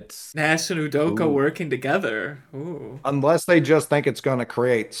 That's Nash and Udoka Ooh. working together. Ooh. Unless they just think it's going to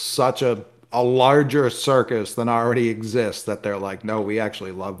create such a larger circus than already exists that they're like, no, we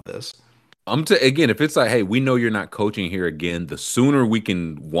actually love this. again, if it's like, hey, we know you're not coaching here again, the sooner we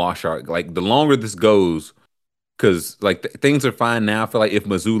can wash our the longer this goes, because things are fine now. I feel like if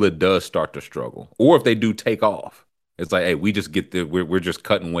Missoula does start to struggle, or if they do take off, it's like, hey, we just we're just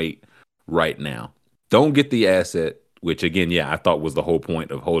cutting weight right now. Don't get the asset, which again, yeah, I thought was the whole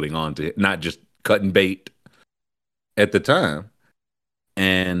point of holding on to it, not just cutting bait at the time.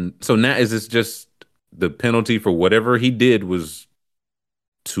 And so now is this just the penalty for whatever he did was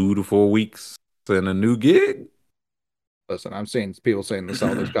 2 to 4 weeks and a new gig? Listen, I'm seeing people saying the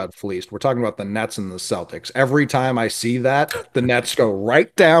Celtics got fleeced. We're talking about the Nets and the Celtics. Every time I see that, the Nets go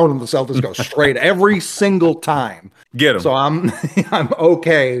right down and the Celtics go straight every single time. Get him. So I'm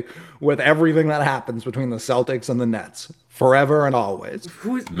okay with everything that happens between the Celtics and the Nets forever and always.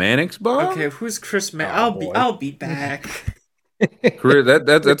 Who's Mannix bomb? okay? Who's Chris? boy. I'll be back. Chris,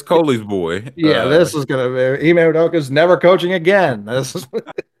 that's Coley's boy. Yeah, this is gonna be Ime Udoka's never coaching again. This is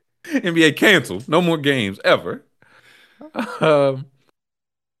NBA canceled. No more games ever. I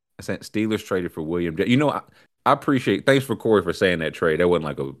sent Steelers traded for William. You know, I appreciate. Thanks for Corey for saying that trade. That wasn't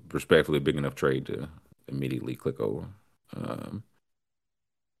like a respectfully big enough trade to immediately click over.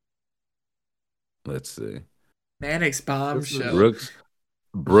 Let's see. Mannix bombshell.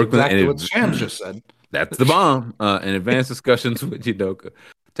 Brooklyn, exactly and what Shams just said. that's the bomb. In advanced discussions with Udoka,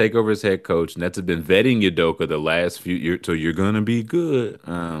 take over as head coach. Nets have been vetting Udoka the last few years, so you're gonna be good.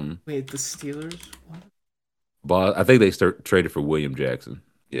 Wait, the Steelers? What? But I think they traded for William Jackson.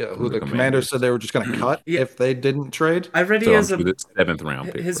 Yeah, From who the the Commanders said they were just going to cut Yeah. if they didn't trade. I read he So has I'm sure the 7th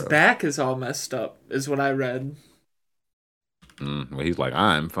round pick. his bro. back is all messed up, is what I read. Well, he's like,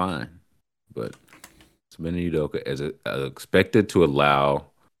 I'm fine, but suspending Udoka as expected to allow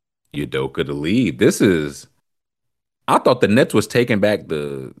Udoka to leave. I thought the Nets was taking back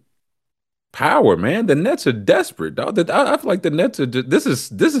the power, man. The Nets are desperate, dog. I feel like the Nets are. This is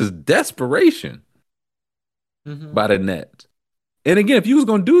desperation Mhm. by the Nets. And again, if you was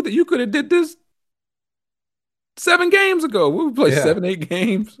gonna do that, you could have did this 7 games ago. We played Yeah. 7-8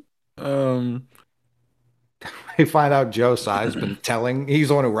 games. They find out Joe Tsai's been telling. He's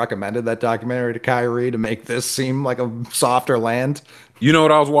the one who recommended that documentary to Kyrie to make this seem like a softer land. You know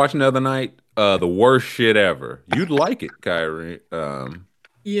what I was watching the other night? The worst shit ever. You'd like it, Kyrie.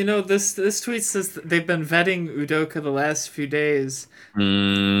 You know, this tweet says that they've been vetting Udoka the last few days.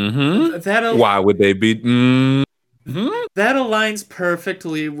 That Why would they be? that aligns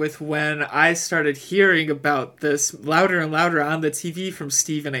perfectly with when I started hearing about this louder and louder on the TV from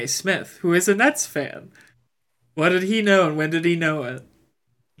Stephen A. Smith, who is a Nets fan. What did he know and when did he know it?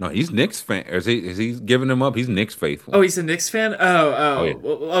 No, he's Knicks fan. Is he giving him up? He's Knicks faithful. Oh, he's a Knicks fan? Oh,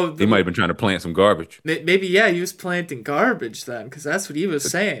 yeah. He might have been trying to plant some garbage. Maybe, yeah, he was planting garbage then, because that's what he was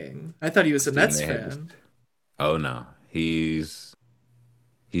saying. I thought he was a Nets fan. Oh, no. He's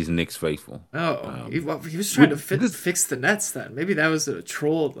Knicks faithful. Oh, he was trying to fix the Nets then. Maybe that was a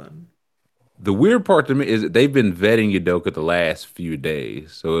troll then. The weird part to me is that they've been vetting Udoka the last few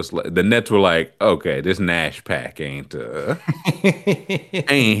days. So it's like the Nets were like, okay, this Nash pack ain't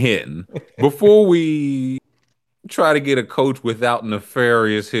hitting. Before we try to get a coach without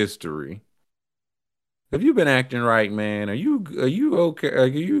nefarious history. Have you been acting right, man? Are you okay? Are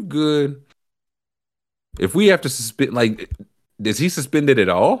you good? If we have to suspend, is he suspended at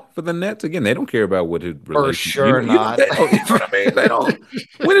all for the Nets? Again, they don't care about what his For relationship. sure not. You know what I mean? They don't.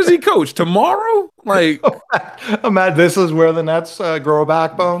 When does he coach? Tomorrow? Matt, this is where the Nets grow a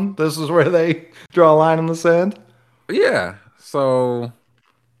backbone. This is where they draw a line in the sand. Yeah. So,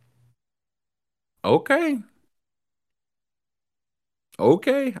 okay.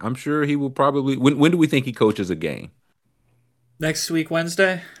 I'm sure he will probably. When do we think he coaches a game? Next week,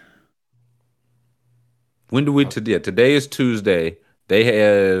 Wednesday. When do we? Today is Tuesday. They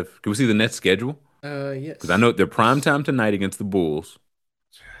have. Can we see the Nets schedule? Yes. Because I know they're prime time tonight against the Bulls.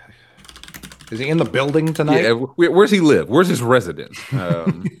 Is he in the building tonight? Yeah. Where's he live? Where's his residence?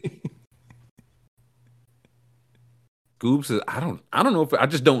 Scoops is I don't know if I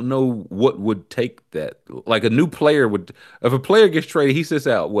just don't know what would take that. Like a new player would if a player gets traded, he sits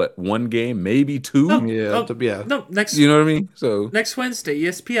out what, one game, maybe two? No, Yeah, yeah. no, You know what I mean? So next Wednesday,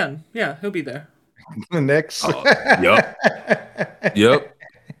 ESPN. Yeah, he'll be there. The Knicks. Yep.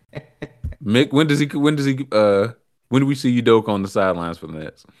 Mick, when do we see Udoka on the sidelines for the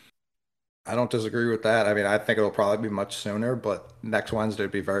Nets? I don't disagree with that. I mean, I think it'll probably be much sooner, but next Wednesday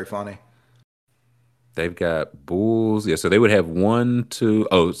would be very funny. They've got Bulls. Yeah, so they would have 1, 2.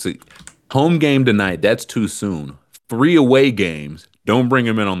 Oh, see, home game tonight. That's too soon. 3 away games. Don't bring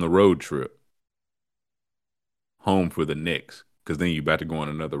them in on the road trip. Home for the Knicks, because then you about to go on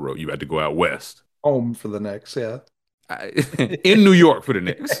another road. You about to go out west. Home for the Knicks, yeah. In New York for the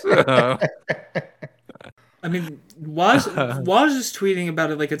Knicks. I mean, Waj is tweeting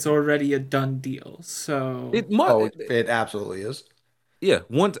about it like it's already a done deal. So it absolutely is. Yeah,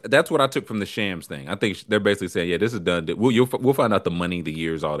 that's what I took from the Shams thing. I think they're basically saying, yeah, this is done. We'll find out the money, the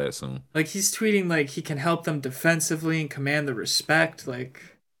years, all that soon. Like he's tweeting like he can help them defensively and command the respect. Like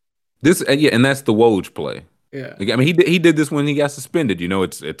this, and that's the Woj play. Yeah, I mean, he did this when he got suspended. You know,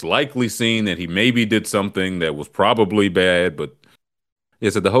 it's likely seen that he maybe did something that was probably bad, but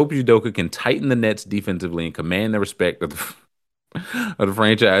yeah. So the hope Udoka can tighten the Nets defensively and command the respect of the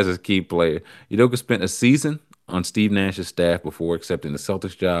franchise's key player. Udoka spent a season on Steve Nash's staff before accepting the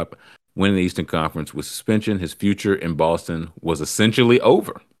Celtics job, winning the Eastern Conference. With suspension, his future in Boston was essentially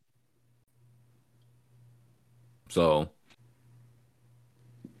over. So,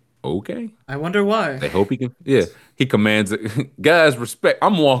 okay. I wonder why. They hope he can. Yeah, he commands it. Guys, respect.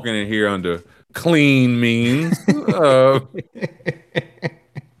 I'm walking in here under clean means.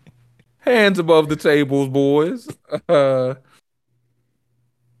 Hands above the tables, boys.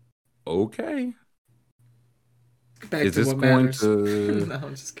 Okay. Is this going to? No,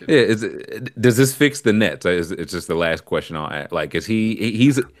 I'm just kidding. Yeah, does this fix the Nets? It's just the last question I'll ask. Like,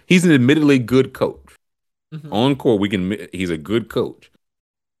 he's an admittedly good coach. Mm-hmm. On court, he's a good coach.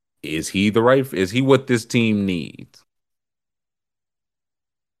 Is he what this team needs?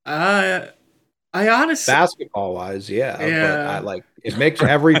 I honestly, basketball wise, yeah. But it makes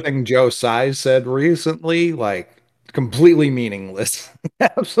everything Joe Tsai said recently completely meaningless.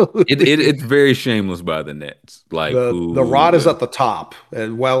 Absolutely, it's very shameless by the Nets. Like the rot is at the top as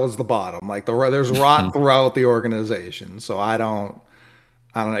well as the bottom. Like there's rot throughout the organization. So I don't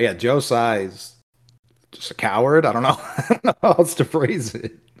know. Yeah, Joe Tsai's just a coward. I don't know. I don't know how else to phrase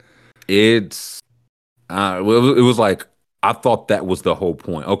it. It was like, I thought that was the whole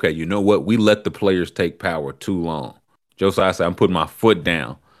point. Okay, you know what? We let the players take power too long. Joe Tsai said, I'm putting my foot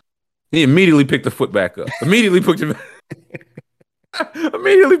down. He immediately picked the foot back up. Immediately picked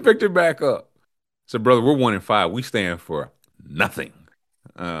it back up. So, brother, we're 1-5. We stand for nothing.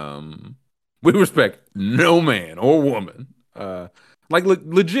 We respect no man or woman.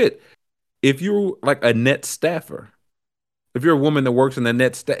 Legit, if you're like a net staffer, if you're a woman that works in the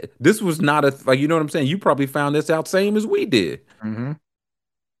net staff, this was not you know what I'm saying? You probably found this out same as we did. Mm-hmm.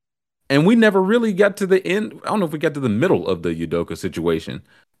 And we never really got to the end. I don't know if we got to the middle of the Udoka situation.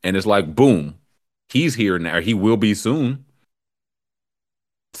 And it's like, boom, he's here now. He will be soon.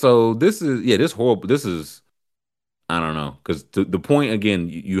 So this is horrible. This is, I don't know. Because the point, again,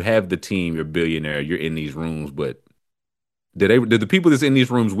 you have the team, you're a billionaire, you're in these rooms, but did the people that's in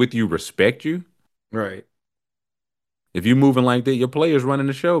these rooms with you respect you? Right. If you're moving like that, your players running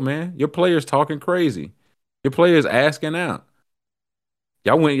the show, man. Your players talking crazy. Your players asking out.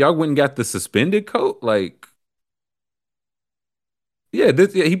 Y'all went and got the suspended coat? Like, yeah,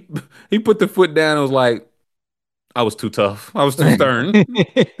 he put the foot down and was like, I was too tough. I was too stern.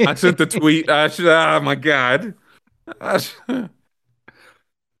 I sent the tweet. Oh my God.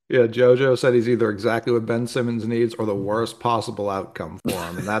 Yeah, JoJo said he's either exactly what Ben Simmons needs or the worst possible outcome for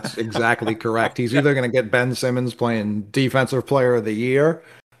him. And that's exactly correct. He's either going to get Ben Simmons playing Defensive Player of the Year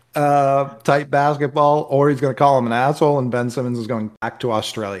type basketball, or he's going to call him an asshole, and Ben Simmons is going back to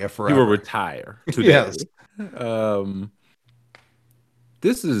Australia forever. He will retire today. Yes. I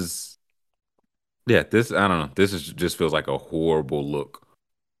don't know. Just feels like a horrible look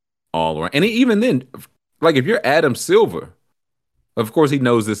all around. And even then, like if you're Adam Silver, of course he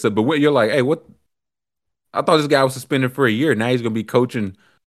knows this, but when you're like, hey, what? I thought this guy was suspended for a year. Now he's going to be coaching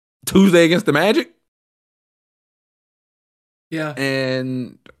Tuesday against the Magic? Yeah.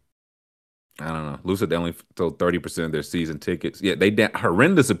 And I don't know. Lou said they only sold 30% of their season tickets. Yeah, they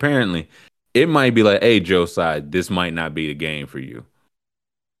horrendous apparently. It might be like, hey, Joe Tsai, this might not be the game for you.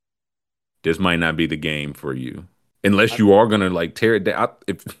 This might not be the game for you. Unless you are going to like tear it down.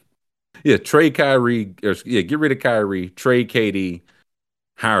 Trade Kyrie, get rid of Kyrie, trade KD,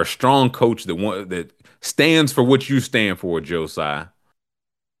 hire a strong coach that stands for what you stand for, Josiah.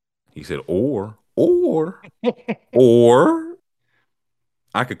 He said, or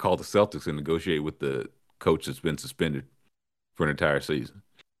I could call the Celtics and negotiate with the coach that's been suspended for an entire season.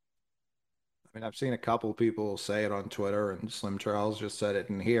 I mean, I've seen a couple people say it on Twitter, and Slim Charles just said it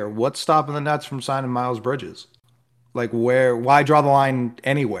in here. What's stopping the Nets from signing Miles Bridges? Like, why draw the line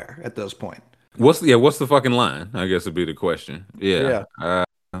anywhere at this point? What's the fucking line? I guess would be the question. Yeah.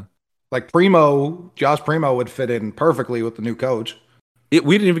 Like Josh Primo would fit in perfectly with the new coach. We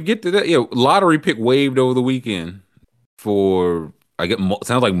didn't even get to that. Yeah, lottery pick waived over the weekend for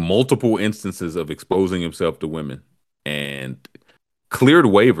sounds like multiple instances of exposing himself to women and cleared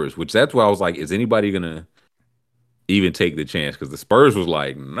waivers, which that's why I was like, is anybody gonna even take the chance? Because the Spurs was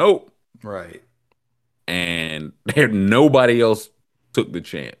like, nope. Right. And nobody else took the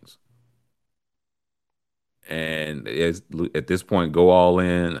chance. And at this point, go all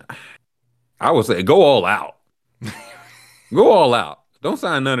in. I would say go all out. Go all out. Don't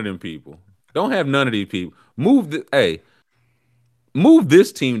sign none of them people. Don't have none of these people. Move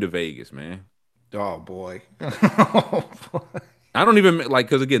this team to Vegas, man. Oh boy. I don't even like,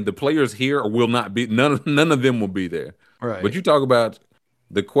 because again, the players here will not be, none of them will be there. Right. But you talk about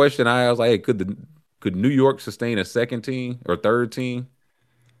the question I was like, hey, could New York sustain a second team or third team?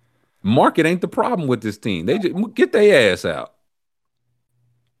 Market ain't the problem with this team. They just get their ass out.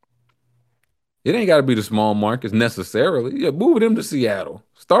 It ain't got to be the small markets necessarily. Yeah, move them to Seattle.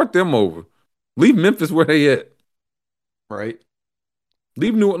 Start them over. Leave Memphis where they at. Right.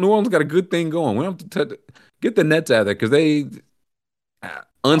 Leave New Orleans got a good thing going. We don't have to get the Nets out of there because they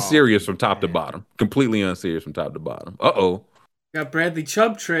unserious from top to bottom. Completely unserious from top to bottom. Uh-oh. Got Bradley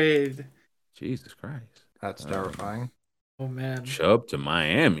Chubb trade. Jesus Christ. That's terrifying. Oh, man. Chubb to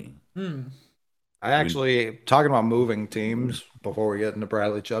Miami. I actually, talking about moving teams before we get into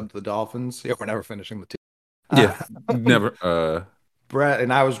Bradley Chubb to the Dolphins. Yeah, we're never finishing the team. Yeah, never. Brad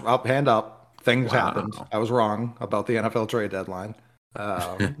and I was hand up. Things happened. I was wrong about the NFL trade deadline.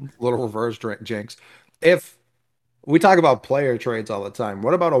 Little reverse jinx. If we talk about player trades all the time,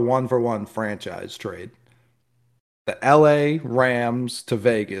 what about a 1-for-1 franchise trade? The LA Rams to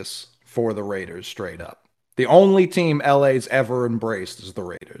Vegas for the Raiders straight up. The only team LA's ever embraced is the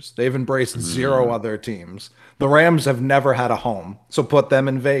Raiders. They've embraced zero other teams. The Rams have never had a home, so put them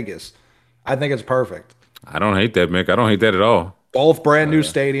in Vegas. I think it's perfect. I don't hate that, Mick. I don't hate that at all. Both brand new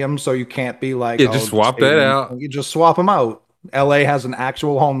stadiums, so you can't be like, just swap that out. You just swap them out. LA has an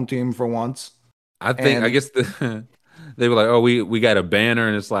actual home team for once. I guess they were like, oh, we got a banner,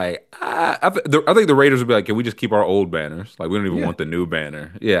 and it's like, I think the Raiders would be like, can we just keep our old banners? Like, we don't even want the new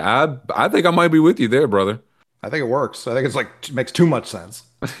banner. Yeah, I think I might be with you there, brother. I think it works. I think it's it makes too much sense.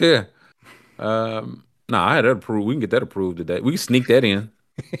 Yeah. I had that approved. We can get that approved today. We can sneak that in.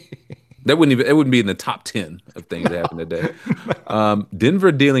 It wouldn't be in the top 10 of things that happened today.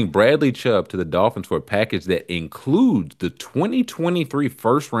 Denver dealing Bradley Chubb to the Dolphins for a package that includes the 2023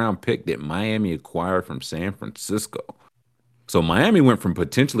 first-round pick that Miami acquired from San Francisco. So Miami went from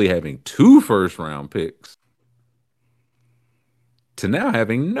potentially having 2 first-round picks to now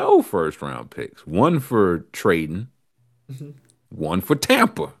having no first-round picks. One for trading, one for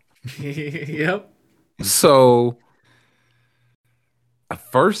Tampa. Yep. So at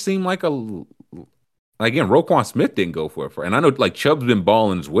first seemed like again, Roquan Smith didn't go for it. And I know like Chubb's been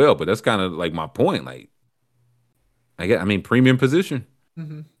balling as well, but that's kind of like my point. Like, premium position.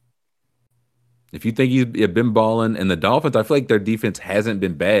 Mm-hmm. If you think he's been balling, and the Dolphins, I feel like their defense hasn't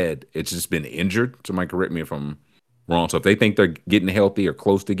been bad. It's just been injured. Somebody correct me if I'm wrong. So if they think they're getting healthy or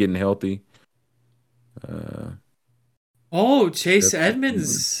close to getting healthy. Chase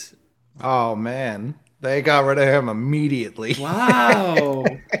Edmonds. Oh, man. They got rid of him immediately. Wow.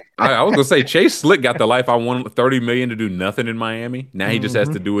 I was going to say, Chase Slick got the life I wanted, $30 million to do nothing in Miami. Now he just has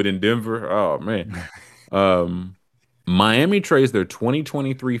to do it in Denver. Oh, man. Miami trades their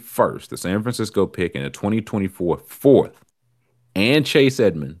 2023 first, the San Francisco pick, and a 2024 fourth, and Chase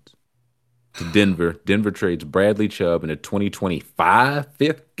Edmonds to Denver. Denver trades Bradley Chubb and a 2025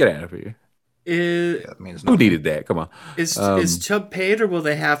 fifth. Get out of here. That means who needed that? Come on. Is Chubb paid, or will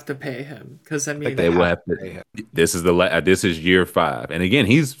they have to pay him? Because I mean, they will have to pay him. This is year 5, and again,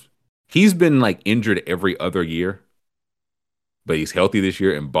 he's been like injured every other year, but he's healthy this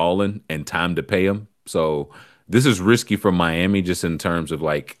year and balling, and time to pay him. So this is risky for Miami, just in terms of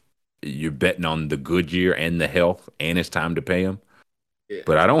like you're betting on the good year and the health, and it's time to pay him. Yeah.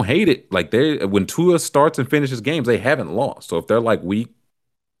 But I don't hate it. Like when Tua starts and finishes games, they haven't lost. So if they're like we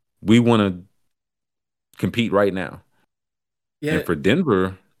want to compete right now. Yeah. And for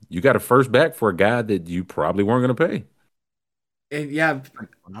Denver, you got a first back for a guy that you probably weren't going to pay. And yeah,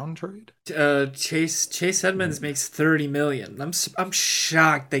 Brown trade? Chase Edmonds makes 30 million. I'm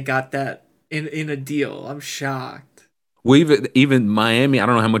shocked they got that in a deal. I'm shocked. Well, even Miami, I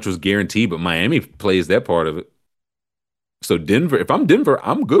don't know how much was guaranteed, but Miami plays that part of it. So Denver, if I'm Denver,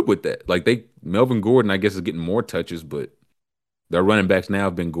 I'm good with that. Like Melvin Gordon, I guess, is getting more touches, but their running backs now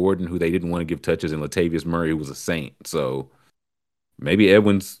have been Gordon, who they didn't want to give touches, and Latavius Murray, who was a Saint. So maybe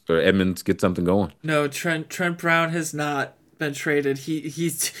Edmonds get something going. No, Trent Brown has not been traded.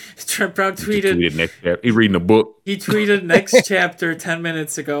 He's Trent Brown tweeted Next chapter. He reading a book. He tweeted next chapter 10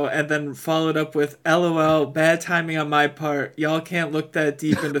 minutes ago and then followed up with LOL, bad timing on my part. Y'all can't look that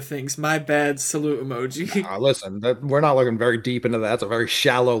deep into things. My bad, salute emoji. Listen, we're not looking very deep into that. That's a very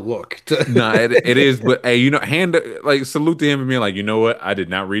shallow look. Nah, it is. But hey, salute to him and being like, you know what? I did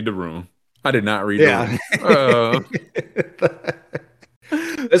not read the room. I did not read the room.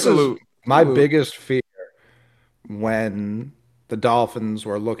 This is my biggest fear when the Dolphins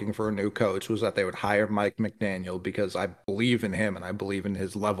were looking for a new coach was that they would hire Mike McDaniel because I believe in him and I believe in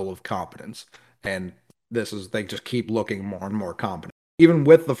his level of competence. And they just keep looking more and more competent. Even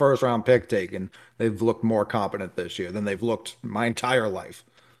with the first round pick taken, they've looked more competent this year than they've looked my entire life.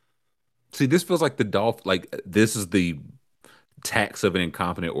 See, this feels like the Dolphins, like this is the tax of an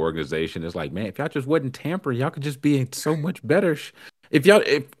incompetent organization. It's like, man, if y'all just wasn't tampering, y'all could just be so much better.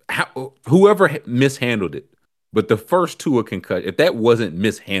 Whoever mishandled it, but the first two are concussion. If that wasn't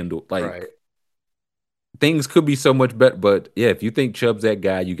mishandled, things could be so much better. But yeah, if you think Chubb's that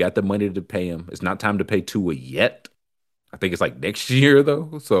guy, you got the money to pay him. It's not time to pay Tua yet. I think it's like next year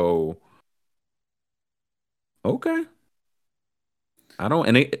though. So okay.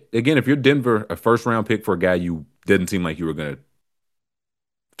 Again, if you're Denver, a first round pick for a guy you didn't seem like you were gonna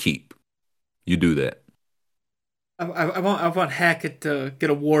keep, you do that. I want Hackett to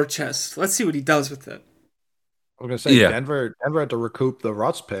get a war chest. Let's see what he does with it. I was gonna say Denver had to recoup the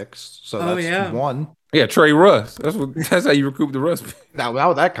Russ picks, so that's one. Yeah, Trey Russ. That's how you recoup the Russ pick. Now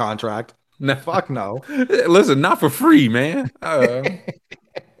with that contract. No, fuck no. Listen, not for free, man.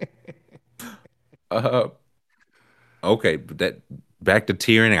 Okay, but that back to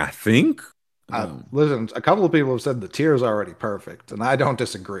tiering, I think. Listen, a couple of people have said the tier is already perfect, and I don't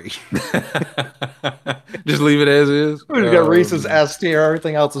disagree. Just leave it as is. We got Reese's S tier.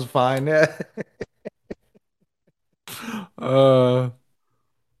 Everything else is fine. Yeah.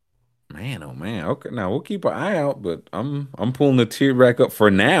 Man, oh man. Okay, now we'll keep an eye out, but I'm pulling the tier back up for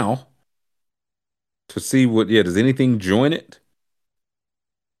now to see what. Yeah, does anything join it?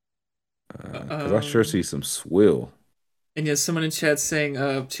 Because I sure see some swill. And yes, someone in chat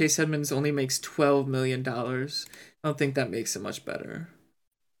saying Chase Edmonds only makes $12 million. I don't think that makes it much better.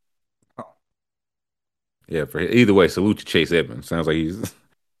 Oh. Yeah, for either way, salute to Chase Edmonds. Sounds like he's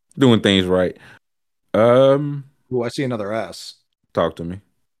doing things right. Oh, I see another S. Talk to me.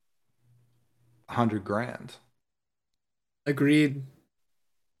 $100,000. Agreed.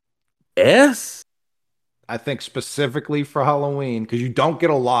 S? I think specifically for Halloween, because you don't get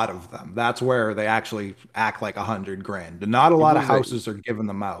a lot of them. That's where they actually act like $100,000. Not a lot of houses are giving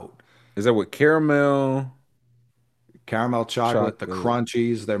them out. Is that what caramel chocolate, the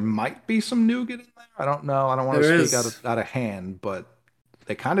crunchies? There might be some nougat in there. I don't know. I don't want to speak out of hand, but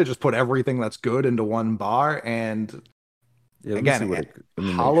they kind of just put everything that's good into one bar. And again,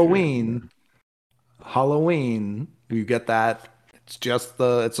 Halloween, you get that. It's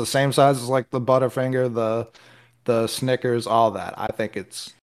the same size as like the Butterfinger, the Snickers, all that. I think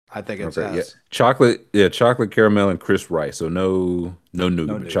it's okay, yeah. Chocolate caramel and Chris Rice. So no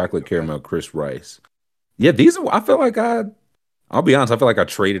nougat, chocolate caramel, Chris Rice. Yeah, I feel like I'll be honest, I feel like I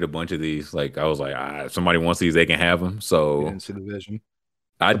traded a bunch of these. Like I was like, if somebody wants these, they can have them. So you didn't see the vision.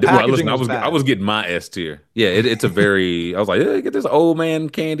 I was getting my S tier. Yeah, it's a very. I was like, get this old man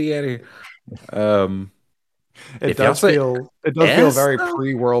candy out of here. It does feel very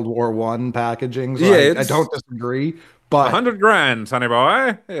pre-World War I packaging. So yeah, I don't disagree. But $100,000, honey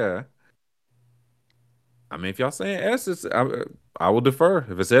boy. Yeah. I mean, if y'all saying S, I will defer.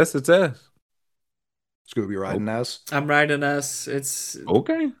 If it's S, it's S. Scooby riding S. I'm riding S. It's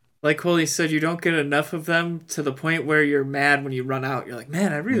okay. Like Coley said, you don't get enough of them to the point where you're mad when you run out. You're like,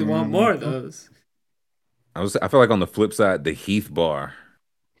 man, I really want more of those. I feel like on the flip side, the Heath bar.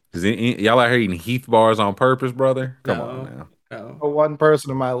 Y'all out here eating Heath bars on purpose, brother? Come on now. No. One person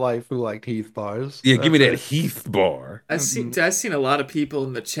in my life who liked Heath bars. Yeah, give me that Heath bar. I've seen a lot of people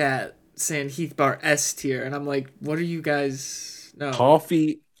in the chat saying Heath bar S tier, and I'm like, what are you guys? No.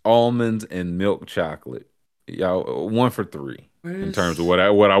 Coffee, almonds, and milk chocolate. Y'all 1 for 3 in terms of what I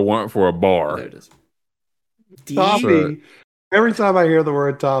want for a bar. There it is. Toffee. Every time I hear the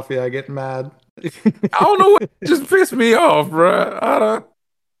word toffee, I get mad. I don't know what just pissed me off, bro. I don't.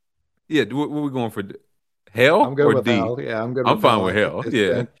 Yeah, what we going for? I'm Hell good or with D? hell. Yeah, I'm good I'm with fine hell. with I think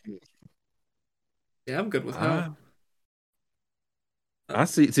hell. it's Yeah. Yeah, I'm good with hell. I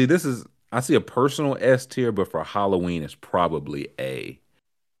see. See, this is I see a personal S tier, but for Halloween, it's probably a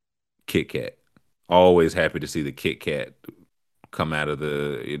Kit Kat. Always happy to see the Kit Kat come out of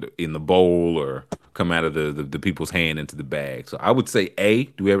in the bowl or come out of the people's hand into the bag. So I would say A.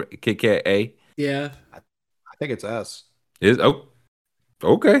 Do we have Kit Kat A? Yeah. I think it's S. Is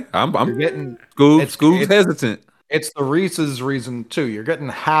okay. I'm You're getting Scoob's it's hesitant. it's the Reese's reason too. You're getting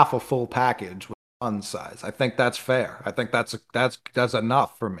half a full package with fun size. I think that's fair. I think that's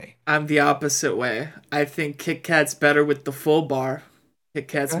enough for me. I'm the opposite way. I think Kit Kat's better with the full bar. Kit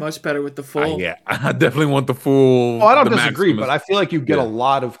Kat's much better with the full. Yeah, I definitely want the full. Oh, I don't the disagree, Maximus. but I feel like you get Yeah. a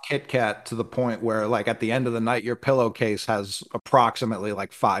lot of Kit Kat to the point where, like, at the end of the night, your pillowcase has approximately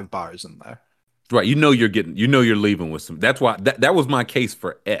like 5 bars in there. Right, you're leaving with some. That's why that was my case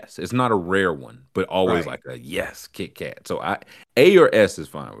for S. It's not a rare one, but always Right. like a yes, Kit Kat. So A or S is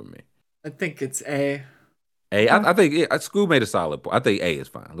fine with me. I think it's A. I think Scoob made a solid point. I think A is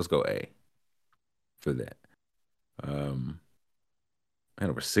fine. Let's go A for that. Man,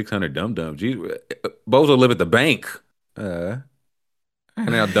 over 600 dum dums. Geez, Bozo live at the bank. And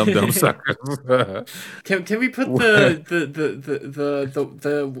now dum dum suckers. Can we put the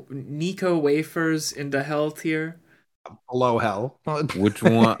Nico wafers into hell tier? Below hell. Which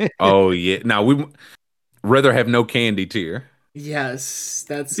one? Oh yeah. Now we rather have no candy tier. Yes,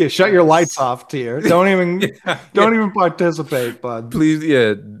 that's Yeah, shut your lights off, tier. Don't even Yeah. even participate, bud. Please,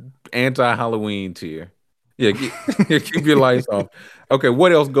 yeah, anti-Halloween tier. Yeah, keep your lights off. Okay,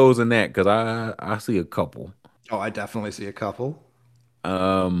 what else goes in that? Because I see a couple. Oh, I definitely see a couple.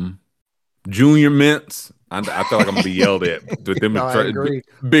 Junior mints. I feel like I'm gonna be yelled at with them. No, I agree.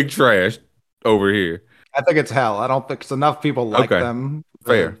 Big trash over here. I think it's hell. I don't think it's enough people like Okay. them.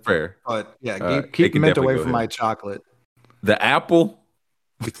 Fair. But yeah, It keep can mint definitely away go from ahead. my chocolate. The apple.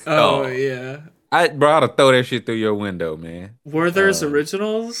 Oh yeah. Bro, I'd throw that shit through your window, man. Werther's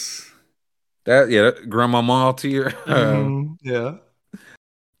originals. That Grandma Mall tier. Yeah.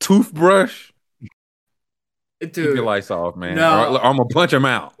 Toothbrush. Dude, Keep your lights off, man. No. Or I'm gonna punch him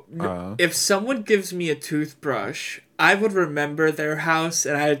out. If someone gives me a toothbrush, I would remember their house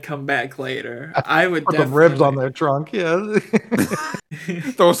and I'd come back later. I would Put definitely the ribs on their trunk. Yeah.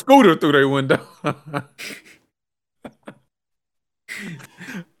 Throw a scooter through their window.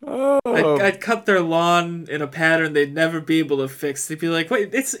 I'd cut their lawn in a pattern they'd never be able to fix. They'd be like, "Wait,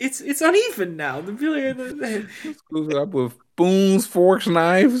 it's uneven now." They'd be like, Scooter up with spoons, forks,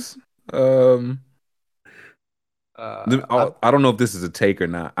 knives. I don't know if this is a take or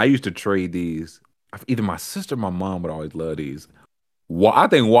not. I used to trade these. Either my sister or my mom would always love these. I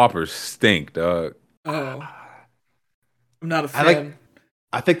think Whoppers stink, dog. "Oh, I'm not a fan."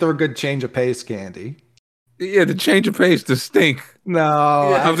 I think they're a good change of pace candy. Yeah, the change of pace to stink. No,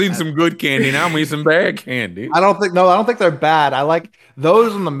 Yeah. I was eating some good candy. Now I'm eating some bad candy. I don't think they're bad. I like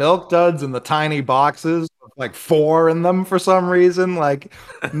those in the Milk Duds in the tiny boxes with like 4 in them for some reason. Like,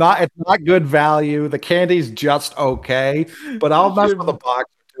 it's not good value. The candy's just okay, but I'll mess with a box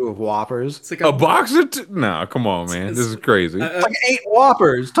or 2 of Whoppers. It's like A box or two? Nah, come on, man. This is crazy. It's like 8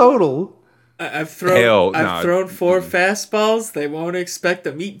 Whoppers total. I've Hell, thrown 4 fastballs. They won't expect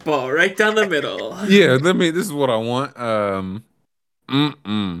a meatball right down the middle. Yeah, this is what I want.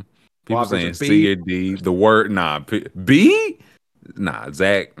 People Whoppers saying are C B. or D. The word B? Nah,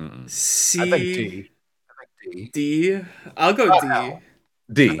 Zach. C. I think T. D. I'll go Not D. hell.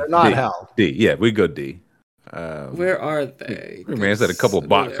 D. They're not D. hell. D. Yeah, we go D. Where are they? Man said a couple There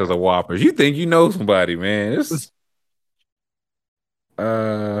boxes they of are. Whoppers. You think you know somebody, man?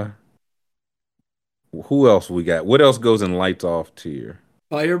 Who else we got? What else goes in lights off tier?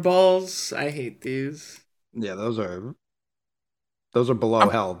 Fireballs. I hate these. Yeah, those are below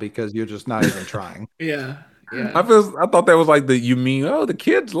hell because you're just not even trying. Yeah. Yeah. I thought that was like the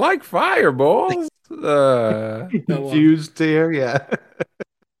kids like fireballs. No one. Confused tier, yeah.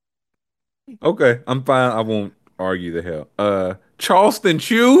 Okay, I'm fine. I won't argue the hell. Charleston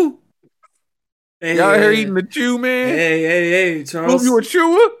Chew. Hey, Y'all here eating the chew, man? Hey, Move you a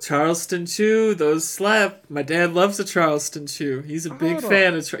chewer? Charleston Chew, those slap. My dad loves a Charleston Chew. He's a big Hold on.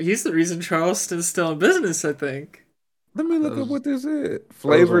 fan of. He's the reason Charleston's still in business, I think. Let me look up Those- what this is.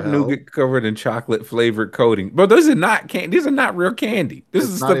 Flavored hell. nougat covered in chocolate flavored coating. But those are not candy. These are not real candy. This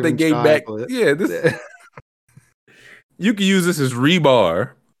It's is not stuff they even gave chocolate. back. Yeah, this. You can use this as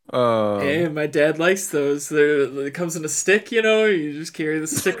rebar Hey, my dad likes those. It comes in a stick, you just carry the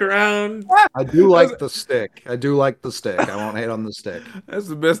stick around. I do like the stick. I do like the stick. I won't hate on the stick. That's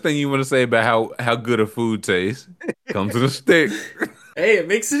the best thing you want to say about how good a food tastes. Comes with a stick. Hey, it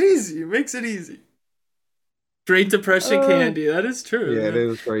makes it easy. It makes it easy. Great Depression candy. That is true. Yeah, it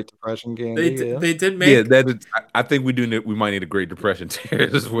is Great Depression candy. They did make. Yeah, that is. I think we might need a Great Depression tier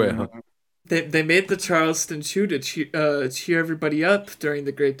as well. They made the Charleston Chew to cheer everybody up during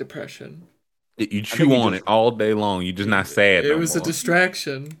the Great Depression. You chew on it all day long. You're just not sad. It was a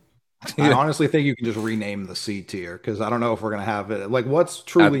distraction. I honestly think you can just rename the C tier because I don't know if we're gonna have it. Like, what's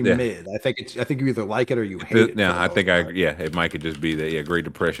truly mid? I think you either like it or you hate it. Yeah, I think it might could just be the Great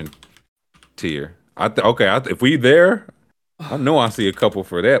Depression tier. If we there, I know I see a couple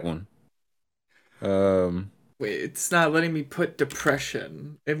for that one. Wait, it's not letting me put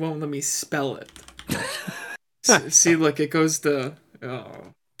depression. It won't let me spell it. See, look, it goes to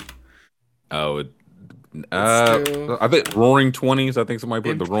I think Roaring 20s. I think somebody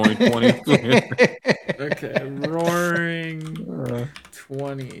put the Roaring 20s. Okay, Roaring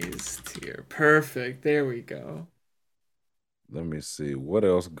 20s tier. Perfect. There we go. Let me see what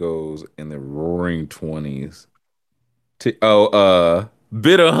else goes in the Roaring 20s.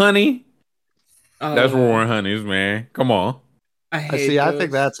 Bitter Honey. That's Roaring Honeys, man. Come on. I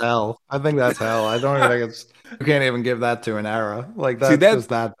think that's hell. I think that's hell. I don't think it's. You can't even give that to an era. Like that's just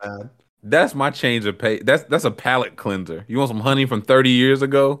that bad. That's my change of pace. That's a palate cleanser. You want some honey from 30 years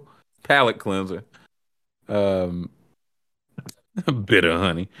ago? Palate cleanser. Bitter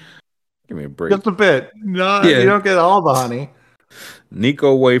honey. Give me a break. Just a bit. No, you don't get all the honey.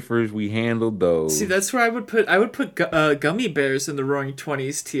 Nico wafers, we handled those. See, that's where I would put gummy bears in the Roaring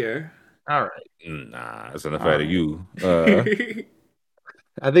 20s tier. All right. Nah, that's enough out of you. I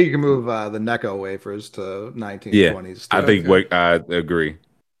think you can move the Necco wafers to 1920s. Yeah, I think I agree.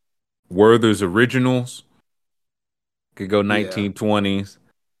 Werther's Originals could go 1920s.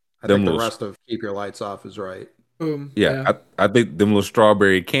 I think the rest of Keep Your Lights Off is right. Boom. Yeah. I think them little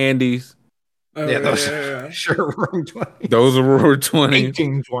strawberry candies. Oh, those sure Roaring 20s. Those are Roaring 20s.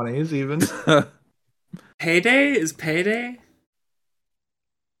 1820s even. Payday is Payday.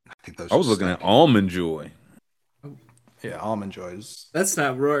 I was looking at Almond Joy. Yeah, Almond Joys. That's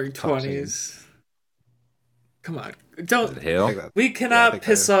not Roaring 20s. Come on. Don't. Hell? We cannot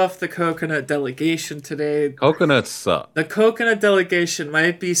piss off the coconut delegation today. Coconuts suck. The coconut delegation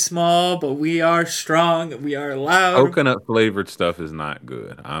might be small, but we are strong. We are loud. Coconut flavored stuff is not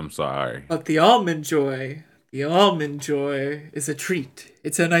good. I'm sorry. But the Almond Joy is a treat.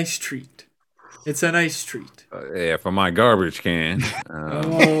 It's a nice treat. It's a nice treat. Yeah, for my garbage can.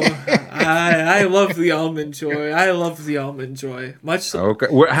 I love the Almond Joy. I love the Almond Joy. Okay.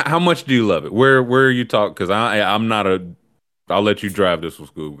 How much do you love it? Where are you talking? Because I'm not a. I'll let you drive this one,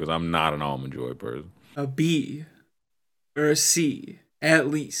 Scoob, because I'm not an Almond Joy person. A B or a C, at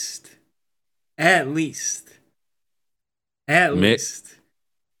least. At least. At least.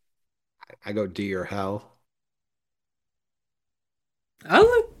 I go D or hell. I'll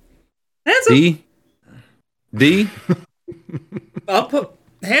look. D? I'll put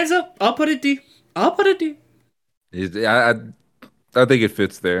hands up. I'll put a D. I think it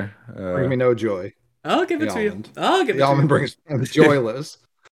fits there. Bring me no joy. I'll give it to you. The almond brings joyless.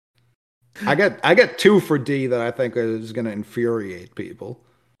 I get 2 for D that I think is going to infuriate people.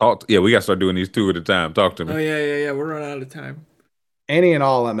 We got to start doing these 2 at a time. Talk to me. Oh yeah. We're running out of time. Any and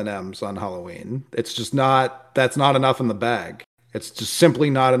all M&Ms on Halloween. It's just not. That's not enough in the bag. It's just simply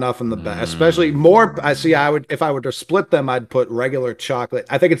not enough in the bag. Especially more. If I were to split them, I'd put regular chocolate.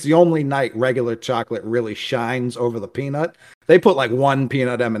 I think it's the only night regular chocolate really shines over the peanut. They put like 1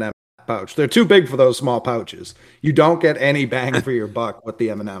 peanut M&M pouch. They're too big for those small pouches. You don't get any bang for your buck with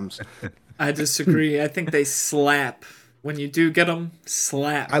the M&Ms. I disagree. I think they slap. When you do get them,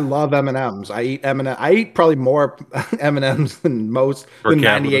 slap. I love M&Ms. I eat M&M. I eat probably more M&Ms than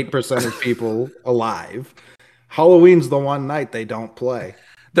 98% of people alive. Halloween's the one night they don't play.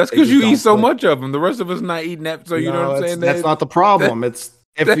 That's because you eat so much of them. The rest of us not eating that. So you know what I'm saying? That's not the problem.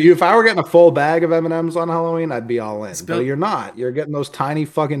 If I were getting a full bag of M&Ms on Halloween, I'd be all in. But you're not. You're getting those tiny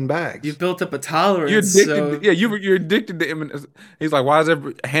fucking bags. You've built up a tolerance. You're addicted. You're addicted to M&Ms. He's like, why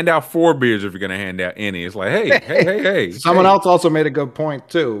hand out 4 beers if you're gonna hand out any? It's like, hey. Someone else also made a good point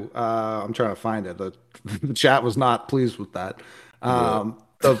too. I'm trying to find it. The chat was not pleased with that.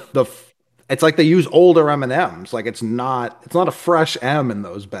 It's like they use older M&Ms. Like it's not a fresh M in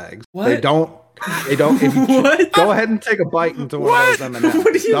those bags. What? They don't. If you go ahead and take a bite into one of those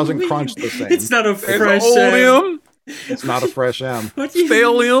M&Ms. It doesn't crunch the same. It's not a fresh M. It's not a fresh M.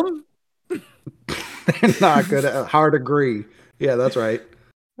 Stale M. Not good. Hard agree. Yeah, that's right.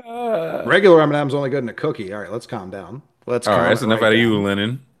 Regular M&M's only good in a cookie. All right, let's calm down. Let's All right, calm that's it enough right out of you, down.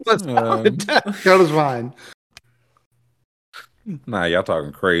 Lennon. Let's calm it down. That was fine. Nah, y'all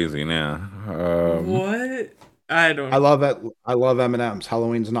talking crazy now. What? I don't. I love that. I love M&M's.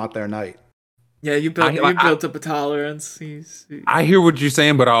 Halloween's not their night. Yeah, you built up a tolerance. I hear what you're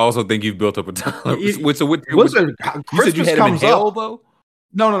saying, but I also think you've built up a tolerance. Listen, you said you Christmas had him in comes hell, up. though?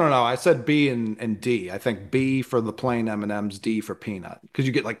 No. I said B and D. I think B for the plain M&Ms, D for peanut, because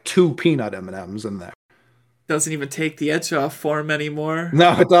you get like 2 peanut M&Ms in there. Doesn't even take the edge off for him anymore.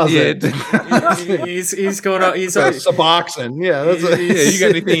 No, it doesn't. He's going out. He's Suboxone. Yeah, that's You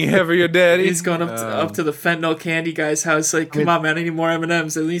got anything heavier, Daddy? He's going up to the fentanyl candy guy's house. Like, come on, man, I need more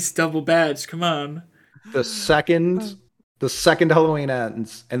M&Ms. At least double badge. Come on. The second Halloween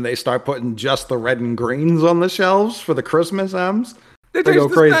ends and they start putting just the red and greens on the shelves for the Christmas M's, they go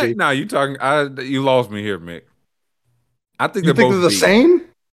crazy. No, you talking? You lost me here, Mick. I think they're the same.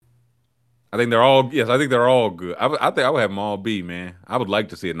 I think they're all. Yes, I think they're all good. I think I would have them all B, man. I would like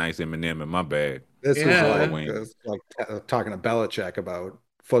to see a nice M&M in my bag. This is like talking to Belichick about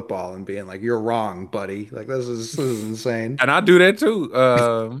football and being like, "You're wrong, buddy." Like this is insane. And I do that too.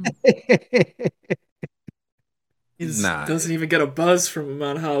 He doesn't even get a buzz from him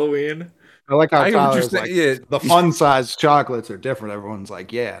on Halloween. I like how Tyler's like, the fun size chocolates are different. Everyone's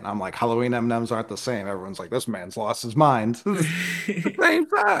like, yeah. And I'm like, Halloween M&Ms aren't the same. Everyone's like, this man's lost his mind. The same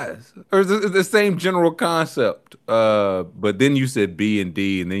size. Or the same general concept. But then you said B and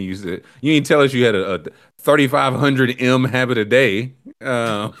D, and then you said, you didn't tell us you had a 3,500 M habit a day.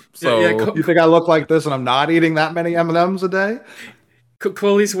 So you think I look like this and I'm not eating that many M&Ms a day?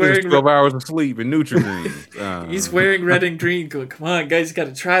 Cole's wearing 12 hours of sleep and Nutri-Greens. He's wearing red and green. Come on, guys, you got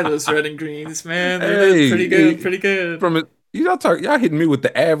to try those red and greens, man. They're pretty good. Pretty good. Y'all hitting me with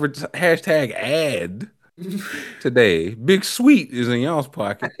the average hashtag ad today. Big Sweet is in y'all's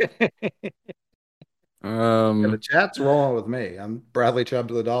pocket. The chat's rolling with me. I'm Bradley Chubb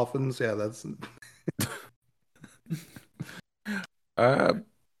to the Dolphins. Yeah, that's. Are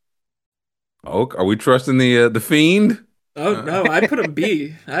we trusting the fiend? Oh no, I put him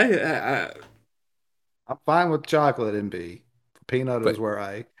B. I'm fine with chocolate in B. Peanut is where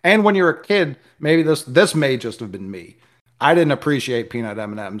I. And when you're a kid, maybe this may just have been me. I didn't appreciate peanut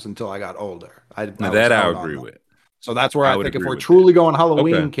M&Ms until I got older. I agree with. So that's where I think if we're truly going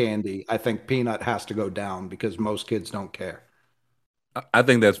Halloween candy, I think peanut has to go down because most kids don't care. I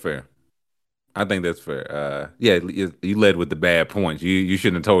think that's fair. Yeah, you led with the bad points. You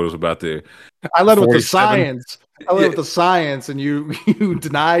shouldn't have told us about the. I led with the science. With the science, and you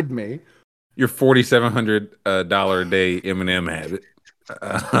denied me. Your $4,700 a day M&M habit.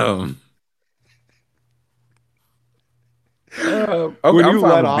 When you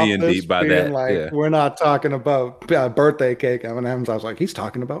let off this by that, like, we're not talking about birthday cake M&Ms. I was like, he's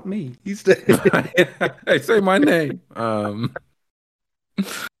talking about me. Hey, say my name.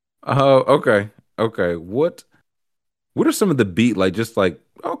 Okay. What are some of the beat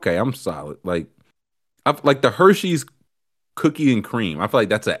okay, I'm solid. Like the Hershey's cookie and cream. I feel like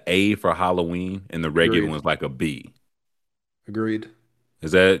that's an A for Halloween, and the regular one's like a B. Agreed.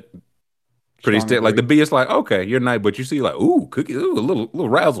 Is that pretty still? Like the B is like, okay, you're nice, but you see like, ooh, cookies, ooh, a little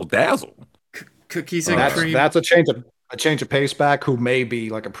razzle dazzle. Cookies and cream. That's a change of pace back who may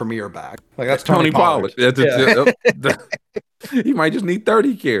be like a premier back. Like that's Tony Pollard. He might just need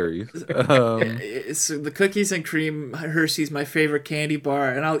 30 carries. So the cookies and cream Hershey's my favorite candy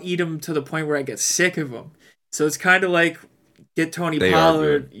bar, and I'll eat them to the point where I get sick of them. So it's kind of like get Tony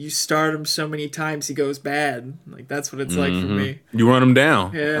Pollard. You start him so many times he goes bad. Like that's what it's like for me. You run him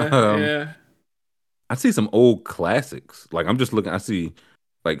down. Yeah. I see some old classics. Like I'm just looking. I see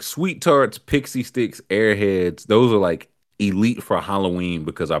like Sweet Tarts, Pixie Sticks, Airheads. Those are like elite for Halloween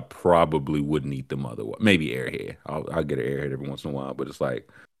because I probably wouldn't eat them otherwise. Maybe Airhead. I'll get an Airhead every once in a while, but it's like,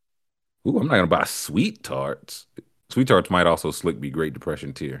 ooh, I'm not gonna buy Sweet Tarts. Sweet Tarts might also slick be Great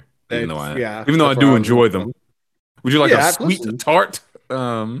Depression tier, even though I do enjoy them. Would you like a sweet tart?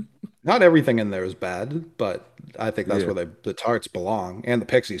 Not everything in there is bad, but I think that's where the tarts belong, and the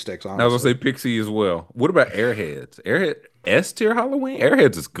Pixie Sticks. Honestly, I was gonna say Pixie as well. What about Airheads? Airhead S tier Halloween?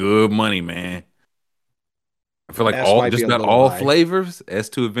 Airheads is good money, man. I feel like all flavors.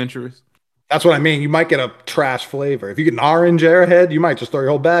 S2 Adventurous. That's what I mean. You might get a trash flavor. If you get an orange Airhead, you might just throw your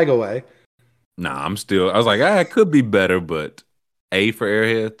whole bag away. Nah, I was like, it could be better, but A for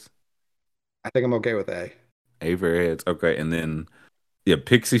Airheads. I think I'm okay with A. A for Airheads. Okay, and then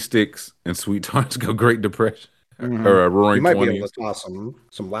Pixie Sticks and Sweet Tarts go Great Depression. Or Roaring 20s. You might be able to toss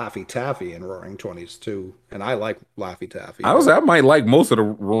some Laffy Taffy in Roaring 20s too, and I like Laffy Taffy. I might like most of the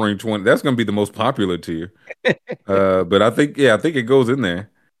Roaring 20. That's going to be the most popular tier. But I think it goes in there.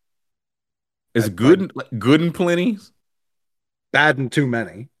 It's good, like, good and plenties. Bad and too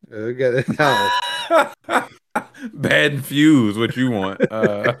many. Hell. Bad and fuse. What you want?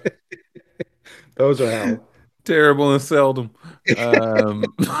 Those are hell. Terrible and seldom.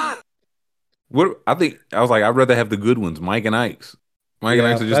 What I think I was like, I'd rather have the good ones, Mike and Ike's. Mike and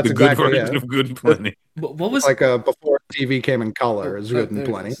Yeah, Ike's are just that's the good exactly, version yeah. of good and plenty. What was Like before TV came in color is good and there it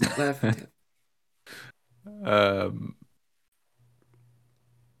plenty. goes. Laffy Taffy. Um,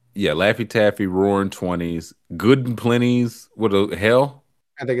 yeah, Laffy Taffy, Roaring Twenties, Good and Plenties. What the hell?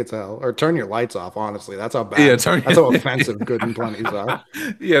 I think it's hell. Or turn your lights off, honestly. That's how bad. Yeah, that's how offensive good and plenties are.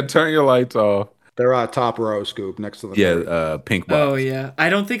 Yeah, turn your lights off. They're top row scoop next to the Yeah, curry. pink box. Oh yeah, I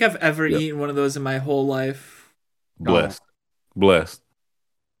don't think I've ever Yep. eaten one of those in my whole life. Blessed.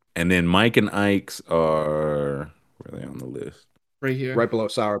 And then Mike and Ike's are where are they on the list? Right here. Right below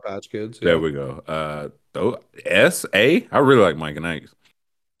Sour Patch Kids. There we go. S A. I really like Mike and Ike's.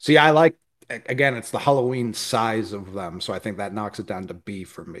 See, I like, again, it's the Halloween size of them, so I think that knocks it down to B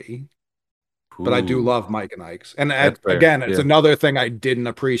for me. But I do Ooh. love Mike and Ike's. And That's fair. again, it's Yeah. another thing I didn't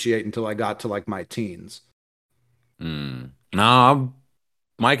appreciate until I got to like my teens. Nah,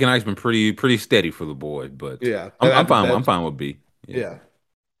 Mike and Ike's been pretty steady for the boy, but Yeah. I'm fine. I'm fine with B. Yeah.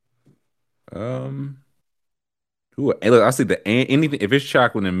 Ooh, hey, look, I see anything. If it's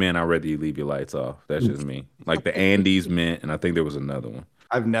chocolate and mint, I'd rather you leave your lights off. That's just me. Like the Andes mint, and I think there was another one.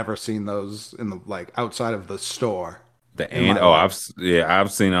 I've never seen those in the like outside of the store. I've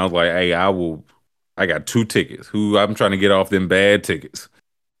seen. I was like, hey, I got 2 tickets. I'm trying to get off them bad tickets.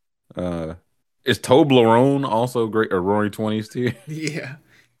 Is Toblerone also great? Or Roaring Twenties tier? Yeah,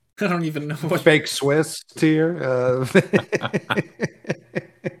 I don't even know what. Fake Swiss tier.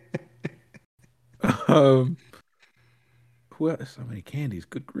 Who else? So many candies.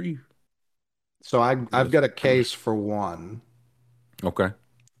 Good grief. So I've got a case for one. Okay.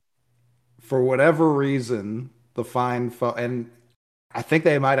 For whatever reason, the fine and I think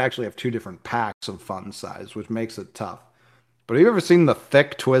they might actually have 2 different packs of fun size, which makes it tough. But have you ever seen the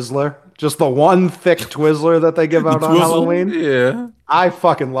thick Twizzler? Just the one thick Twizzler that they give out on Halloween? Yeah. I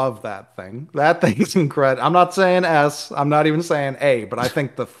fucking love that thing. That thing's incredible. I'm not saying S. I'm not even saying A, but I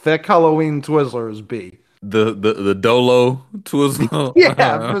think the thick Halloween Twizzler is B. The Dolo Twizzler.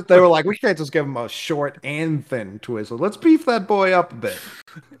 Yeah, they were like, we can't just give him a short and thin Twizzler. Let's beef that boy up a bit.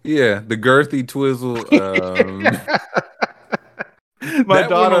 Yeah, the girthy Twizzle. My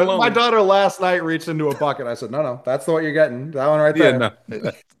daughter last night reached into a bucket. I said, no, that's what you're getting. That one right there. Yeah,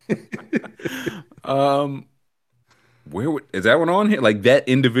 no. Is that one on here? Like that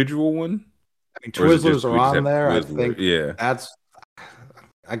individual one? I mean, Twizzlers are on there. Twizzler? I think Yeah. that's.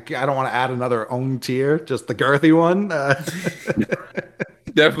 I don't want to add another own tier, just the girthy one.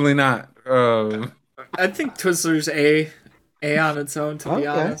 Definitely not. I think Twizzler's A on its own. To be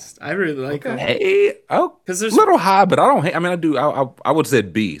honest, I really like it. Hey, Because there's a little high, but I don't hate. I mean, I do. I would say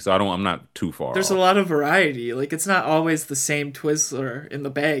B, so I'm not too far. There's a lot of variety. Like it's not always the same Twizzler in the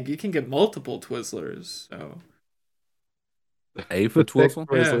bag. You can get multiple Twizzlers. So A for Twizzle.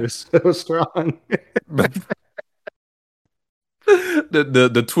 Twizzlers so strong.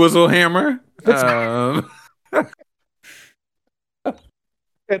 the Twizzle hammer.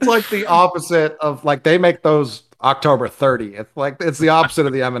 It's like the opposite of like they make those October 30th. Like it's the opposite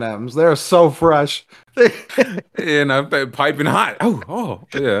of the M&Ms. They're so fresh. And I'm piping hot. Oh,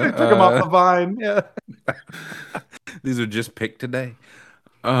 yeah. Took them off the vine. Yeah. These are just picked today.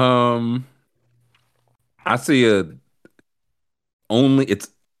 I see it's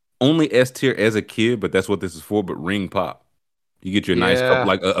only S tier as a kid, but that's what this is for. But ring pop, you get your nice couple,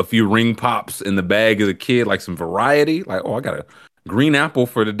 like a few ring pops in the bag as a kid, like some variety. Like, I got a green apple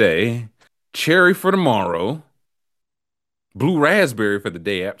for today, cherry for tomorrow, blue raspberry for the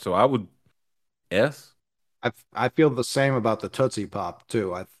day after. So I would S. I feel the same about the Tootsie Pop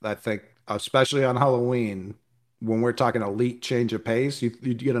too. I think especially on Halloween when we're talking elite change of pace, you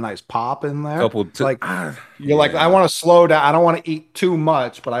get a nice pop in there. You're like, I want to slow down. I don't want to eat too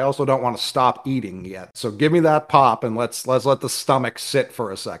much, but I also don't want to stop eating yet. So give me that pop and let's let the stomach sit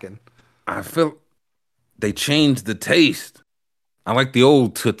for a second. I feel they changed the taste. I like the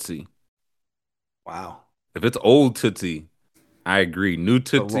old Tootsie. Wow. If it's old Tootsie, I agree. New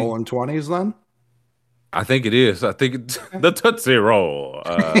Tootsie. The rolling 20s then? I think it is. I think it's the Tootsie Roll.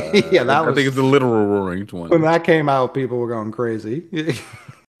 Yeah, I think it's the literal Roaring 20. When that came out, people were going crazy.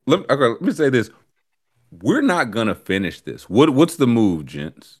 Let me say this. We're not gonna finish this. What's the move,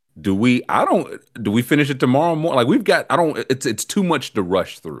 gents? Do we finish it tomorrow morning? Like it's too much to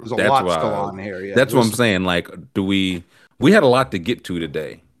rush through. There's a lot still on here. Yeah, that's what I'm saying. Like, we had a lot to get to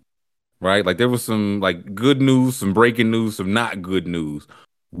today. Right? Like there was some like good news, some breaking news, some not good news.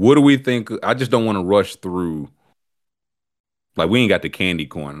 What do we think? I just don't want to rush through. Like we ain't got the candy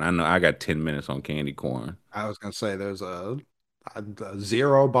corn. I know I got 10 minutes on candy corn. I was gonna say there's a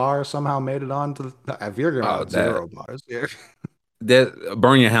zero bar somehow made it on to the, if you're gonna have zero bars here. That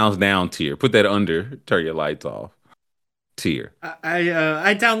burn your house down tier. Put that under, turn your lights off tier.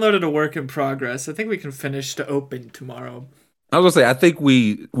 I downloaded a work in progress. I think we can finish to open tomorrow. I was gonna say I think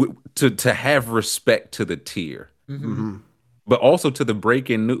we to have respect to the tier, but also to the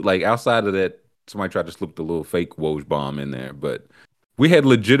break-in new. Like outside of that, somebody tried to slip the little fake Woj bomb in there, but we had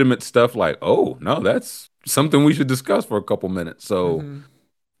legitimate stuff like, oh no, that's something we should discuss for a couple minutes. So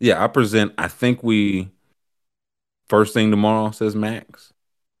yeah, I think we first thing tomorrow, says Max.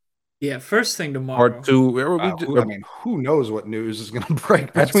 Yeah, first thing tomorrow. Part 2. I mean, who knows what news is going to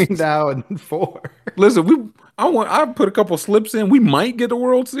break between now and 4? Listen, I put a couple slips in. We might get a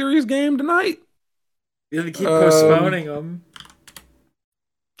World Series game tonight. Yeah, they keep postponing them.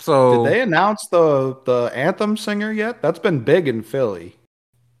 So did they announce the anthem singer yet? That's been big in Philly.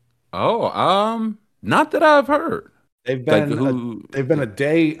 Oh, not that I've heard. They've been a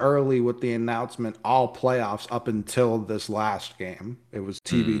day early with the announcement. All playoffs up until this last game, it was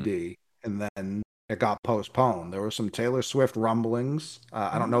TBD, and then it got postponed. There were some Taylor Swift rumblings.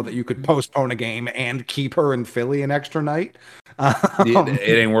 I don't know that you could postpone a game and keep her in Philly an extra night.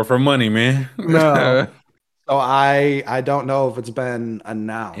 It ain't worth her money, man. No. So I don't know if it's been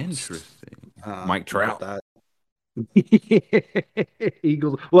announced. Interesting. Mike Trout.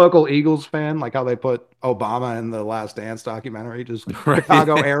 Local Eagles fan, like how they put Obama in the Last Dance documentary, just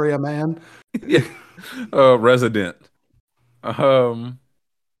Chicago area man. Yeah. Resident.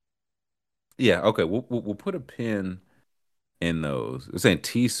 Yeah, okay. We'll put a pin in those. It's saying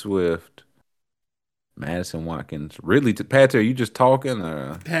T Swift, Madison Watkins, Ridley. Patsy, are you just talking?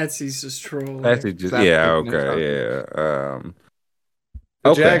 Patsy's just trolling. Patsy just okay, yeah.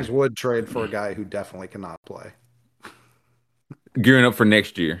 The Jags would trade for a guy who definitely cannot play. Gearing up for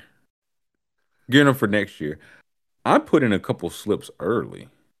next year. I put in a couple slips early.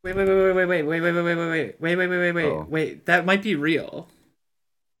 Wait. That might be real.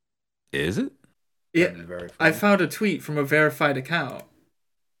 Is it? Yeah. I found a tweet from a verified account.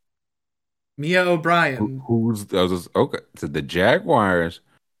 Mia O'Brien. Okay. So the Jaguars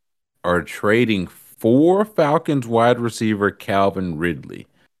are trading for Falcons wide receiver Calvin Ridley.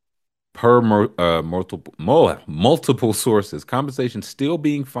 Per multiple sources, compensation still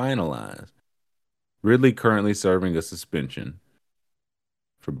being finalized. Ridley currently serving a suspension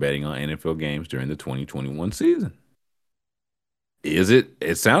for betting on NFL games during the 2021 season. Is it?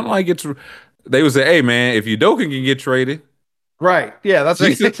 It sounded like it's. They would say, "Hey, man, if Udoka can get traded, right? Yeah, that's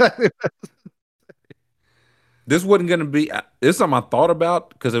exactly." This wasn't going to be. This is something I thought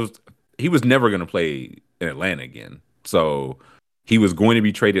about because he was never going to play in Atlanta again. So. He was going to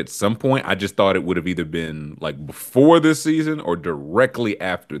be traded at some point. I just thought it would have either been like before this season or directly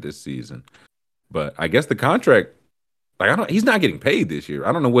after this season. But I guess the contract, he's not getting paid this year.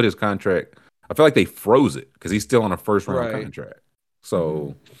 I don't know what his contract. I feel like they froze it because he's still on a first round contract.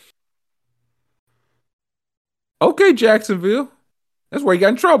 So, okay, Jacksonville, that's where he got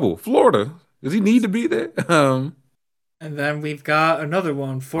in trouble. Florida, does he need to be there? And then we've got another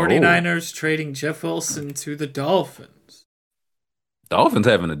one: 49ers trading Jeff Wilson to the Dolphins. Dolphins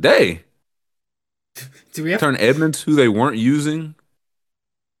having a day. Do we have turn Edmonds, who they weren't using,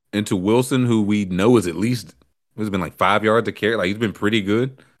 into Wilson, who we know is at least has been like 5 yards a carry. Like he's been pretty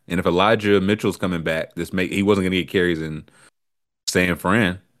good. And if Elijah Mitchell's coming back, he wasn't going to get carries in San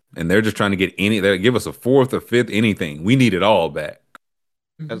Fran. And they're just trying to get they give us a fourth or fifth, anything. We need it all back.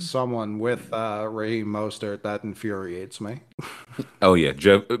 As someone with Raheem Mostert, that infuriates me. Oh yeah,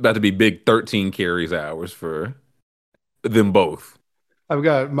 Jeff about to be big 13 carries hours for them both. I've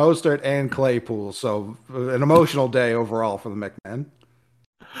got Mostert and Claypool, so an emotional day overall for the McMahon.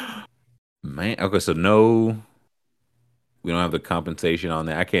 Man, okay, so no, we don't have the compensation on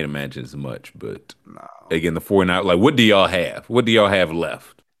that. I can't imagine as much, but again, the 49, like, what do y'all have? What do y'all have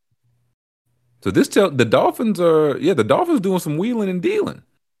left? So the Dolphins the Dolphins doing some wheeling and dealing.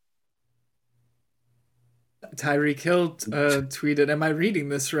 Tyreek Hill tweeted, "Am I reading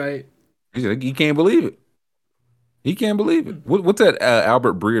this right?" He can't believe it. He can't believe it. What's that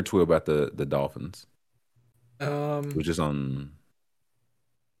Albert Breer tweet about the Dolphins? Which is on.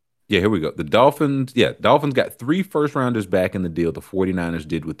 Yeah, here we go. The Dolphins. Yeah, Dolphins got 3 first-rounders back in the deal the 49ers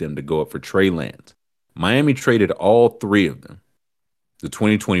did with them to go up for Trey Lance. Miami traded all 3 of them. The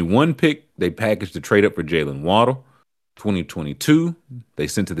 2021 pick, they packaged the trade up for Jalen Waddle. 2022, they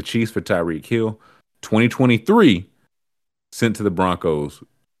sent to the Chiefs for Tyreek Hill. 2023, sent to the Broncos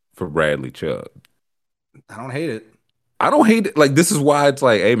for Bradley Chubb. I don't hate it. I don't hate it. Like, this is why it's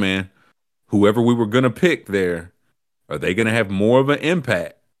like, hey man, whoever we were gonna pick there, are they gonna have more of an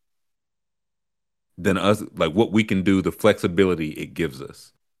impact than us? Like what we can do, the flexibility it gives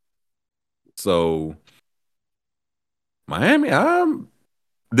us. So Miami,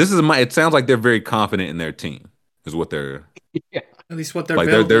 this is my. It sounds like they're very confident in their team. Is what they're Yeah. At least what they're like.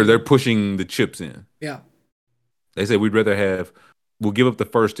 building. They're pushing the chips in. Yeah. They say we'd rather have. We'll give up the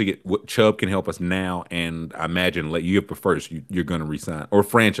first to get what Chubb can help us now, and I imagine let you up the first. You're going to resign or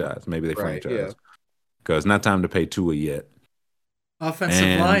franchise. Maybe they Right, franchise because not time to pay Tua yet.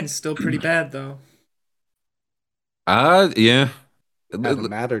 Offensive line's still pretty bad though. Yeah. Hasn't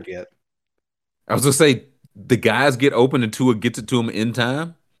mattered yet. I was gonna say the guys get open and Tua gets it to them in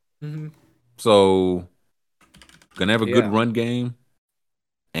time. Mm-hmm. So gonna have a good run game.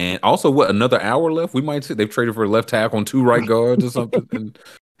 And also, what, another hour left? We might see they've traded for a left tackle and 2 right guards or something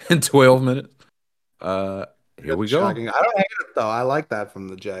in 12 minutes. Here we go. Shocking. I don't hate it though. I like that from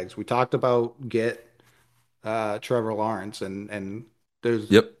the Jags. We talked about get Trevor Lawrence, and there's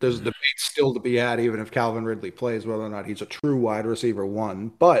debate still to be had, even if Calvin Ridley plays, whether or not he's a true wide receiver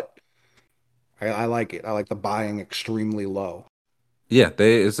one. But I like it. I like the buying extremely low. Yeah,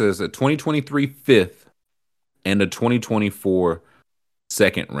 it says a 2023 fifth and a 2024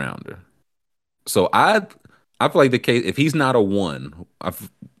 second rounder. So I feel like the case, if he's not a one, if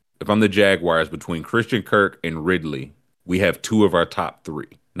I'm the Jaguars, between Christian Kirk and Ridley, we have 2 of our top 3.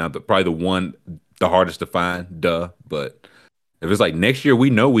 Now, probably the one, the hardest to find, but if it's like next year, we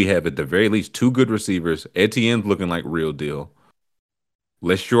know we have at the very least 2 good receivers. Etienne's looking like real deal.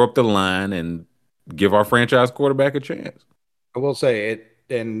 Let's shore up the line and give our franchise quarterback a chance. I will say it,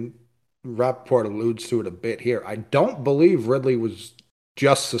 and Rappaport alludes to it a bit here. I don't believe Ridley was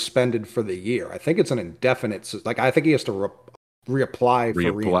just suspended for the year. I think it's an indefinite. Like, I think he has to reapply for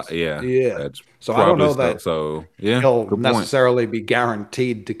yeah. So I don't know that he'll necessarily be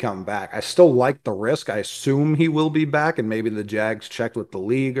guaranteed to come back. I still like the risk. I assume he will be back, and maybe the Jags checked with the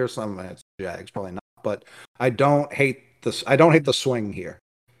league or something. It's Jags, probably not. But I don't hate this. I don't hate the swing here.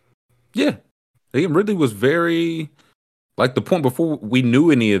 Yeah, Ridley was very, like, the point before we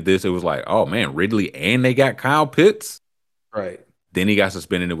knew any of this. It was like, oh man, Ridley, and they got Kyle Pitts. Right. Then he got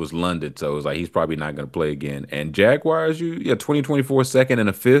suspended. It was London, so it was like he's probably not going to play again. And Jaguars, 2024 second and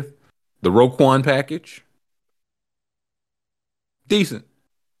a fifth. The Roquan package, decent.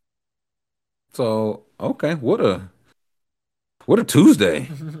 So okay, what a Tuesday.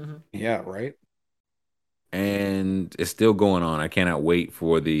 Yeah, right. And it's still going on. I cannot wait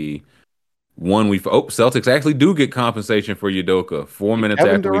for the one Celtics actually do get compensation for Udoka 4 minutes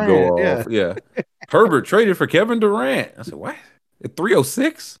Kevin after Durant, we go off. Yeah. Herbert traded for Kevin Durant. I said, what? At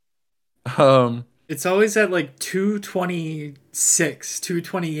 306? It's always at like 226,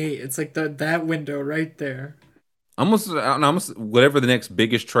 228. It's like that window right there. I'm gonna whatever the next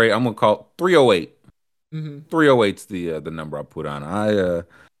biggest trade, I'm gonna call 308. 308's the number I put on.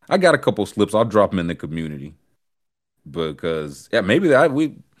 I got a couple slips. I'll drop them in the community because maybe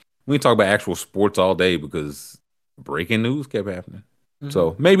we talk about actual sports all day because breaking news kept happening.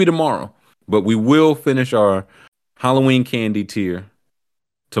 So maybe tomorrow, but we will finish our Halloween candy tier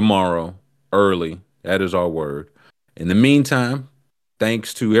tomorrow early. That is our word. In the meantime,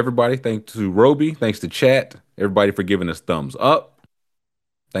 thanks to everybody. Thanks to Roby. Thanks to chat. Everybody for giving us thumbs up.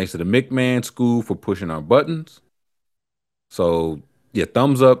 Thanks to the McMahon School for pushing our buttons. So yeah,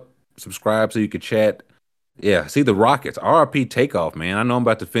 thumbs up. Subscribe so you can chat. Yeah, see the Rockets. RIP Takeoff, man. I know I'm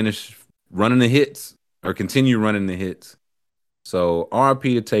about to finish running the hits or continue running the hits. So RIP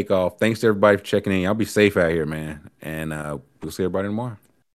to Takeoff. Thanks to everybody for checking in. Y'all be safe out here, man. And we'll see everybody tomorrow.